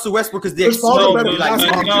just use Russell Westbrook as the extreme.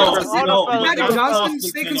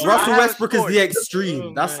 Russell Westbrook is the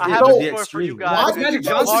extreme. That's the extreme.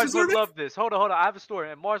 Mars would love this. Hold on. I have a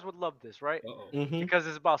story, and Mars would love this, right? Because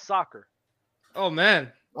it's about soccer. Oh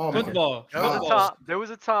man, football. There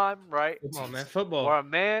was a time, right? Come on, man, football. Where a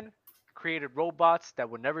man created robots that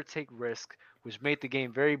would never take risks, which made the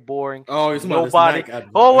game very boring. Oh, it's nobody. Whoa!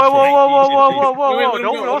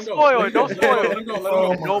 Don't spoil it. Don't spoil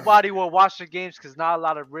it. Nobody will watch the games because not a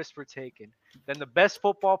lot of risks were taken. Then the best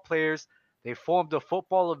football players, they formed the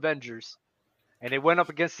Football Avengers, and they went up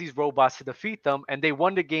against these robots to defeat them, and they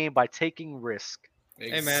won the game by taking risk.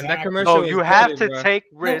 Hey man, that commercial. So was you have goated, to bro. take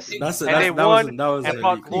risks, That's and that they was won that was and an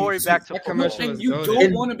brought MVP. glory back to That football. commercial And was you goated.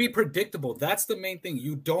 don't want to be predictable. That's the main thing.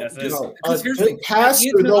 You don't That's it. just A because here's the good thing. passer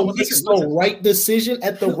though makes the right decision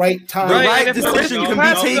at the right time. The Right, right and if decision no, can no,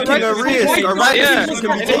 be the taking right a decision- risk. A right Yeah, decision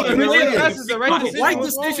can be and if taking the a right risk. pass is the right decision. Right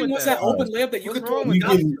what's wrong decision with was that? that open layup that you What's could wrong throw with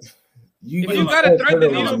without. You gotta thread the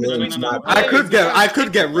needle. I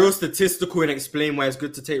could get real statistical and explain why it's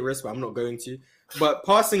good to take risks, but I'm not going to. But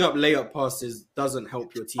passing up layup passes doesn't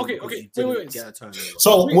help your team because you didn't get a turnover.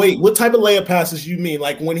 So wait, what type of layup passes you mean?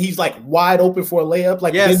 Like when he's like wide open for a layup?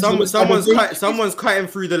 Like Yeah, someone's someone's cutting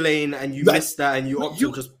through the lane and you miss that and you opt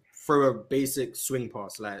to just throw a basic swing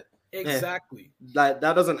pass. Like Exactly. Like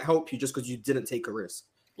that doesn't help you just because you didn't take a risk.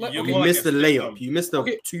 You You missed the layup. You missed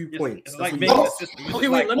the 2 points. It's like That's making what a you- system. It's Okay,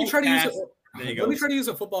 like wait. Let me try to use pass. it. There you Let me go. try to use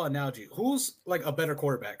a football analogy. Who's like a better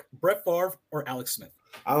quarterback, Brett Favre or Alex Smith?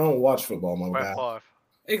 I don't watch football, my Brett guy. Favre.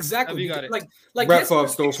 Exactly. You got it. Like Brett yes, Favre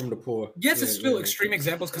stole from the poor. yes, it's Yeah, still yeah. extreme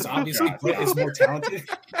examples because obviously Brett is more talented.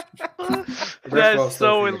 Brett Favre That's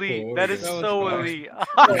stole so from the elite. poor. That is That was so fine. elite.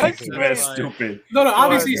 That's stupid. No, Go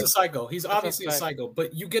obviously ahead, he's a psycho. He's That's a obviously a fact. psycho,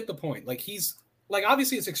 but you get the point. Like he's like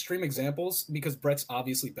obviously it's extreme examples because Brett's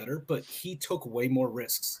obviously better, but he took way more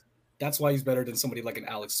risks. That's why he's better than somebody like an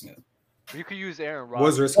Alex Smith. You could use Aaron Rodgers.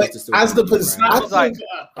 Was risky to still As the beat position, Brian.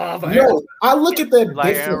 I think. No, I look at that Like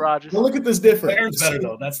Aaron different. Rodgers? I look at this different. Aaron's better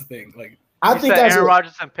though. That's the thing. Like I You think said as Aaron a,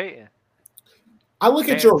 Rodgers and Peyton. I look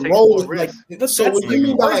at Peyton your takes role more like risks. so. What you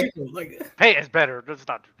mean by like? like Peyton's better. Let's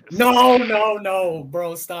not do this. no,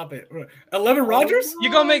 bro, stop it. 11 Rogers?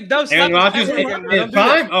 You gonna make Dub slap Aaron his Rodgers camera again, bro. in Don't do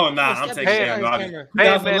prime? that. Oh, nah, Don't I'm slap taking his Aaron Rodgers. camera.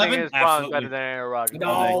 Peyton Manning 2011? is probably Absolutely. better than Aaron Rodgers.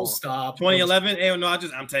 No, stop. 2011, Aaron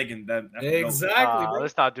Rodgers, I'm taking that. That's the GOAT. Exactly, bro.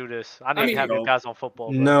 Let's not do this. I need I mean, to have your go. guys on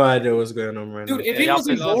football. Bro. No idea what's going on right Dude, now. if Yeah, he y'all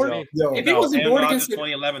wasn't pissed me bored, off. Yo, if he No, wasn't Aaron bored Rodgers, against the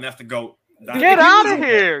 2011, that's the GOAT. Dude, Get if he out of wasn't-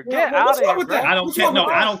 here. Get out what's of wrong here, with bro. that? I don't What's care. wrong No,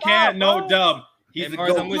 with I that? don't care. No, bro. Dub. He's Hey, the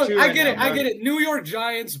Mars, GOAT. I'm with Look, you I right get now, it. I bro. get it. New York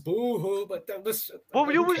Giants, boo hoo. But listen,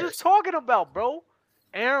 What you who was cares? just talking about, bro?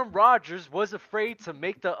 Aaron Rodgers was afraid to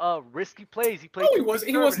make the risky plays. He played. No, he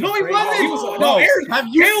wasn't. He wasn't. No, he afraid. wasn't. He was, No. Aaron, Have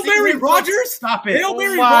you Hail seen Mary him play? Rodgers. Stop it. Hail Oh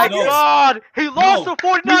Mary my Rodgers. God! He lost No. to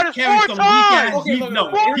 49ers He's carrying 4 some weak-ass times. Okay, look,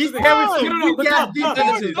 No, here's he's the thing. carrying No, some no, no, but weak-ass no,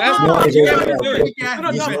 defenses. That's No, what no, you no, gotta no, do. Weak-ass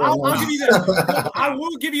No, defenses. I'll give you that. I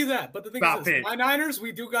will give you that. But the thing Stop is, it. my Niners,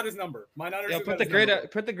 we do got his number. My Niners. Yo, do put got the his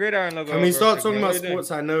number. gridiron logo. Can we over start it, talking man? about What are you doing?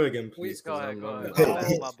 sports I know again, please? Go ahead, go ahead. Hey, My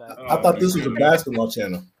hey, bad, my bad. I thought this was a basketball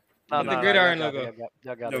channel. No, the gridiron logo.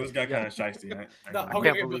 Y'all got Yo, it. this guy kind of shiesty. No, I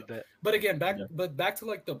okay, can't believe that. But again, back to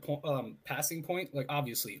like the passing point. Like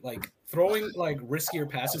obviously, like throwing like riskier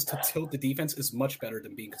passes to tilt the defense is much better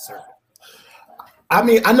than being conservative. I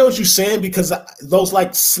mean, I know what you're saying because those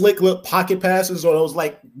like slick little pocket passes or those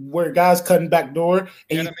like where guys cutting back door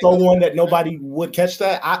and you throw one that nobody would catch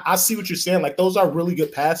that. I see what you're saying. Like those are really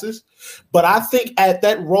good passes. But I think at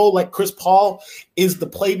that role, like Chris Paul is the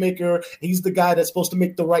playmaker. He's the guy that's supposed to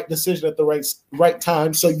make the right decision at the right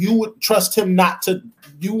time. So you would trust him not to.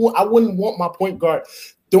 I wouldn't want my point guard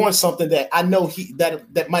doing something that I know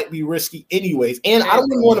that might be risky anyways. And I don't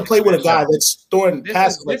even want to play with a guy that's throwing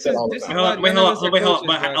passes like that all the time. Wait, hold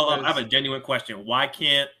on. I have a genuine question. Why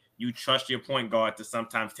can't you trust your point guard to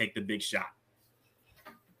sometimes take the big shot?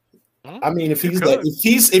 I mean, if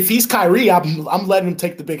he's Kyrie, I'm letting him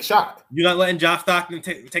take the big shot. You're not letting Josh Stockton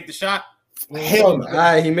take the shot? Hell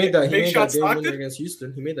no. He made that. He Big made shot that game winner Stockton? against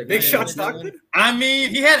Houston. He made that. Big game shot winner. Stockton. I mean,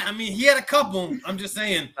 he had a couple. I'm just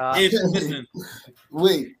saying. Listen,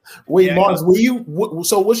 Wait, Yeah, Mars,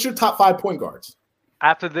 so what's your top 5 point guards?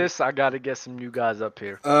 After this, I got to get some new guys up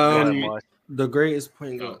here. Go ahead, Mars. The greatest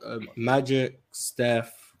point guard: Magic,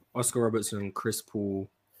 Steph, Oscar Robertson, Chris Paul,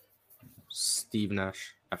 Steve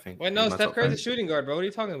Nash. I think. Wait, no, My Steph top Curry's a five. shooting guard, bro. What are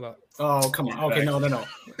you talking about? Oh, come on. Okay, no. I'm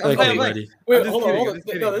Okay, playing, buddy. Wait, I'm hold just on.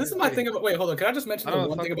 kidding. No, this is my thing about. Wait, hold on. Can I just mention I don't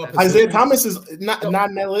one fuck thing about with that. Isaiah position? Thomas is not in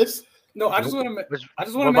that list. No, I just want to. I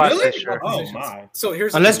just want what to about mention this, about sure? Oh, positions. my. So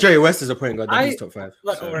here's Unless the thing. Jerry West is a point guard, then I- he's top 5.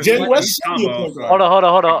 Like, So- or- Jerry like- West should be a point guard.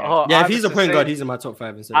 Hold on. Yeah, if he's a Iverson point guard, say- he's in my top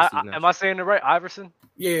 5 instead of Steve Nash. Am I saying it right? Iverson?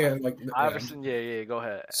 Yeah, like Iverson? Yeah, go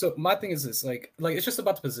ahead. So my thing is this, like it's just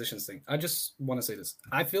about the positions thing. I just want to say this.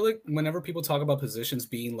 I feel like whenever people talk about positions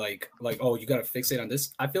being like oh, you got to fixate on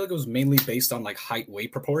this. I feel like it was mainly based on like height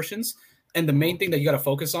weight proportions, and the main thing that you got to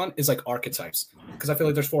focus on is like archetypes, because I feel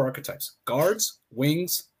like there's 4 archetypes: guards,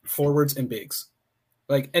 wings, forwards, and bigs.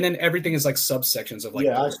 Like, and then everything is like subsections of like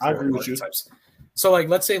those I 4 agree with you. archetypes. So like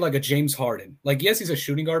let's say like a James Harden. Like yes, he's a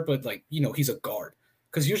shooting guard, but like he's a guard.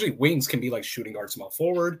 Because usually wings can be like shooting guard, small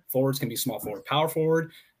forward. Forwards can be small forward, power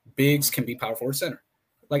forward. Bigs can be power forward, center.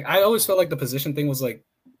 Like I always felt like the position thing was like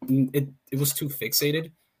it was too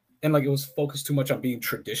fixated, and like it was focused too much on being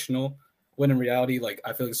traditional. When in reality, like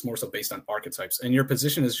I feel like it's more so based on archetypes, and your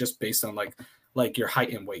position is just based on like your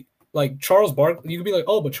height and weight. Like Charles Barkley, you could be like,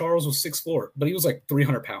 oh, but Charles was 6'4", but he was like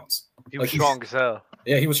 300 pounds. He was strong as hell.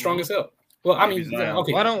 Yeah, he was strong as hell. Well, I mean,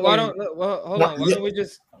 okay. Why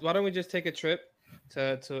don't we just take a trip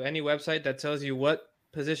to any website that tells you what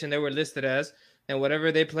position they were listed as, and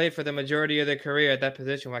whatever they played for the majority of their career at that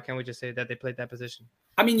position? Why can't we just say that they played that position?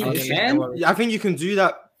 I mean, you can. I think you can do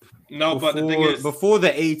that. No, but the thing is, before the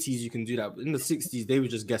 80s, you can do that. In the 60s, they were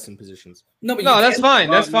just guessing positions. No, but that's fine.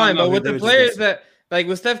 That's fine. No, but with they the were just players guessing. that, like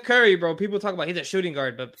with Steph Curry, bro, people talk about he's a shooting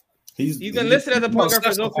guard, but he's been he- listed as a no, point guard for Steph's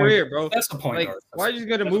his whole the point career, guard. bro. That's the point like, guard. why are you just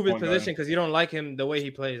going to That's move the his point guard. position because you don't like him the way he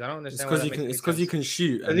plays? I don't understand. It's because he can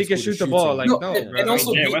shoot. Because he can shoot the ball. Like, no, and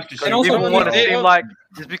also, people want to seem like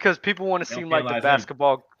just because people want to Don't seem like the penalize him.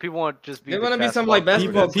 basketball. People want to just be. They the wanna be some, basketball like,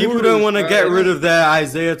 basketball gurus. People don't want to get rid of their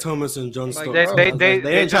Isaiah Thomas and John Stockton. They ain't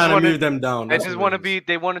just trying to wanna- move them down. They That's just what want it to be.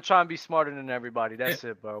 They want to try and be smarter than everybody. That's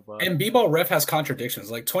it, bro. But And B-ball ref has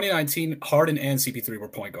contradictions. Like 2019, Harden and CP3 were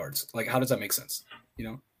point guards. Like, how does that make sense? You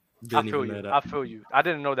know? I feel you. I feel you. I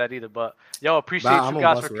didn't know that either. But yo, appreciate I'm you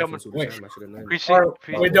on guys Basketball for coming. Reference all the time. I should've known.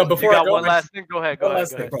 Appreciate. Wait, no, before you I got go, one last thing. Go ahead. Go One ahead.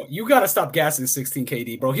 last Go thing, ahead. bro. You gotta stop gassing 16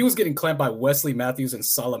 KD, bro. He was getting clamped by Wesley Matthews and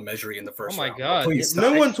Salah Mejri in the first round. my God. Please No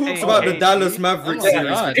stop. one talks about the Dallas Mavericks series.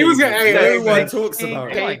 God. He was getting. No one talks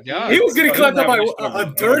about Oh my it. God. He was getting clamped up by Every a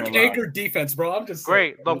struggle, Dirk I'm not gonna anchor defense, bro. I'm just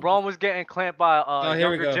saying. Great. LeBron was getting clamped by here we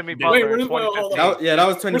younger go. Jimmy Wait, Butler in hold on. 2015. That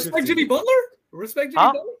was Respect 2015. Jimmy Butler? Respect Jimmy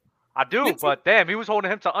Huh? Butler? I do, but damn, he was holding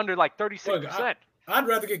him to under like 36%. Look, I'd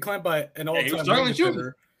rather get clamped by an he was all-time struggling wing shooting.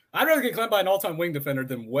 defender. I'd rather get clamped by an all-time wing defender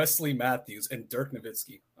than Wesley Matthews and Dirk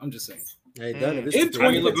Nowitzki. I'm just saying. Hey, In I mean,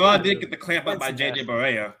 2015, LeBron did get the clamp up by JJ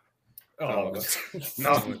Barea. Oh,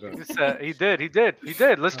 No. He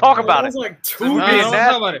did. Let's talk about it. That was like This two is No, being I don't nasty.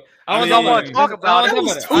 talk about it. I I don't don't talk want to talk about it. I don't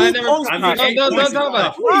talk about it. I never. Don't talk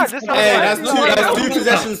about it. What? This is Hey, that's what two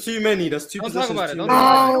possessions too many. That's two Don't talk possessions about it. too Don't many. talk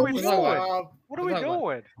What about are it. we Don't talk about it. doing? What are we Don't talk about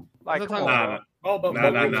doing? Like, Don't come talk on. about Nah, it. Oh, but nah,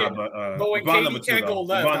 when nah, KD but when LeBron number KD two, can't go though.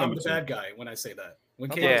 left, LeBron I'm number the two. bad guy when I say that. When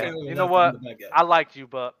KD Yeah, can't go you left, know I'm what? the bad guy. I liked you,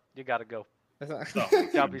 but you gotta go. That's You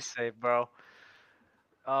gotta be safe, bro.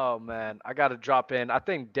 Oh man, I gotta drop in. I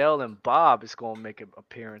think Dell and Bob is gonna make an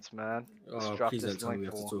appearance, man. Let's Oh, drop please don't this tell me we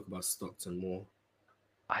link have to for. talk about Stockton more.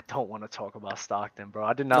 I don't want to talk about Stockton, bro.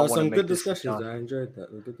 I did There not were want to some make good this. discussions. John. I enjoyed that.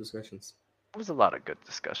 There were good discussions. There was a lot of good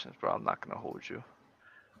discussions, bro. I'm not gonna hold you.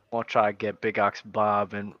 I'll try to get Big Ox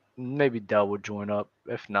Bob and maybe Dell will join up.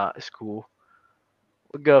 If not, it's cool.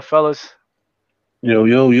 We're good, fellas. Yo.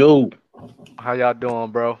 How y'all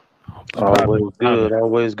doing, bro? Always good.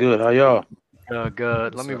 Always good. How y'all?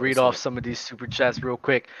 Good. Let me read off some of these super chats real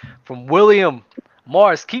quick. From William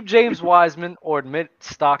Mars, keep James Wiseman or admit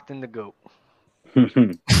Stockton the GOAT.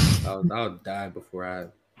 I'll die before I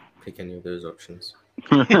pick any of those options.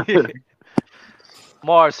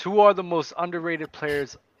 Mars, who are the most underrated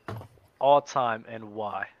players all time and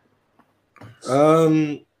why?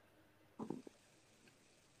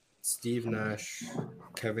 Steve Nash,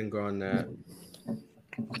 Kevin Garnett,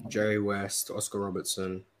 Jerry West, Oscar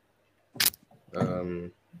Robertson.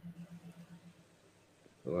 Who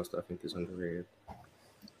else do I think is underrated?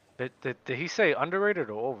 Did he say underrated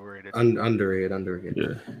or overrated? Underrated.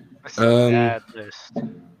 Yeah. That's a bad list.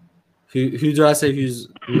 Who do I say who's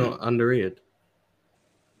not underrated?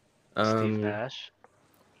 Steve Nash.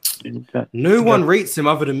 No one rates him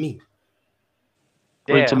other than me.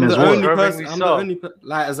 Yeah, I'm the only person. Irvingly I'm so. the only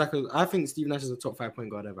like exactly. I think Steve Nash is a top 5 point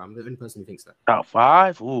guard ever. I'm the only person who thinks that. Top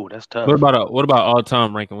 5? Ooh, that's tough. What about all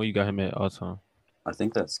time ranking? What you got him at all time? I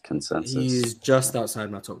think that's consensus. He's just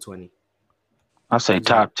outside my top 20. I say He's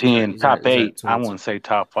top at- 10, he's top at- he's at 8. I 22. wouldn't say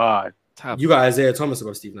top 5. You got Isaiah Thomas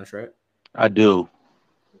above Steve Nash, right? I do.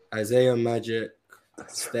 Isaiah, Magic,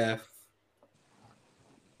 Steph.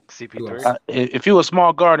 CP3. If you're a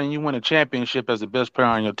small guard and you win a championship as the best player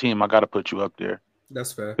on your team, I got to put you up there.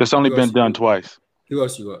 That's fair. It's only Who been else you done got? twice. Who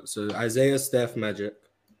else you got? So Isaiah, Steph, Magic.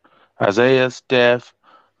 Isaiah, Steph,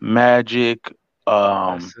 Magic.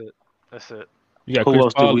 That's it. You got Who Chris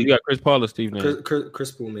else do Paul. we- You got Chris Paul or Steve Nash?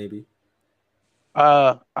 Chris Paul, maybe.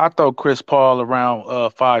 I throw Chris Paul around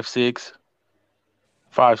 5'6",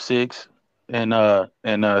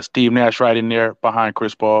 and Steve Nash right in there behind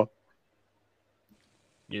Chris Paul.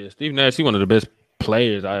 Yeah, Steve Nash. He's one of the best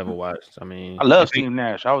players I ever watched. I mean, I love Steve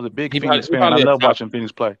Nash. I was a big he Phoenix probably- he fan. I probably love a top- watching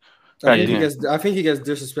Phoenix play. I think he gets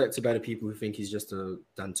disrespected by the people who think he's just a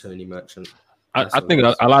D'Antoni merchant. I think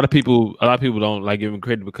a lot of people don't like give him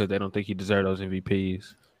credit because they don't think he deserves those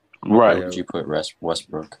MVPs. Right. Where would you put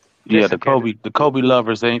Westbrook? Yeah, the Kobe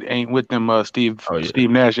lovers ain't with them Steve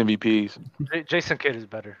Nash MVPs. Jason Kidd is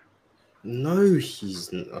better. No,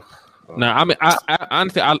 he's not. Nah, I mean, I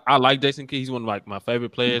honestly, I like Jason Kidd. He's one of like my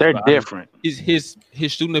favorite players. They're but different. His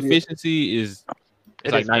shooting efficiency is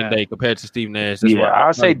It like is night and bad. day compared to Steve Nash. That's Yeah, why I'll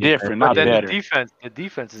I'm say a big fan. different, But not then better. the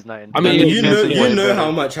defense is night and day. I mean, And yeah, you defense is way know better.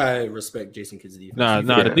 how much I respect Jason Kidd's defense. Nah, You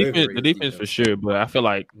the think defense, overrated the defense for sure. But I feel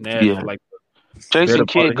like Nash Yeah. is like Jason better part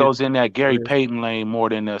Kidd of goes his in that Gary career. Payton lane more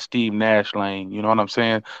than Steve Nash lane. You know what I'm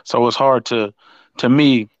saying? So it's hard to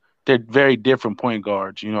me, they're very different point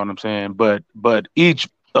guards. You know what I'm saying? But each,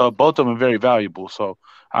 both of them are very valuable. So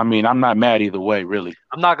I mean, I'm not mad either way, really.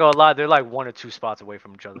 I'm not gonna lie, they're like 1 or 2 spots away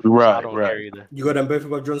from each other. So I Right, don't right. care either. You got them both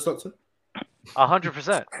above John Stockton?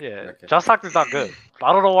 100%. Yeah. Okay. John Stockton's not good.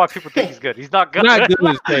 I don't know why people think he's good. He's not good. Not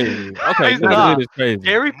good is crazy. Okay, He's not not. good is crazy.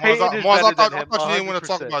 Gary Mars, Payton is I better thought than him. you didn't want to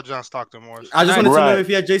talk 100%. about John Stockton, Mars. I just wanted to know Right. if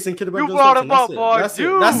you had Jason Kidd above You John brought Stockton. him up, boy. That's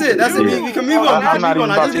it. That's it. Yeah. We can move on. We I'm can not move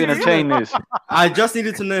even on. about to entertain this. I just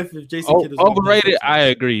needed to know if Jason Kidd was above John Overrated, Stockton. I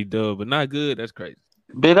agree, dude, but not good. That's crazy.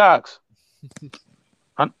 Big Ox.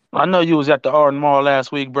 I know you was at the Arden Mall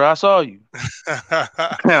last week, bro. I saw you.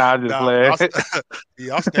 I just played.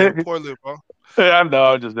 Yeah, I'm standing poorly, bro. I know.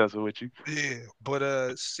 I'm just messing with you. Yeah,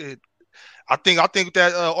 but shit. I think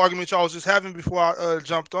that argument y'all was just having before I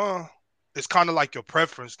jumped on, it's kind of like your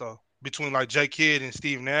preference though between like J Kidd and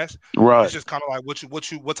Steve Nash. Right. It's just kind of like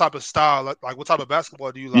what type of style, like what type of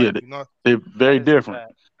basketball do you Yeah, like? You know. they're very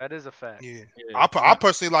different. That is a fact. Yeah. I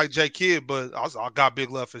personally like J Kidd, but I got big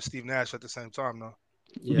love for Steve Nash at the same time though.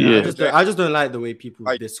 Yeah, I just don't like the way people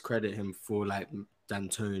discredit him for like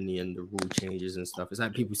D'Antoni and the rule changes and stuff. It's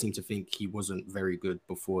like people seem to think he wasn't very good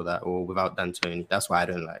before that or without D'Antoni. That's why I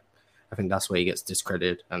don't like. I think that's why he gets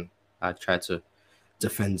discredited, and I try to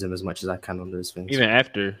defend him as much as I can on those things. Even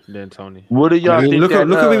after D'Antoni. What do y'all think? Look at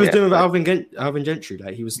what he was doing with Yeah. Alvin Gentry.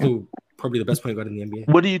 Like he was still probably the best point guard in the NBA.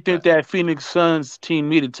 What do you think that Phoenix Suns team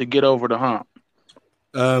needed to get over the hump?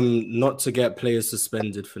 Not to get players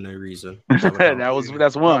suspended for no reason. That's one. That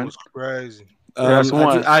was crazy. That's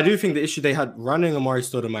one. I do think the issue they had running Amari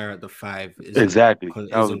Stoudemire at the 5 is Exactly.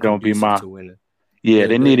 That was going to be my. to win it. Yeah,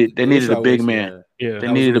 they needed issue a big always- man. yeah, They that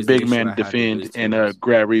was needed a always the big issue man I to had with defend those and teams.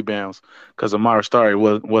 grab rebounds because Amari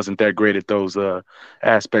Stoudemire wasn't that great at those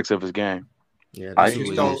aspects of his game. Yeah, I that's just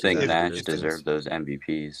always don't the think issue with Nash those teams. deserved those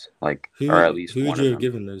MVPs, like, Who or at least would one you of have them.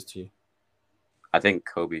 given those to? I think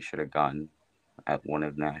Kobe should have gotten at one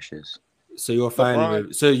of Nash's. So you're fine LeBron.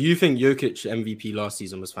 with? So you think Jokic MVP last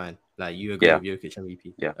season was fine? Like you agree Yeah. with Jokic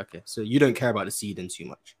MVP? Yeah. Okay. So you don't care about the seeding too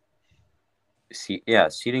much.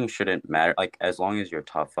 Seeding shouldn't matter. Like, as long as you're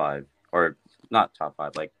top 5, or not top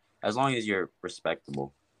 5, like as long as you're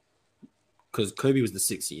respectable. Because Kobe was the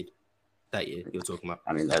 6th seed that year you're talking about.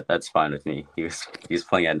 I mean, that's fine with me. He was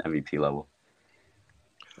playing at an MVP level.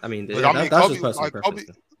 I mean, But that's Kobe, just personal like, preference.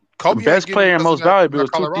 Kobe Best ain't player getting and most because of that valuable is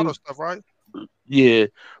two Colorado things. stuff, right? Yeah,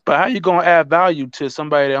 but how you gonna add value to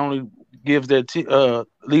somebody that only gives their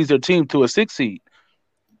leads their team to a 6 seed?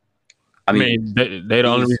 I mean, they the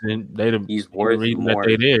only reason he's worth reason more.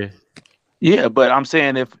 that they there. Yeah, but I'm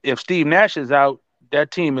saying if Steve Nash is out,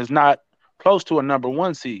 that team is not close to a number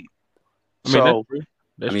 1 seed. I mean, So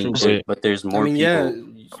that's I mean, true. but there's more mean,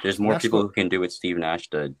 people. yeah, There's more Nash people got- who can do what Steve Nash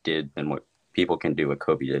did than what people can do what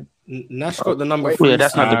Kobe did. Nash got the number Well, 3 yeah,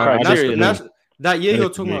 that's not the seed. criteria. Nash, that year you're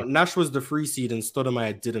Nash- talking about, Nash was the 3 seed and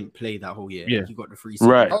Stoudemire didn't play that whole year. Yeah. He got the 3 seed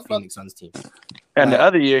Right. on the Phoenix Suns team. and the Like,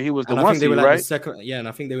 other year he was the And I 1 think they were seed, like right? the second, and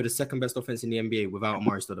I think they were the second best offense in the NBA without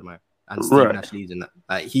Amari Stoudemire and Steve Right. Nash leading that.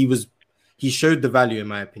 Like he showed the value in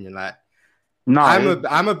my opinion. Like No,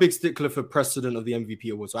 I'm a big stickler for precedent of the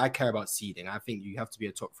MVP award, so I care about seeding. I think you have to be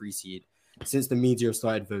a top 3 seed. Since the media have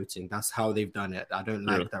started voting, that's how they've done it. I don't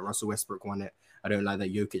like that Russell Westbrook won it. I don't like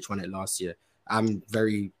that Jokic won it last year. I'm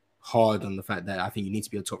very hard on the fact that I think you need to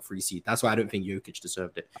be a top 3 seed. That's why I don't think Jokic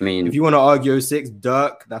deserved it. I mean, If you want to argue 06,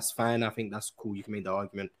 Dirk, that's fine. I think that's cool. You can make the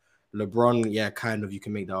argument. LeBron, yeah, kind of. You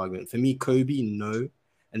can make the argument. For me, Kobe, no.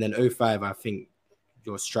 And then 05, I think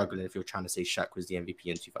you're struggling if you're trying to say Shaq was the MVP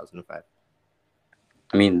in 2005.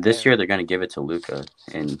 I mean, this year they're going to give it to Luka,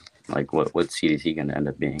 and like, what seed is he going to end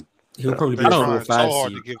up being? He'll probably be I a don't- 4 or It's so 5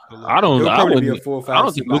 hard seed. to give to Luka. I don't. He'll I probably be a wouldn't. 4 or 5 I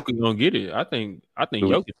don't seed. think Luka's gonna get it. I think Who?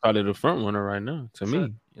 Jokic probably the front runner right now. To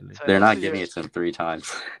me, They're not giving it to him 3 times.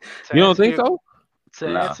 To you don't answer think your- so?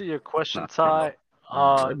 To Nah. answer your question, Nah. Ty,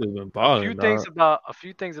 That dude been balling, a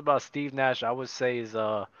few things about Steve Nash I would say is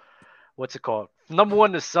what's it called? Number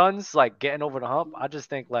one, the Suns like getting over the hump. I just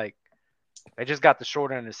think like they just got the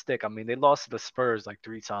short end of the stick. I mean, they lost to the Spurs like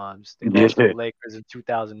 3 times. They lost to Yeah. the Lakers in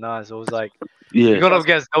 2009. So it was like Yeah. you're going up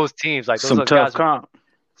against those teams. Like those Some are tough guys. comp.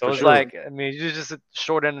 So for it's sure. like I mean, you're just a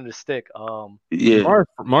short end of the stick. Yeah.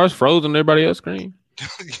 Mars froze on everybody else's screen.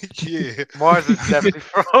 Yeah. Mars is definitely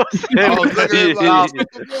frozen. Oh, look at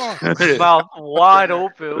him like, Mouth wide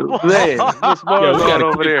open. Man, what's Yo, Mars we on gotta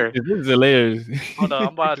over take there? this. This is hilarious. Hold on, I'm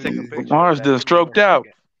about to take a picture. Mars of that. done stroked out.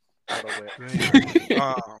 Hold on, wait.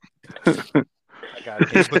 I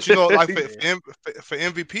got it. But you know, like for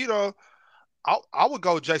MVP though, I would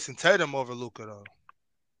go Jason Tatum over Luka though.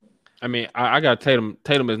 I mean, I got Tatum.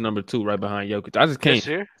 Tatum is number 2 right behind Jokic. I just This can't.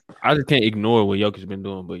 year? I just can't ignore what Jokic's been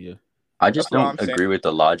doing. But yeah, I just That's what don't I'm agree with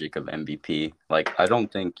the logic of MVP. Like, I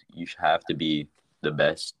don't think you should have to be the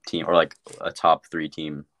best team or like a top 3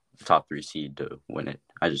 seed to win it.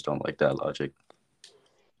 I just don't like that logic.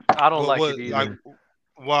 I don't like it either.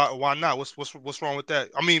 Like, why not? What's wrong with that?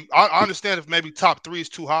 I mean, I understand if maybe top 3 is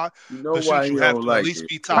too high, You know but why should he you have don't to like at least it?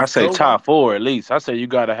 be top? I say three? top 4 at least. I say you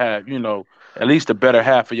got to have, at least the better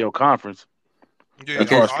half of your conference Yeah, as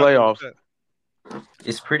far as playoffs.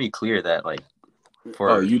 It's pretty clear that like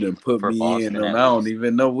for You done put for me Boston in on. at I don't least.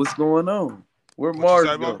 even know what's going on. Where What you Mars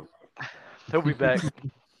say, go? Bo? He'll be back.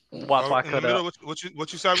 Wi-Fi In the cut middle, out.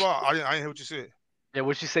 what you say, Bo? I didn't hear what you said. Yeah,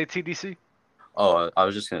 what you say, TDC? Oh, I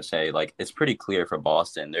was just gonna say, like, it's pretty clear for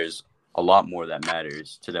Boston. There's a lot more that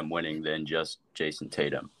matters to them winning than just Jason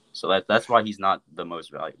Tatum. So that's why he's not the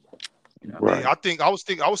most valuable. Right. Yeah, I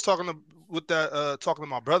was talking to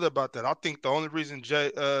my brother about that. I think the only reason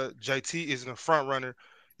JT isn't a front runner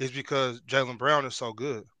is because Jaylen Brown is so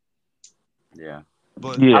good. Yeah.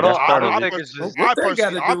 But Yeah, I don't. that's I part don't of think it. it's just. What they got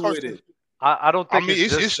to do with it? I don't I think mean,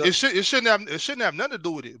 it's it just. shouldn't have nothing to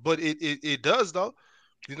do with it, but it does though.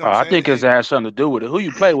 You know Oh, what I I'm think saying? it has something to do with it. Who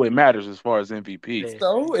you play with matters as far as MVP.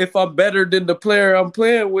 So if I'm better than the player I'm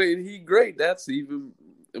playing with, he great. That's even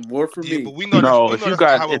more for Yeah, me. but we know No, that's if you not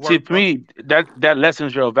got, how it it's works, for me, that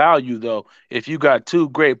lessens your value though. If you got 2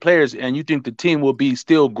 great players and you think the team will be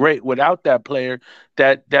still great without that player,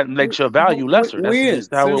 that makes your value lesser. That's When?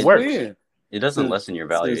 just how it Since works. when? It doesn't lessen your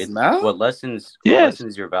value. Since now? What lessens Yes,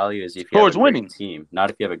 your value is if you have towards a great winning. team,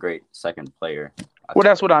 not if you have a great second player. Well,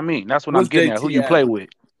 that's what I mean. That's what I'm What's getting at. Who JT you play average? with.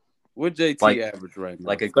 What JT Like- average right now?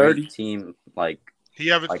 Like a 30? great team, like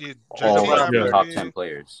He averaged like JT all of the averaged top 10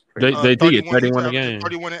 players. they did get 31 a averaging game.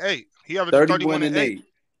 31 and 8. He averaged 31 and 8.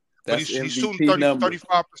 But That's he's shooting MVP number.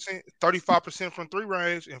 35% from 3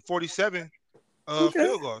 range and 47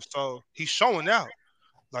 field goals. So he's showing out.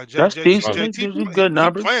 Like That's decent. JT, These are good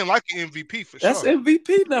numbers. he playing like an MVP for That's sure.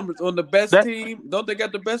 MVP numbers on the best That- team. Don't they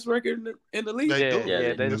got the best record in the league? They do.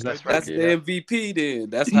 Yeah, they're the Yes, best they That's do. record. the MVP then.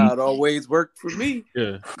 That's how it always worked for me.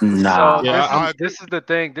 Yeah. Nah. So Yeah, this is the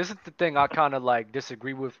thing. This is the thing I kind of like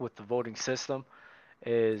disagree with the voting system.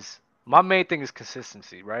 Is my main thing is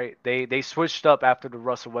consistency, right? They switched up after the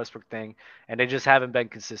Russell Westbrook thing, and they just haven't been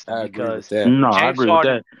consistent I agree with because that. No, I James agree with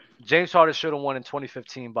Harden, that. James Harden should have won in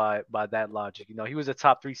 2015 by that logic. He was a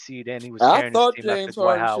top 3 seed and he was I carrying thought his team after James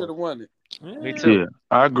Dwight Harden should Howard. have won it. Me too. Yeah,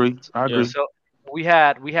 I agree. So we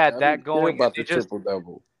had I that didn't care going, and about the triple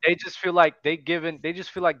double. they just feel like giving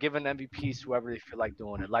MVPs to whoever they feel like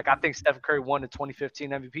doing it. Like I think Stephen Curry won the 2015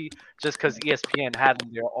 MVP just because ESPN had him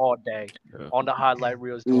there all day on the highlight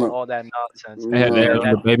reels doing all that nonsense. They had And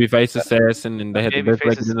the babyface assassin, and they had the best Babyface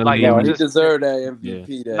record in the like, league. it No, was he just- deserved that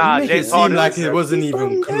MVP. That Nah, You make James it seem Harden like is- it wasn't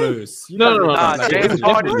even close. You No, guys no, make no, it no. like James it was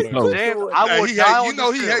Harden, definitely close. James, I will He die on you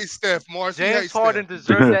know this he hill. hates Steph, Morris. He James hates Harden Steph.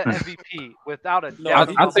 deserved that MVP without a No, doubt.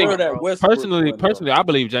 he I think deserved that Westbrook personally, one, though. I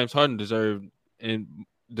believe James Harden deserved it in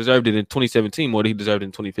 2017 more than he deserved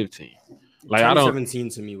in 2015. Like I don't 2017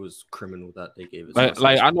 to me was criminal that they gave it. like to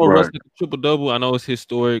I know Russ did the triple double. I know it's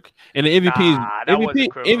historic, and the MVP that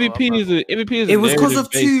wasn't criminal. MVP is It was because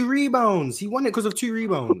of narrative-based. 2 rebounds. He won it because of 2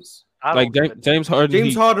 rebounds. Like James Harden.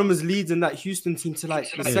 James Harden was leading that Houston team to like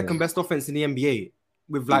the Yeah. second best offense in the NBA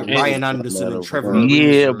with like And- Ryan Anderson and Trevor.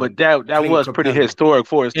 Yeah, Ariza but and that Clint was pretty Capella. historic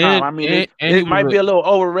for his time. And- I mean, and it he might was be a little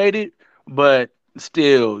overrated, but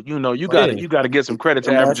still, you gotta give some credit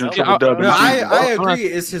to averaging triple double. No, I agree.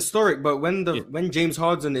 It's historic, but when James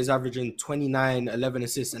Harden is averaging 29, 11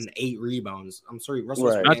 assists and 8 rebounds, I'm sorry, Russell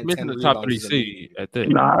Right. Not to mention the top 3 seed at that.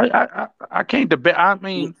 No, I can't debate. I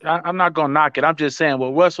mean, I'm not gonna knock it. I'm just saying what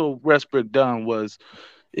Russell Westbrook done was,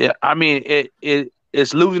 yeah. I mean,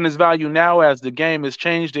 it's losing its value now as the game has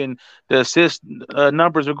changed and the assist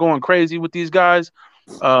numbers are going crazy with these guys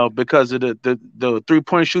because of the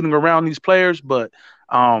 3-point shooting around these players. But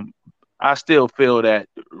I still feel that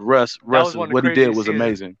Russ what he did was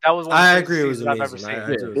amazing. That was one I of the agree. It was seasons I've ever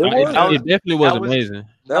amazing. seen. I agree. It definitely was amazing.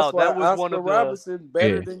 That's No, why that was Oscar one of the- Robertson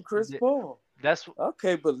better Yeah. than Chris Paul. That's I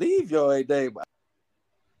can't believe y'all ain't name.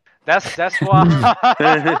 that's why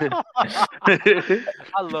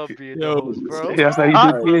I love being the host, bro. That's how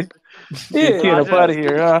you do, kid. Yeah, Kid up out of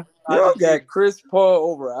here, huh? Y'all got Chris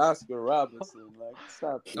Paul over Oscar Robinson. Like,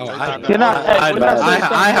 stop it. Oh, I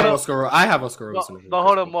I have Oscar Robertson. No,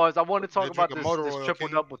 hold on, Mars. I want to talk about this triple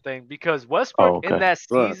double thing because Westbrook in that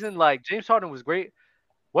season, like James Harden was great.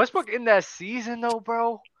 Westbrook in that season, though,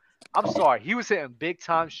 bro. I'm sorry, he was hitting big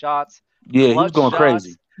time shots. Yeah, he was going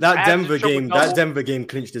crazy. That Denver game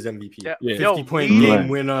clinched his MVP. Yeah. 50-point game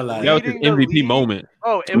winner. Like that was his MVP moment.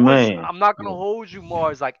 Oh, it was. I'm not gonna hold you,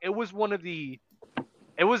 Mars. Like it was one of the.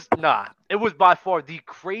 It was by far the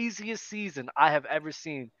craziest season I have ever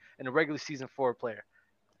seen in a regular season for a player.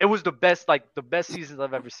 It was the best seasons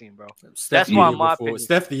I've ever seen, bro. That's why my opinion.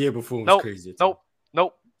 Steph the year before was crazy.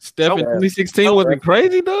 Nope. Steph in 2016 wasn't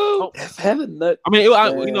crazy though. I mean, it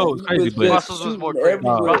was crazy, but Russell's was more crazy.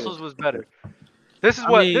 Russell's was better. This is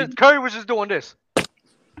Curry was just doing this.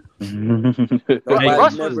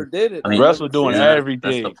 Russ never did it. Russ was doing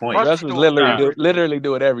everything. That's the point. Russ was literally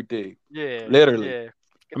doing everything. Yeah, literally. Yeah.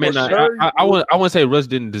 I mean, I wouldn't say Russ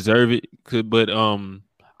didn't deserve it, but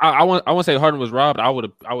I won't say Harden was robbed. I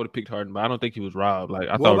would have picked Harden, but I don't think he was robbed. Like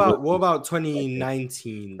what about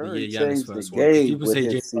 2019? The year Giannis first won. People say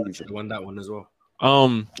James Harden won that one as well.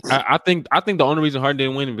 I think the only reason Harden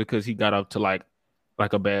didn't win is because he got up to like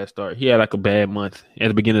a bad start. He had like a bad month at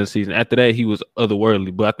the beginning of the season. After that, he was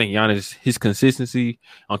otherworldly. But I think Giannis, his consistency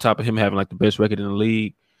on top of him having like the best record in the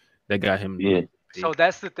league, that got him. Yeah. So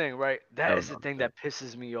that's the thing, right? That is the thing that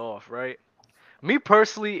pisses me off, right? Me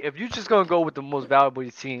personally, if you're just gonna go with the most valuable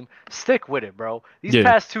team, stick with it, bro. These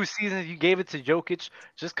past 2 seasons, you gave it to Jokic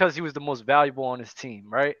just because he was the most valuable on his team,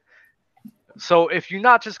 right? So if you're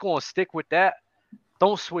not just gonna stick with that,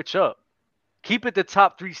 don't switch up. Keep it the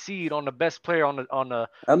top 3 seed on the best player on the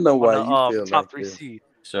I know why you feel top like 3 this. seed.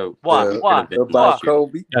 So Why? About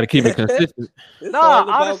Kobe? Gotta keep it consistent. Nah,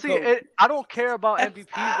 honestly, I don't care about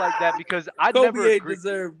MVPs like that because I Kobe never ain't agreed.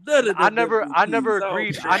 deserve none of them I never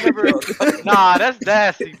MVPs. agreed. Nah, that's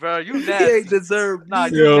nasty, bro. You nasty. He ain't deserved. Nah,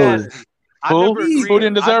 you nasty. Who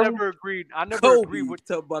didn't deserve? I never agreed. I never Kobe agreed with.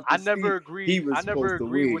 talking about I the never seed agreed. he was I never supposed to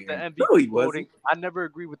agreed with the win. MVP No, he voting. wasn't. I never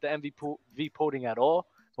agreed with the MVP voting at all.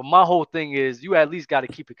 But my whole thing is, you at least got to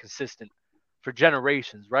keep it consistent for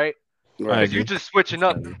generations, right? Right. If you're just switching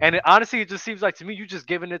up, and honestly, it just seems like to me, you just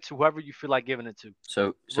giving it to whoever you feel like giving it to.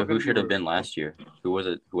 So who should have been last year? Who was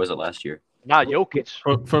it last year? Not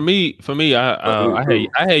Jokic. For me, I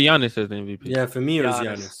had Giannis as the MVP. Yeah, for me it was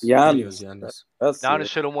Giannis. Giannis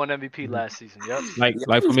should have won MVP last season. Yep.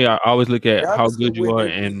 Like for me, I always look at how Giannis good will you are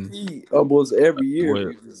win and MVP almost every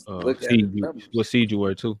year. what seed you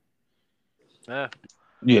were too. Yeah.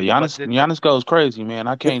 Yeah, Giannis goes crazy, man.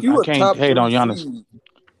 I can't hate on Giannis. Seed,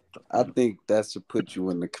 I think that should put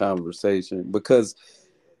you in the conversation because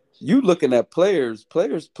you looking at players play.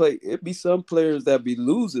 It be some players that be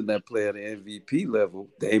losing that play at the MVP level.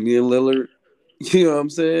 Damian Lillard, you know what I'm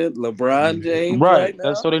saying? LeBron James, right now.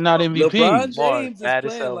 That's so they're not MVP. LeBron James is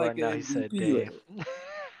Madison playing like right now. an He said, MVP.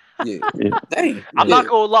 "Damn." Dang. I'm not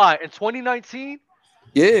gonna lie. In 2019,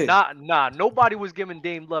 yeah, nobody was giving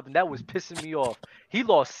Dame love, and that was pissing me off. He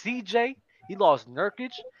lost CJ, he lost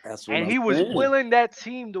Nurkic, and he was willing that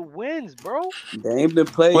team to wins, bro. Dame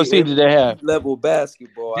didn't play. What seed did they have? Level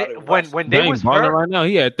basketball. When they was hurt right now,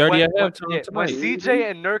 he had 30 at halftime when tonight. CJ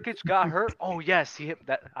and Nurkic got hurt, oh yes, he hit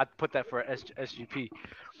that. I put that for SGP.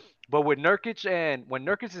 But with Nurkic and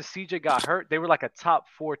CJ got hurt, they were like a top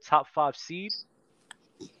 4, top 5 seed.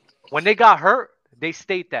 When they got hurt, they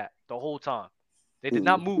stayed that the whole time. They did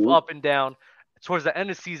not move up and down. Towards the end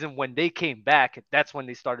of the season, when they came back, that's when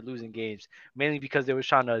they started losing games. Mainly because they were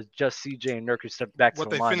trying to adjust CJ and Nurkic step back to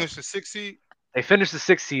the lineup. Finished the 6th seed? They finished the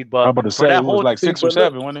 6th seed, but I'm about to say it was like 6 or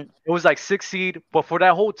 7, wasn't it? It was like 6 seed, but for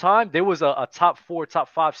that whole time, there was a top 4, top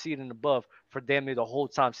 5 seed and above for damn near the whole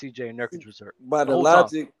time CJ and Nurkic was hurt. By the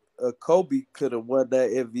logic, Kobe could have won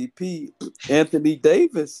that MVP. Anthony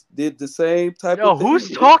Davis did the same type of thing.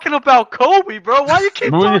 Who's talking about Kobe, bro? Why you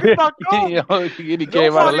keep talking about Kobe? He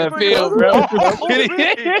came out of left field, bro.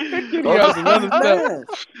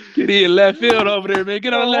 Get in left field over there, man.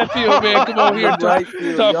 Get on the left field, man. Come over here and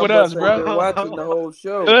talk with us, bro. Watching the whole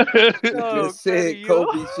show. Just said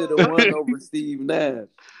Kobe should have won over Steve Nash.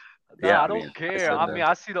 I don't care.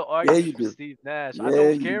 I see the argument for Steve Nash. I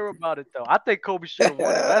don't care about it though. I think Kobe should have won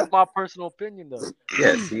it. That's my personal opinion though.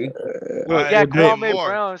 Yeah, see. Kwame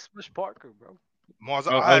Brown and Smush Parker, bro. Mars,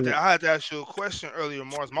 I had to ask you a question earlier,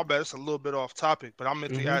 Mars. My bad, it's a little bit off topic, but I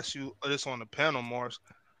meant to ask you this on the panel, Mars.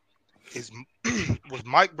 Was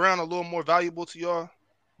Mike Brown a little more valuable to y'all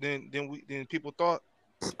than people thought?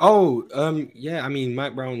 Oh, yeah. I mean,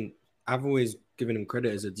 Mike Brown. I've always giving him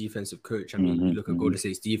credit as a defensive coach. I mean, you look at Golden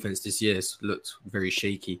State's defense this year; it's looked very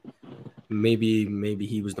shaky. Maybe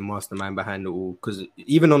he was the mastermind behind it all. Because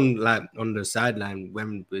even on the sideline,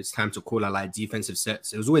 when it's time to call out like defensive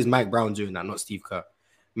sets, it was always Mike Brown doing that, not Steve Kerr.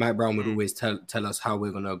 Mike Brown would always tell us how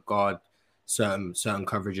we're gonna guard certain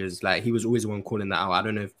coverages. Like he was always the one calling that out. I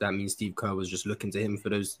don't know if that means Steve Kerr was just looking to him for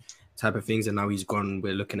those type of things, and now he's gone.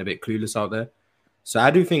 We're looking a bit clueless out there. So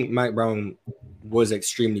I do think Mike Brown was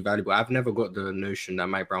extremely valuable. I've never got the notion that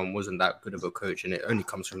Mike Brown wasn't that good of a coach, and it only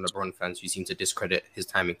comes from LeBron fans who seem to discredit his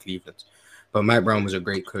time in Cleveland. But Mike Brown was a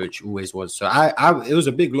great coach, always was. So it was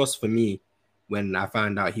a big loss for me when I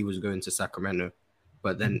found out he was going to Sacramento.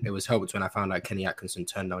 But then it was helped when I found out Kenny Atkinson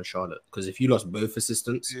turned down Charlotte. Because if you lost both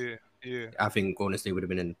assistants, I think Golden State would have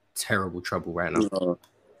been in terrible trouble right now.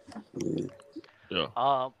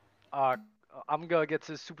 I'm gonna get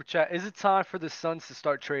to the super chat. Is it time for the Suns to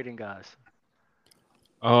start trading guys?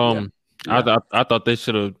 I thought they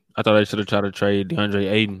should have. I thought they should have tried to trade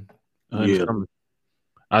DeAndre Ayton.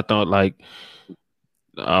 I thought I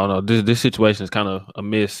don't know. This situation is kind of a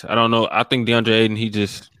miss. I don't know. I think DeAndre Ayton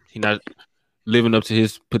he not living up to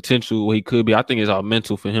his potential where he could be. I think it's all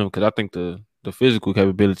mental for him because I think the physical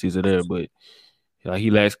capabilities are there, but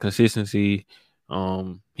he lacks consistency.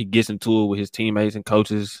 He gets into it with his teammates and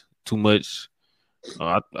coaches too much.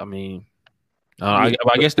 I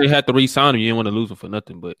guess they had to re-sign him. You didn't want to lose him for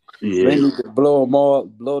nothing, but they need to blow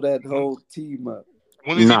that whole team up.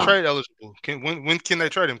 When is he trade eligible? When can they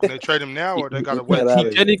trade him? Can they trade him now, or they gotta wait?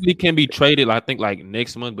 He technically can be traded. I think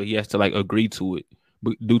next month, but he has to agree to it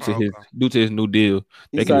due to his new deal.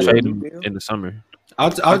 They can trade him in the summer.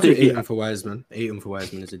 I'll do Ayton for Wiseman. Ayton for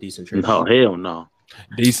Wiseman is a decent trade. No, hell no.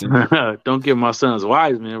 Decent. Don't give my sons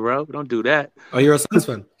Wiseman, bro. Don't do that. Oh, you're a Suns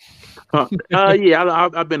fan? Yeah,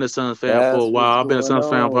 I've been a Suns fan for a while. I've been a Suns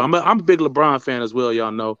fan I'm a big LeBron fan as well,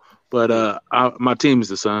 y'all know. But my team is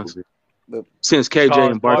the Suns. Since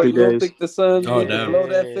KJ and Barkley you don't days. think the Suns blow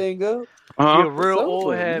that thing up? You're a real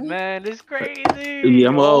old head, man. It's crazy. Yeah,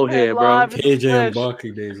 I'm an old head, bro. KJ and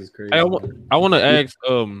Barkley days is crazy. I want to ask.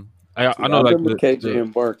 I know remember KJ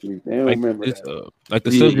and Barkley. They don't remember this, that.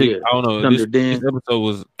 the subject. I don't know. This episode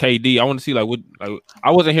was KD. I want to see what.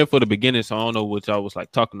 I wasn't here for the beginning, so I don't know what y'all was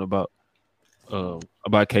talking about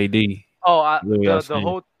KD. Oh,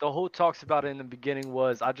 the whole talks about it in the beginning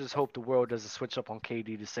was I just hope the world doesn't switch up on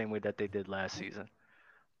KD the same way that they did last season.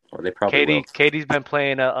 Well, they probably will. KD's been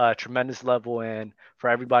playing a tremendous level, and for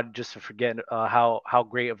everybody just to forget how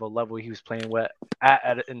great of a level he was playing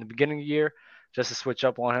at in the beginning of the year, just to switch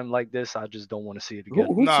up on him like this, I just don't want to see it again.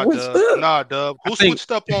 Nah, Dub. Who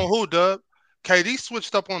switched up on who, Dub? KD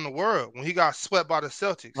switched up on the world when he got swept by the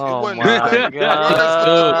Celtics. Oh, it wasn't my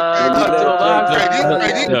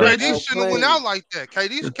KD shouldn't have went out like that.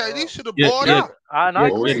 KD should have balled out. I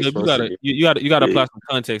agree. You got to apply some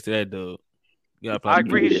context to that, though. I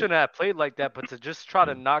agree he shouldn't have played like that, but to just try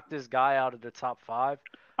to knock this guy out of the top 5.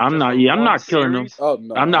 I'm not killing him. Oh,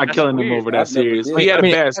 no. I'm not killing him over that series. He had a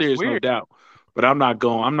bad series, no doubt. But I'm not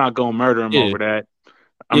going to murder him over that.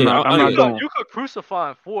 I'm not going. You could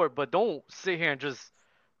crucify him for it, but don't sit here and just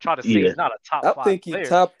try to say he's not a top 5 I think he's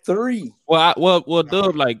top 3. Well,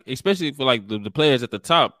 Dub, especially for the players at the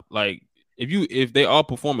top, if they all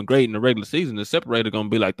performing great in the regular season, the separator gonna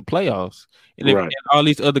be the playoffs. And if all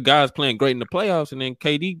these other guys playing great in the playoffs, and then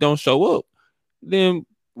KD don't show up, then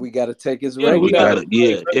we got to take his regular.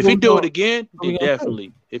 If he do it again, then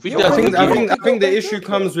definitely. If he does, I think the issue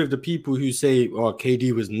comes with the people who say, "Oh,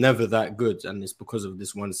 KD was never that good," and it's because of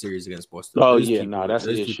this one series against Boston. Oh that's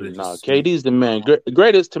the issue. No, KD's the man.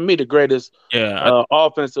 Greatest to me, the greatest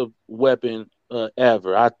offensive weapon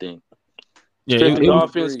ever. I think. Yeah, it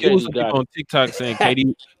was people on TikTok saying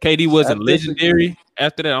KD wasn't legendary.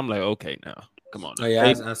 After that, I'm like, okay, now come on. Oh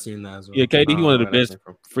yeah, I've seen that as well. Yeah, KD, he one of the best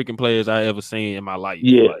freaking players I ever seen in my life.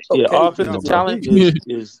 Yeah, offensive talent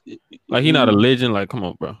is he not a legend. Come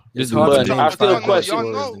on, bro. I still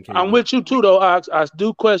question. I'm with you too, though. I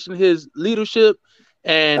do question his leadership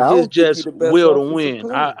and his just will to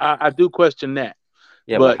win. I do question that.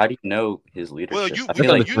 Yeah, but how do you know his leadership?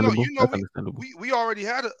 Well, we already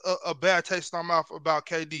had a bad taste in our mouth about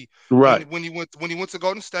KD. Right. When he went to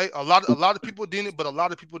Golden State, a lot of people didn't, but a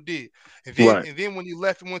lot of people did. And then when he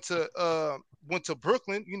left and went to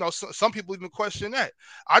Brooklyn, some people even question that.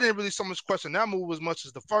 I didn't really so much question that move as much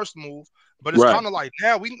as the first move, but it's kind of like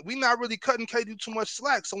now we not really cutting KD too much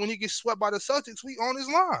slack. So when he gets swept by the Celtics, we on his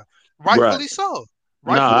line, rightfully so.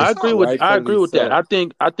 I agree with that. I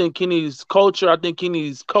think he needs culture. I think he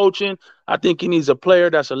needs coaching. I think he needs a player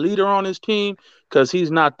that's a leader on his team because he's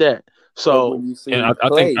not that. So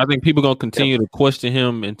I think people gonna continue to question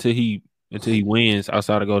him until he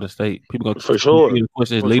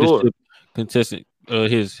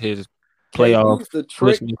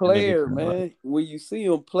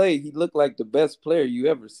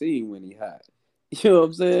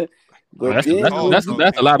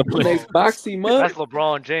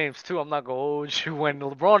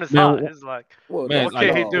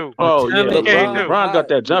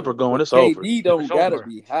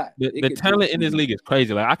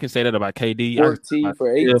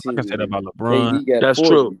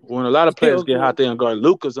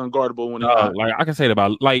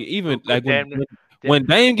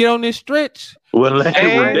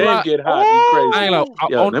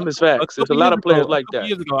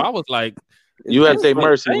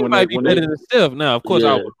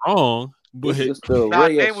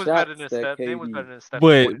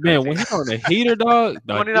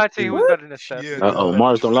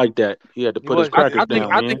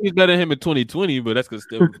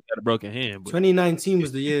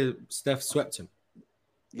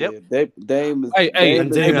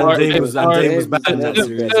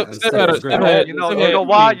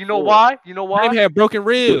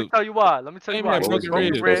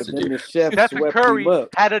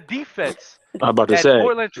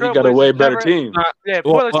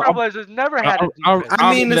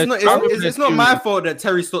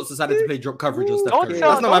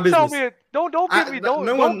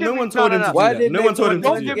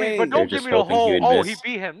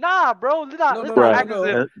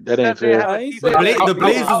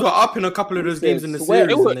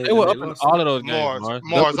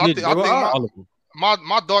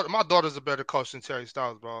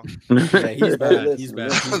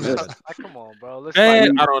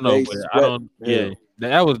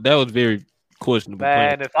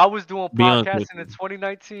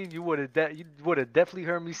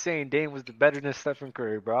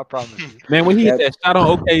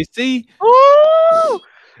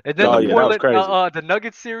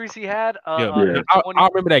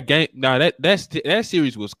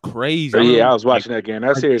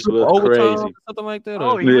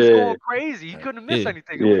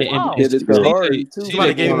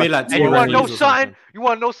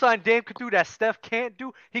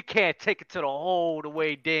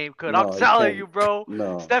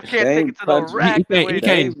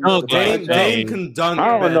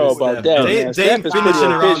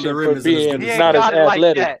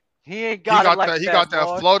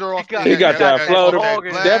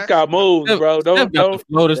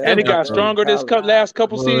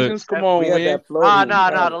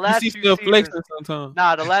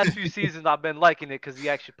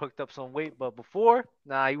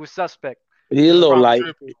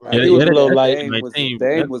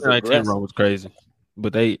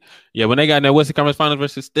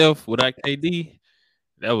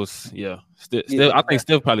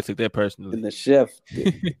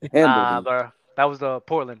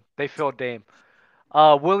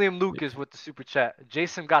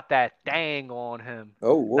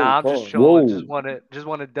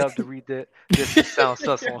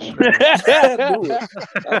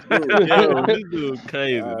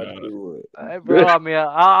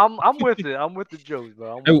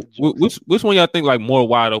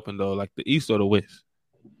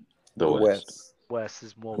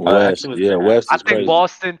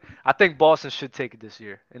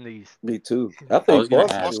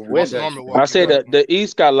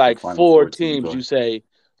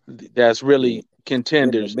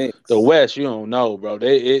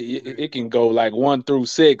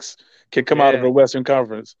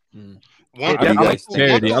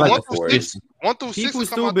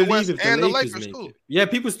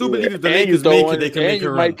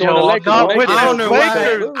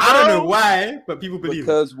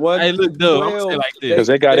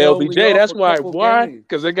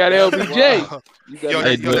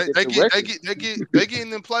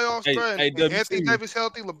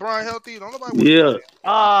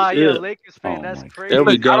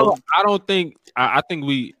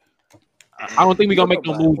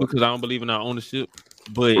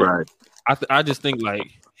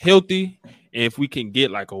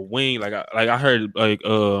heard like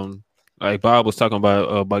Bob was talking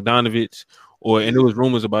about Bogdanovich, and there was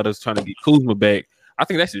rumors about us trying to get Kuzma back. I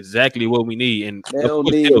think that's exactly what we need. And They don't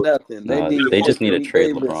need nothing. They just need to Anthony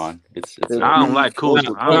trade Davis LeBron. I don't like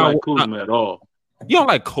Kuzma. I don't like Kuzma at all. You don't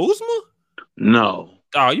like Kuzma? No.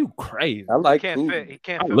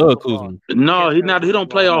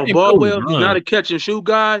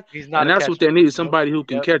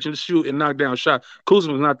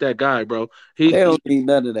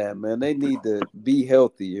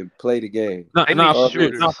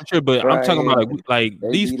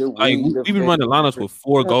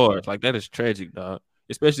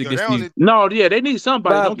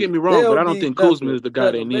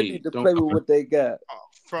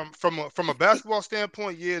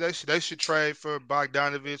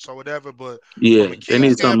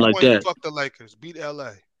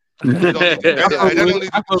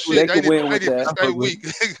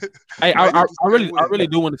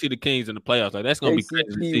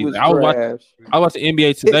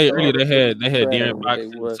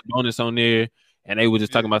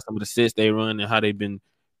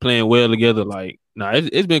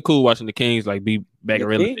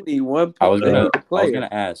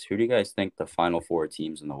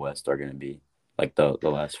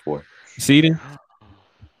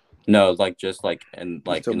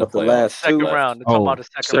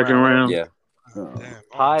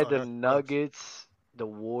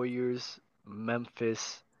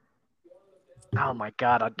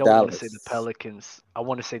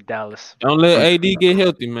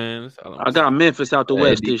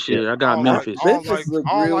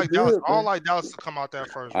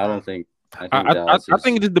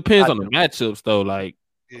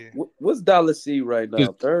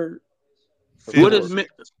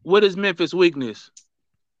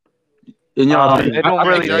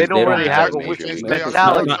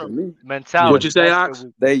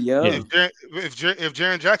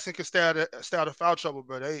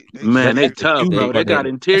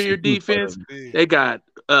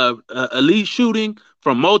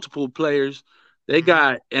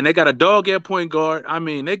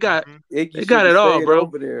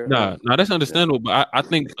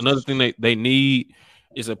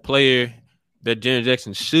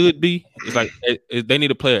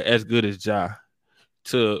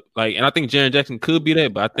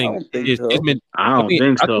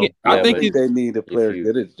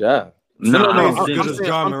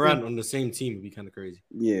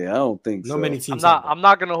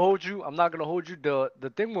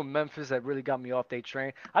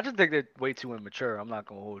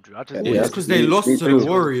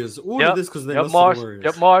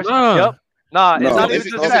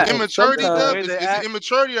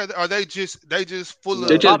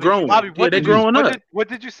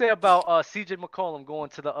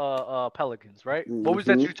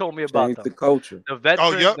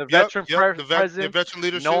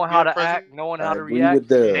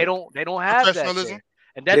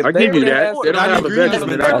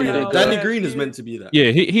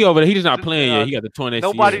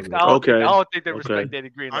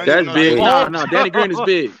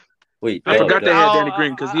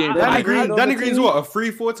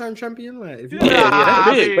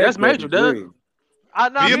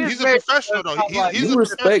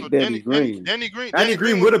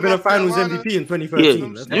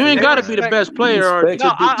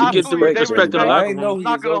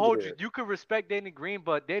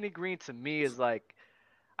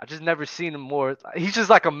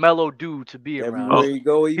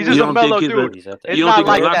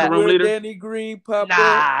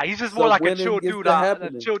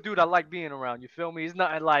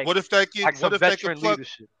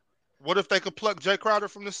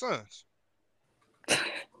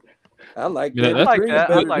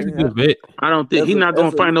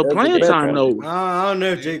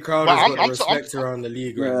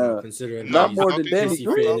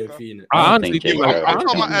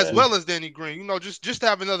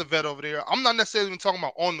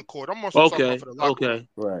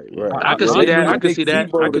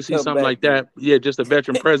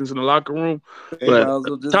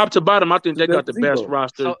 think they got the best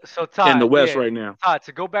roster So in Todd, the West yeah, right now. Todd,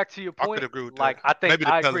 to go back to your I point, could agree with like that. I think Maybe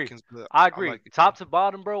the I agree. Pelicans, but I I agree. like it. Top to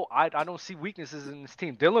bottom, bro. I don't see weaknesses in this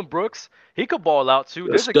team. Dylan Brooks, he could ball out too. A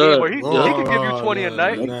There's a game stud. where he could give you 20 a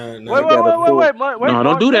night. Nah, Wait, nah. wait, No,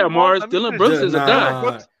 don't do that, Mars. Mars. Let me Dylan finish Brooks this. is a guy. Dylan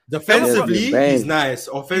Brooks. Defensively, he's nice.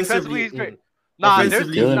 Defensively, Offensively, he's great. Nah, there's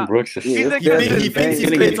Dylan nah, Brooks is he's so he inconsistent. thinks he's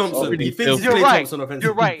Klay Thompson. He thinks he's You're Klay right. Thompson offensively.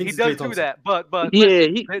 You're right. He He thinks does Klay do Thompson. that. But Yeah,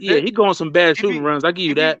 listen, he going some bad he shooting be- runs. I give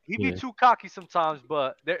you that. he be too cocky sometimes,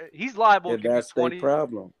 but he's liable Yeah, to give you that's their 20.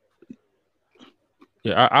 problem.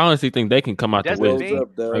 Yeah, I honestly think they can come out the Desmond West. Bane,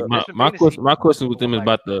 Like Desmond my Bane is question, my question with them is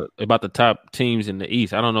like about the top teams in the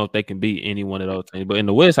East. I don't know if they can beat any one of those teams, but in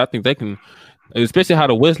the West, I think they can. Especially how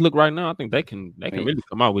the West look right now, I think they can really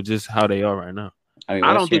come out with just how they are right now. I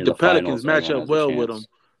don't think the Pelicans match up well with them.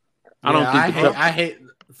 I don't think I hate.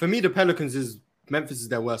 For me, the Pelicans is Memphis is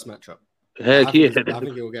their worst matchup. Heck yeah, I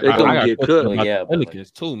think it will get. they're I gonna got get questions cooked. about yeah, the but like,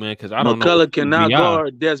 Pelicans too, man, because I don't know McCullough what's cannot beyond.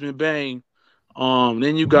 guard Desmond Bain.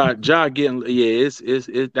 Then you got Ja getting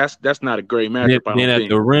that's not a great Then, matchup. I then don't at think.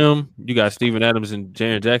 the rim, you got Steven Adams and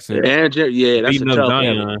Jaren Jackson Yeah, that's a beating up tough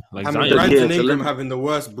Zion. battle. Like I mean, Zion, Yeah, Brandon so Ingram having the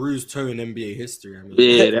worst bruised toe in NBA history. I mean,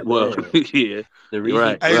 yeah, that well, yeah. yeah, The you're reason,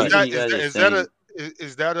 right, the Hey, right. reason you guys are saying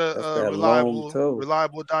is that That's a that long toe.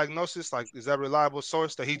 reliable diagnosis? Like, is that a reliable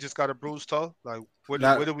source that he just got a bruised toe? Like, where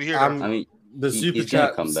that did we hear that I from? mean, the super he's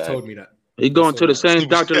gonna come chats back. told me that. He That's going to all the I- same Super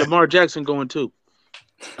doctor chat. Lamar Jackson going to.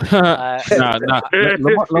 nah.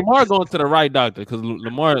 Lamar going to the right doctor because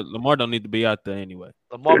Lamar don't need to be out there anyway.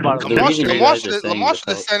 Lamar about The to Lamar, reason should- you Lamar guys are should saying Lamar the should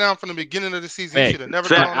have Pel- sat down from the beginning of the season. He Hey, should have never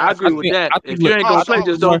Fact, gone I on. agree with that. I If think you look, ain't I gonna saw play,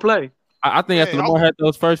 just Lamar, don't play. I think after Yeah, Lamar had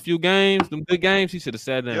those first few games, them good games, he should have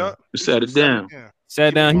sat down. yeah. Set it down. Yeah.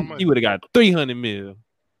 Sat Give me my down, money. he would have got 300 mil.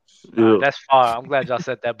 Yeah. That's fire. I'm glad y'all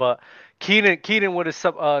said that. But Keenan with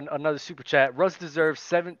another super chat. Russ deserves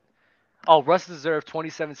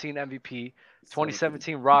 2017 MVP.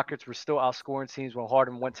 2017 Rockets were still outscoring teams when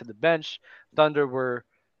Harden went to the bench. Thunder were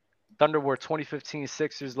 2015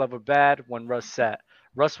 Sixers level bad when Russ sat.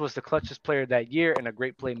 Russ was the clutchest player that year and a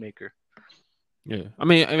great playmaker. Yeah, I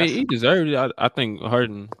mean, he deserved it. I think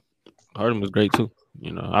Harden was great too.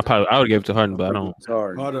 You know, I would give it to Harden, but I don't.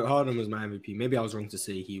 Harden was my MVP. Maybe I was wrong to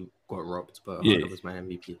say he got robbed, but Yeah. Harden was my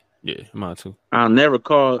MVP. Yeah, mine too. I'll never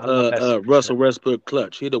call I love that super Russell Westbrook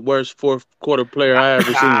clutch. He the worst fourth quarter player I ever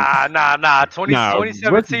seen. Nah.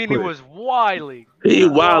 2017 he Russ- was wildly. He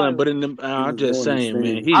was wilding, but in the I'm was just doing his saying,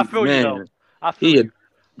 thing. man. He I feel you man, though. I feel you.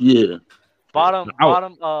 yeah. Bottom.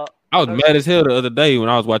 I was mad as hell the other day when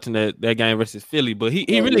I was watching that game versus Philly, but he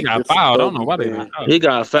really got fouled. I don't know why they got fouled. He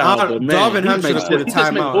got fouled, but man, Darvin Ham should have called a he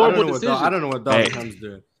just make timeout. horrible I decisions. don't know what Darvin Ham's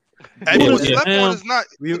doing. Hey, but what's Yeah, slept Ham- on is not.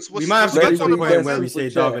 We what's might have to slept get to on a is point not where we Sam.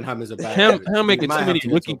 say Darvin Ham is a bad. Ham coach. making We might too have many to get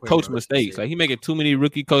to a rookie point coach where we mistakes. say- Like he making too many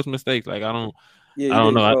rookie coach mistakes. Like I don't Yeah, know.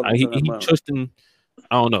 didn't call the He timeout. trusting.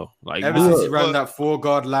 I don't know. Like Ever since he ran that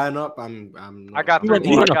 4-guard lineup, I'm not. I got he three run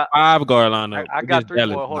more. a 5-guard lineup. I got against three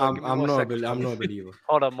Dallas. more. Hold on, give me I'm one not. second. I'm not a believer.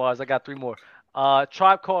 Hold on, Mars. I got three more.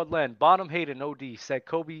 Tribe called Len. Bottom hated OD said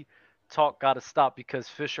Kobe talk got to stop because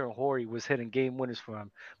Fisher and Horry was hitting game winners for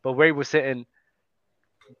him, but Ray was hitting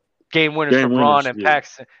game winners for Braun and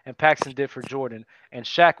Paxson, and Paxson did for Jordan, and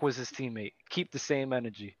Shaq was his teammate. Keep the same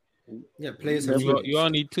energy. Yeah, players have You all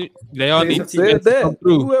need to. They all Players need have to Said come that.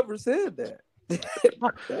 through. Whoever said that?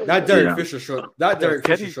 That Derek Fisher shot. That Derek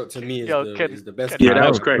Kenny- Fisher shot to me is yo, the Kenny- is the best. Kenny- Yeah, that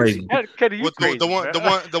was crazy. Kenny, you What, crazy, the one where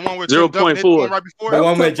 0.4. Tim Duncan hit the one right before. The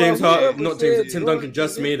one where talking James about Hart, whoever not James, said Tim it. Duncan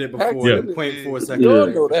just made it before Yeah. 0.4 You seconds. all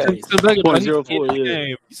know that. Tim Duncan, Point he 0.04, hit the yeah.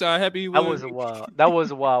 game. You saw how happy he That was.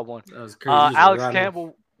 was a wild one. That was crazy. He just Alex ran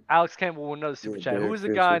Campbell. Alex Campbell with another super Yeah, chat. Who Derek was the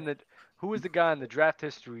guy Fisher. in the draft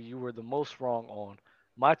history you were the most wrong on?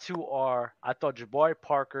 My two are I thought Jabari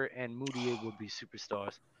Parker and Moody would be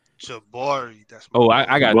superstars. Jabari. That's Oh,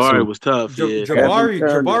 I got Barry two. was tough. Yeah.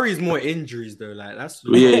 Jabari's more injuries though. Like that's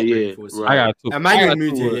Yeah. Right. I got two. Emmanuel I got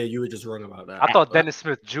two, Mudiay, yeah, you were just wrong about that. I thought Dennis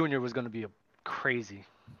Smith Jr. was going to be a crazy.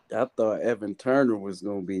 I thought Evan Turner was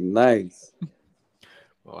gonna be nice.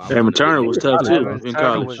 Evan Turner was tough too Evan in Turner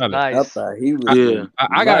college. was I nice. thought he was. Yeah.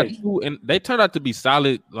 I got nice. two, and they turned out to be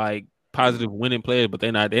solid, like positive winning players, but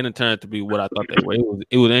they didn't turn out to be what I thought they were.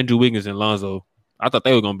 It was Andrew Wiggins and Lonzo. I thought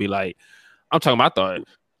they were gonna be like. I thought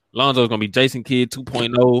Lonzo was gonna be Jason Kidd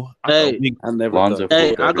 2.0. Hey, I never Lonzo. thought.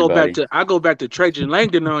 Hey, Everybody. I go back to Trajan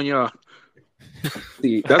Langdon on y'all.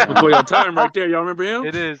 See, That's before your time right there. Y'all remember him?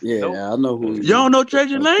 It is. yeah, Nope. I know who. he Y'all is. know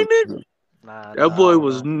Trajan Langdon? Nah, That boy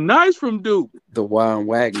was nice from Duke. The Juan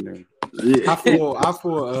Wagner. I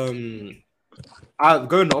thought I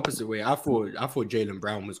going the opposite way. I thought Jaylen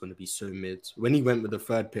Brown was going to be so mid. When he went with the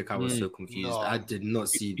third pick, I was so confused. No. I did not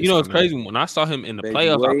see. This You know, it's coming. crazy. When I saw him in the Baby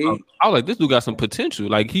playoffs, Wade. I was like, this dude got some potential.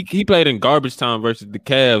 Like he played in garbage time versus the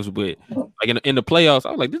Cavs, but like in the playoffs,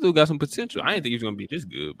 I was like, this dude got some potential. I didn't think he was gonna be this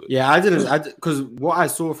good. But Yeah, I didn't. Because what I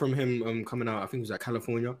saw from him coming out, I think it was at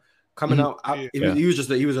California. Coming Mhm. out,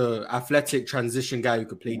 he was a athletic transition guy who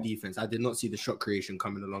could play defense. I did not see the shot creation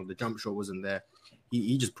coming along. The jump shot wasn't there.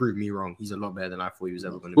 He just proved me wrong. He's a lot better than I thought he was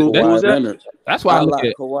ever going to be. Who was that? Leonard. that's why I look like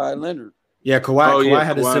at. Kawhi Leonard. Yeah, Kawhi yeah,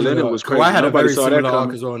 had a Kawhi similar. Leonard was crazy. Kawhi had a Nobody very saw that similar arc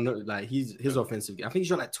coming. as well. No, like his offensive. I think he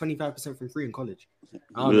shot like 25% from free in college.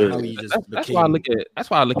 I don't Yeah. know how he just That's became. why I look at. That's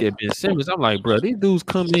why I look at Ben Simmons. I'm like, bro, these dudes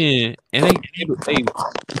come in and they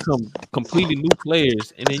become completely new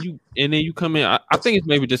players, and then you come in. I think it's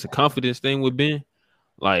maybe just a confidence thing with Ben.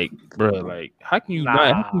 Like, bro, like how can you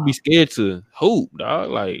be scared to hoop, dog?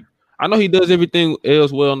 Like, I know he does everything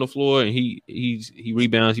else well on the floor, and he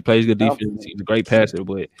rebounds, he plays good defense, he's a great passer,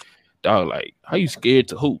 but dog, like, how you scared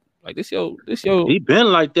to hoop? Like this your He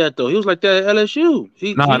been like that though. He was like that at LSU.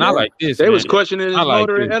 not like this. They man. was questioning his Not like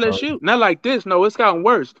motor this, at bro. LSU. Not like this. No, it's gotten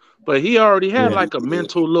worse. But he already had Yeah. like a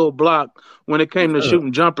mental little block when it came to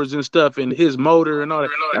shooting jumpers and stuff, and his motor and all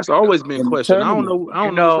that. That's always been questioned. I don't know what's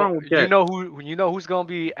wrong with that. You know who's gonna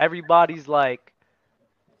be everybody's like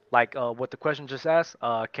what the question just asked?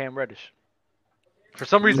 Cam Reddish. For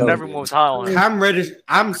some reason, everyone was high on him. Cam Reddish.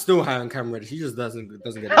 I'm still high on Cam Reddish. He just doesn't get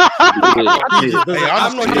it. I'm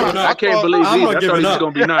not giving up. I can't believe I'm he. not I thought giving he was up.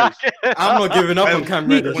 gonna be nice. I'm not giving up on Cam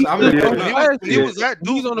Reddish. I'm not giving up. When he was at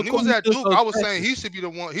Duke, I was saying he should be the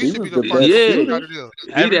one. He should be the first. Yeah,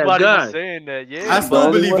 Everybody guy. was saying that. Yeah, I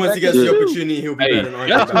still believe once he gets the opportunity, he'll be better than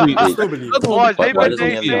RJ. I still believe. Boys, they've been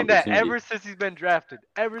saying that ever since he's been drafted.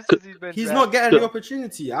 Ever since he's been. He's not getting the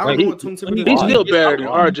opportunity. I don't know what Tom Thibodeau. He's still better than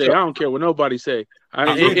RJ. I don't care what nobody say.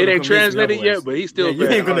 It ain't translated yet, but he's still you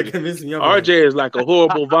better. ain't gonna convince me. RJ is like a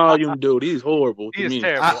horrible volume dude. He's horrible. He to is me.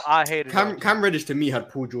 terrible. I hate it. Cam Reddish to me had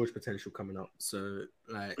Paul George potential coming up. So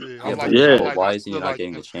like, why is he not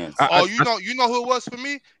getting a chance? You know who it was for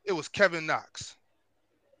me? It was Kevin Knox.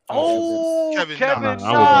 Kevin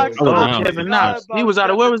Knox. Kevin Knox. He was out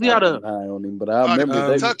of where was he out of? But I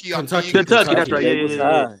remember Kentucky. That's right.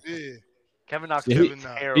 Yeah. Kevin Knox.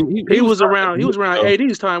 He was around. He was around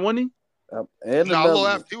AD's time, wasn't he? He was after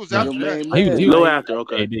that. He was low after.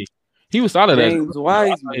 Okay. He was solid. James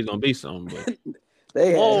Wiseman. He's gonna be something,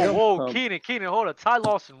 but Whoa, Keenan, hold on. Ty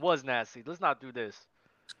Lawson was nasty. Let's not do this.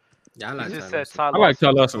 Yeah, I like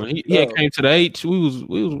Ty Lawson. He came to the H. We was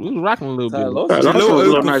rocking a little bit. I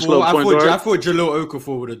thought Jalil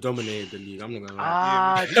Okafor would have dominated the league. I'm not gonna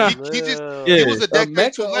lie. He was a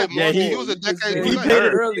decade too late. He was a decade too late.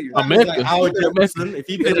 Earlier. Al Jefferson. If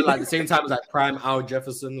he played it like the same time as like prime Al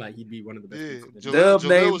Jefferson, like he'd be one of the best. Dub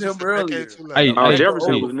named him earlier. Al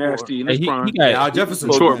Jefferson was nasty in his prime. Al Jefferson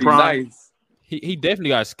short prime. He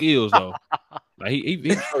definitely got skills though. Like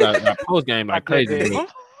he got post game like crazy.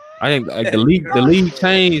 I think like the league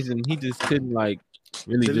changed and he just couldn't like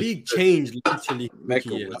really. The league changed literally.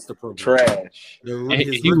 That's the problem. Trash.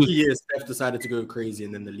 His rookie year, Steph decided to go crazy,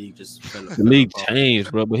 and then the league just fell. The league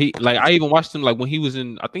changed, bro. But I even watched him like when he was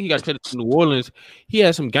in. I think he got traded to New Orleans. He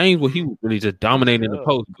had some games where he was really just dominating the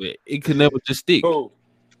post, but it could never just stick. Jalil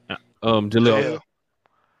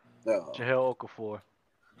Okafor.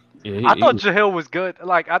 Yeah, I thought Jahil was good.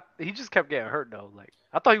 Like he just kept getting hurt though. Like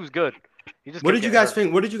I thought he was good. He just what did you guys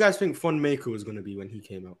think? What did you guys think Fun Maker was going to be when he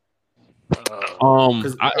came out?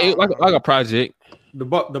 Like a project. The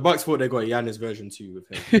Bucks thought they got Giannis version 2 with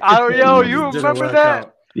him. You remember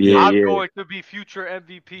that? I'm going to be future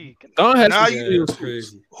MVP.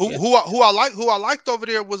 Crazy. Who I liked over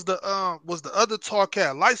there was the other tall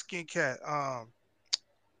cat, light skinned cat.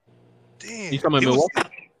 Damn. You talking about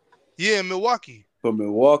Milwaukee? Yeah, Milwaukee. From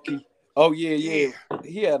Milwaukee. Oh yeah.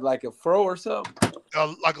 He had like a fro or something.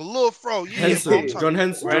 Like a little fro. Yeah, John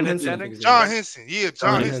Henson. Yeah, John Henson.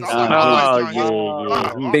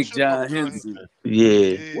 Big John Henson.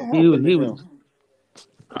 Yeah. He was.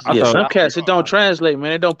 Some cats it don't translate,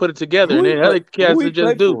 man. They don't put it together, and then other cats it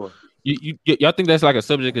just do. Y'all think that's like a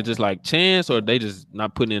subject of just like chance, or they just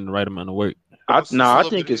not putting in the right amount of work? I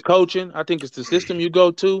think it's coaching. I think it's the system you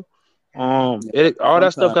go to. All that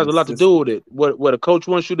stuff has a lot to do with it. What a coach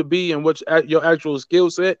wants you to be and what's your actual skill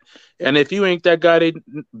set. And if you ain't that guy they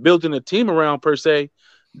building a team around per se,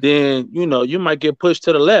 then you might get pushed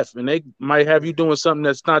to the left, and they might have you doing something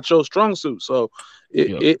that's not your strong suit. So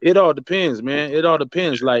it all depends, man. It all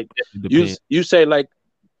depends. Like you say, like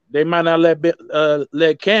they might not let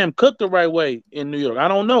Cam cook the right way in New York. I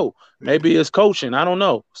don't know. Maybe it's coaching. I don't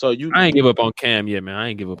know. So I ain't give up on Cam yet, man. I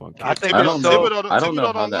ain't give up on Cam. I don't know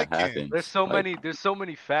how that happened. There's so many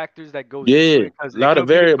factors that go. Yeah, a lot of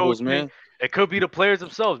variables, man. It could be the players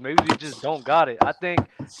themselves. Maybe they just don't got it. I think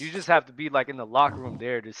you just have to be like in the locker room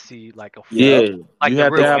there to see like a you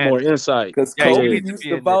have to have more insight. Because Kobe used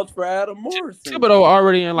to vouch for Adam Morrison. Thibodeau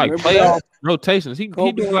already in like playoff rotations. He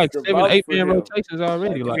do like 7-8 man rotations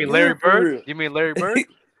already. You mean Larry Bird? You mean Larry Bird?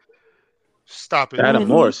 Stop it. Adam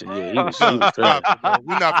Morrison, yeah, he was Stop it,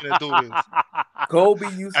 we're not gonna do this. Kobe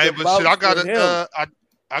used to vouch for him.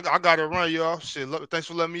 I gotta run, y'all. Shit, thanks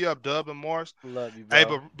for letting me up, Dub and Mars. Love you, bro. Hey,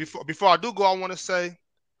 but before I do go, I want to say,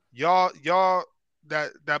 y'all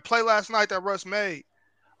that play last night that Russ made,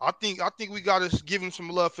 I think we gotta give him some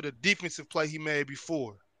love for the defensive play he made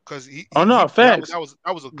before. Because facts. That was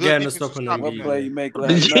a good defensive play he make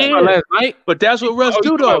last night. But that's what Russ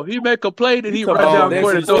do though. He make a play that he run down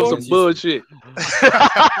court and throw some bullshit.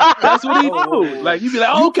 That's what he do. Like you be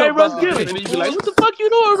like, okay, Russ, get it, and he be like, what the fuck you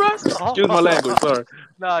doing, Russ? Excuse my language, sorry.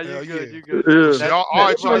 Nah, you good. All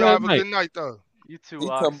right, y'all have a good night though. You too, He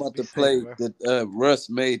Ox. talking about Be the safe, play bro. that Russ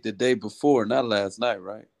made the day before, not last night,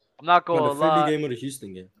 right? I'm not Well, gonna the Philly lie. game or the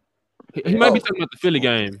Houston game? He might be talking about the Philly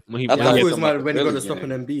game when he. I Yeah, I thought he it was was talking about the when he got Philly to stop on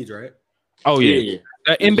game. Embiid, right? Oh yeah,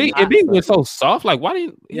 Embiid went so soft. Like why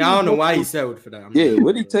didn't? Yeah, I don't know why he settled for that. Yeah,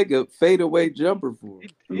 what did he take a fadeaway jumper for?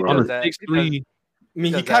 He on does a that. 6'3". I mean,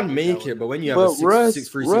 he does can average make that it, but when you have But a Russ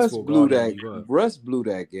 6'3", Russ 6'4" blew guard, that. Russ blew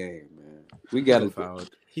that game, man. We He got got fouled.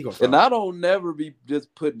 He got And fouled. I don't never be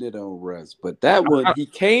just putting it on Russ, but that one he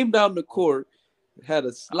came down the court, had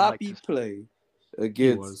a sloppy play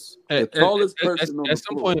against the tallest person on the At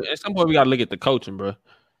some floor. point, we gotta look at the coaching, bro.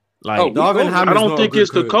 Like Darvin Ham I is don't not a think good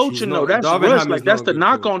it's the coach. He's coaching not- though. That's Darvin Russ. Ham Like is that's not a the good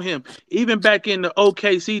knock coach. on him. Even back in the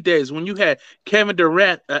OKC days when you had Kevin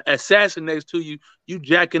Durant assassinates to you, you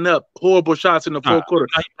jacking up horrible shots in the fourth quarter.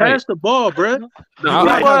 Pass the ball, bro.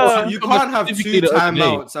 You can't have specifically two the other day.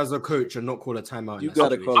 timeouts as a coach and not call a timeout. You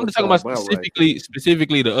gotta I'm just talking about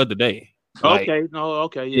specifically the other day. Like,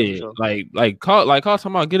 Okay, yeah, for sure. Call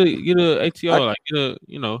time out. Get a ATO. Like get a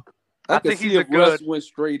I, I could think see he's if a Russ good- went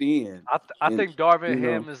straight in. I and, think Darvin you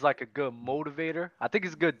know, Ham is like a good motivator. I think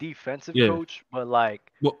he's a good defensive Yeah. coach, but like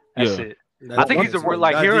Well, that's yeah. it. I think he's a real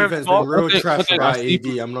like that hearing him defense talk. been real trash one thing about I see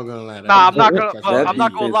AD. I'm not gonna lie. Nah, I'm not defense gonna. been But trash I'm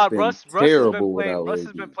not gonna defense lie. been Russ has been terrible playing. without Russ has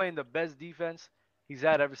AD. been playing the best defense he's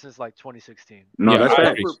had ever since like 2016. No, that's I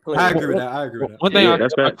facts. I agree with that. I agree with that. One thing Yeah, I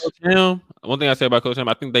that's say about facts. Coach Ham,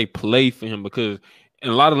 I think they play for him because in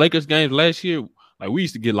a lot of Lakers games last year, like we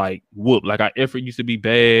used to get like whooped, like our effort used to be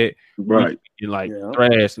bad, Right. like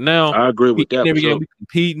trash. Now I agree with that. every For game sure. we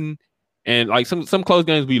competing, and like some close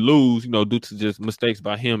games we lose, due to just mistakes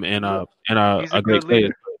by him and He's a our great good players.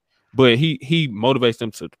 leader. But he motivates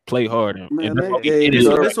them to play hard, and Man, that's they all he- gave it is-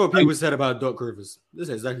 Durant- This is what people said about Doc Rivers. This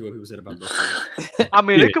is exactly what people said about Doc Rivers. I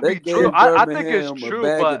mean, Yeah. it could They be gave true. I think it's Birmingham a true,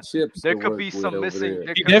 bag but of chips there to could work be with some over missing. there.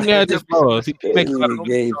 There He could, definitely there had could his be some flaws. He missing makes a lot They of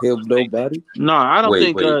ain't gave him nobody. No, I don't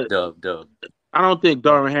think. Dub. I don't think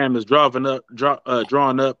Darvin Ham is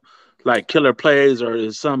drawing up like killer plays or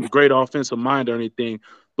is some great offensive mind or anything.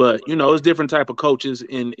 But it's different type of coaches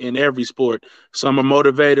in every sport. Some are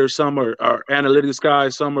motivators, some are analytics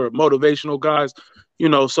guys, some are motivational guys.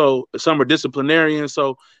 So some are disciplinarians.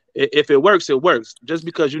 So if it works, it works. Just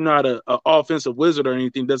because you're not a offensive wizard or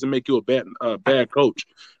anything doesn't make you a bad coach.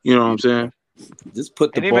 You know what I'm saying? Just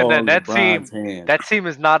put the And even ball then, in that LeBron's team, hand that team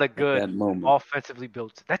is not a at good that moment. offensively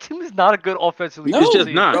built. That team is not a good offensively No. built It's just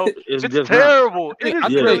team, not. bro. It's It's just not. terrible. It is I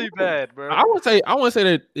think- really bad, bro. I wouldn't say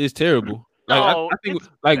that it's terrible. Like No, I think it's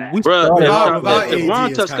like bad. we Bruh, started without if AD, Ron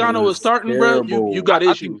it's Toscano kinda was starting, bro, you got I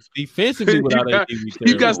think issues. defensively without You got- AD,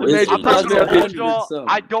 we you got terrible. some major I'm not gonna personnel hold issues. y'all.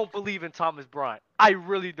 I don't believe in Thomas Bryant. I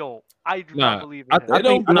really don't. I do not believe in him. I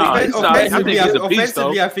think Nah, he's solid. I think he's a beast,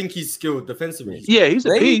 Offensively, though. I think he's skilled. Defensively, he's Yeah, he's a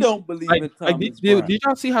They beast. don't believe in Thomas did Bryant.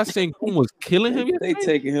 y'all see how Sengun was killing him They yesterday?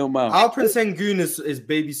 taking him out. Alperen Sengun is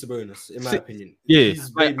baby Sabonis, in my opinion. Yeah,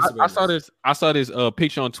 He's like, baby I Sabonis. saw this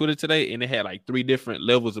picture on Twitter today, and it had like 3 different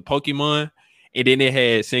levels of Pokemon, and then it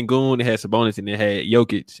had Sengun, it had Sabonis, and it had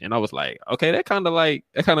Jokic, and I was like, okay, that kind of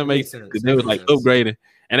makes sense because they was like upgrading,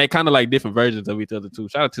 and they kind of like different versions of each other too.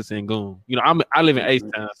 Shout out to Sengun. I live in Ace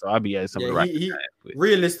Town, so I'll be at some of the right.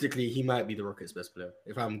 Realistically, he might be the Rockets' best player.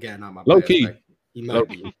 If I'm getting out my Low bias, key. like, he might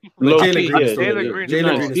be. Low Jalen key, Green's yeah. still Jalen good. Green's Jalen a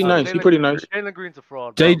Green's fraud. He nice. He Jalen- pretty nice. Jalen Green's a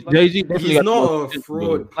fraud. Bro. JG definitely He's got not more a potential,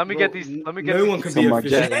 fraud. Let me get these. Let me get No these. one can be Somebody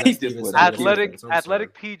efficient. just- in he that just Steven went Adams Athletic defense. I'm sorry.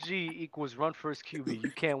 athletic PG equals run first QB.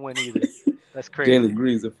 You can't win either. That's crazy. Jalen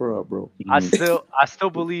Green's a fraud, bro. I still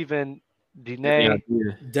believe in Dene.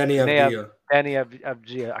 Danny Avdija. Danny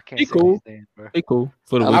Avdija. I can't He say cool. his name, bro. He cool.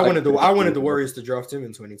 For the I Wizards. wanted the Warriors to draft him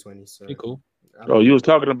in 2020. So He cool. Oh, you was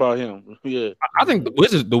talking about him. Yeah. I think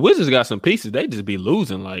the Wizards got some pieces. They just be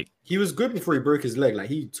losing. Like he was good before he broke his leg. Like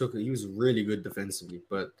he was really good defensively,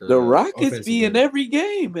 but The Rockets be offensively- in every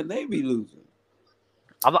game and they be losing.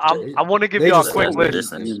 I want to give They y'all a just quick don't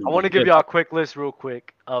list. listen. I want to give y'all a quick list real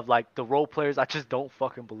quick of like the role players I just don't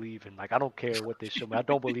fucking believe in. Like I don't care what they show me. I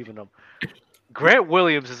don't believe in them. Grant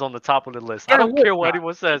Williams is on the top of the list. I don't care what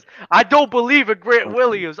anyone says. I don't believe in Grant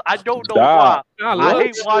Williams. I don't know why.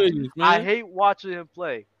 Stop. I hate watching him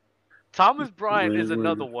play. Thomas Bryant is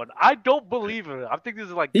another one. I don't believe in him. I think this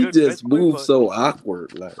is like He good just bench play, moves but so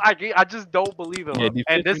awkward. Like I just don't believe in him. Yeah,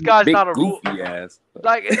 And this guy's big not a role. goofy ass.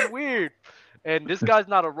 Like it's weird. And this guy's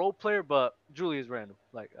not a role player, but Julius Randle.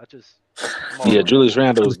 Like I just. Yeah, Julius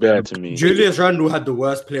Randle was bad to me. Julius Randle had the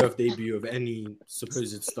worst playoff debut of any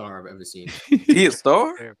supposed star I've ever seen. He a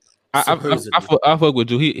star? I Supposedly. fuck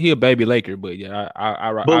with you. He a baby Laker, but yeah,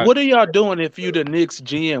 But what are y'all doing if you the Knicks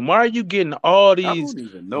GM? Why are you getting all these don't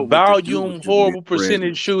even know what to do volume with horrible Julius Randle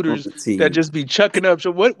percentage shooters on the team. that just be chucking up?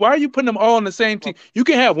 So why are you putting them all on the same team? You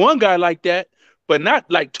can have one guy like that, but not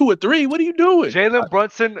like 2 or 3. What are you doing? Jalen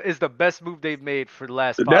Brunson is the best move they've made for the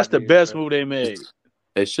last 5 That's the years, best bro. move they made.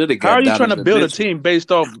 They should have How got are you trying to Donovan build a Mitchell. team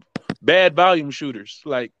based off bad volume shooters?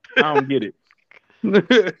 Like, I don't get it.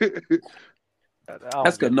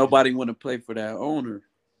 That's because nobody want to play for that owner.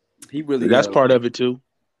 He really That's part of it too.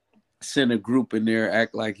 Send a group in there,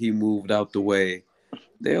 act like he moved out the way.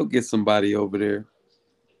 They'll get somebody over there.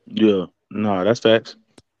 Yeah, no, that's facts.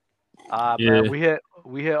 Man, we hit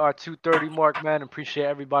our 2:30 mark, man. Appreciate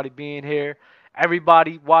everybody being here.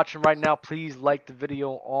 Everybody watching right now, please like the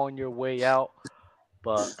video on your way out.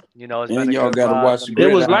 But it's And been a y'all good gotta ride. watch the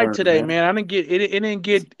It was gridiron, light today, man. I didn't get it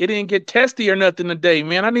didn't get testy or nothing today,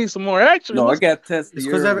 man. I need some more action. No, I got testy. It's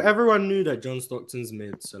because everyone knew that John Stockton's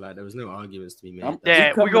mid, so like there was no arguments to be made.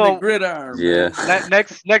 Yeah, we go gridiron. Yeah.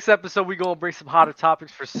 Next episode we gonna bring some hotter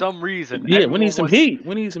topics for some reason. Yeah, we need some heat.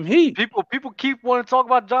 We need some heat. People keep wanting to talk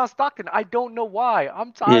about John Stockton. I don't know why.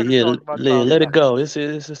 I'm tired of talking about John let it Stockton. go.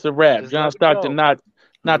 It's a wrap. Just John let it Stockton, go.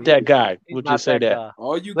 not that guy. We'll not just say that that. guy.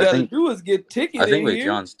 All you gotta do is get ticket I think in with here.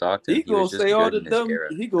 John Stockton, he gonna was just say all good the in his dumb. era.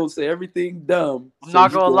 He gonna say everything dumb. I'm so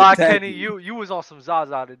not you gonna gonna lie, attack Kenny. him. You was on some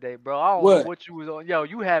Zaza today, bro. I don't know What? what you was on. Yo,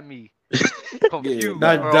 you had me confused,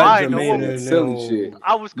 That- bro. that I ain't know what Jermaine was silly shit.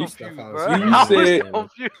 I was You confused, stuff I bro. was You I said- was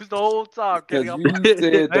confused the whole time, Kenny. Because you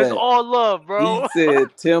said It's that all love, bro. he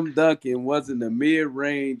said Tim Duncan wasn't a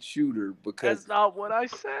mid-range shooter because That's not what I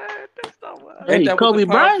said. That's not what I Hey, Ain't that what Kobe the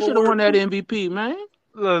power Bryant should have won forward that do? MVP, man.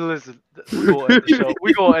 Listen, we gonna end the show.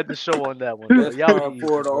 We gonna end the show on that one. Though. Best Y'all power be easy,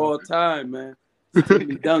 forward of bro. all time, man.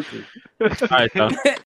 Timmy Duncan. All right, y'all.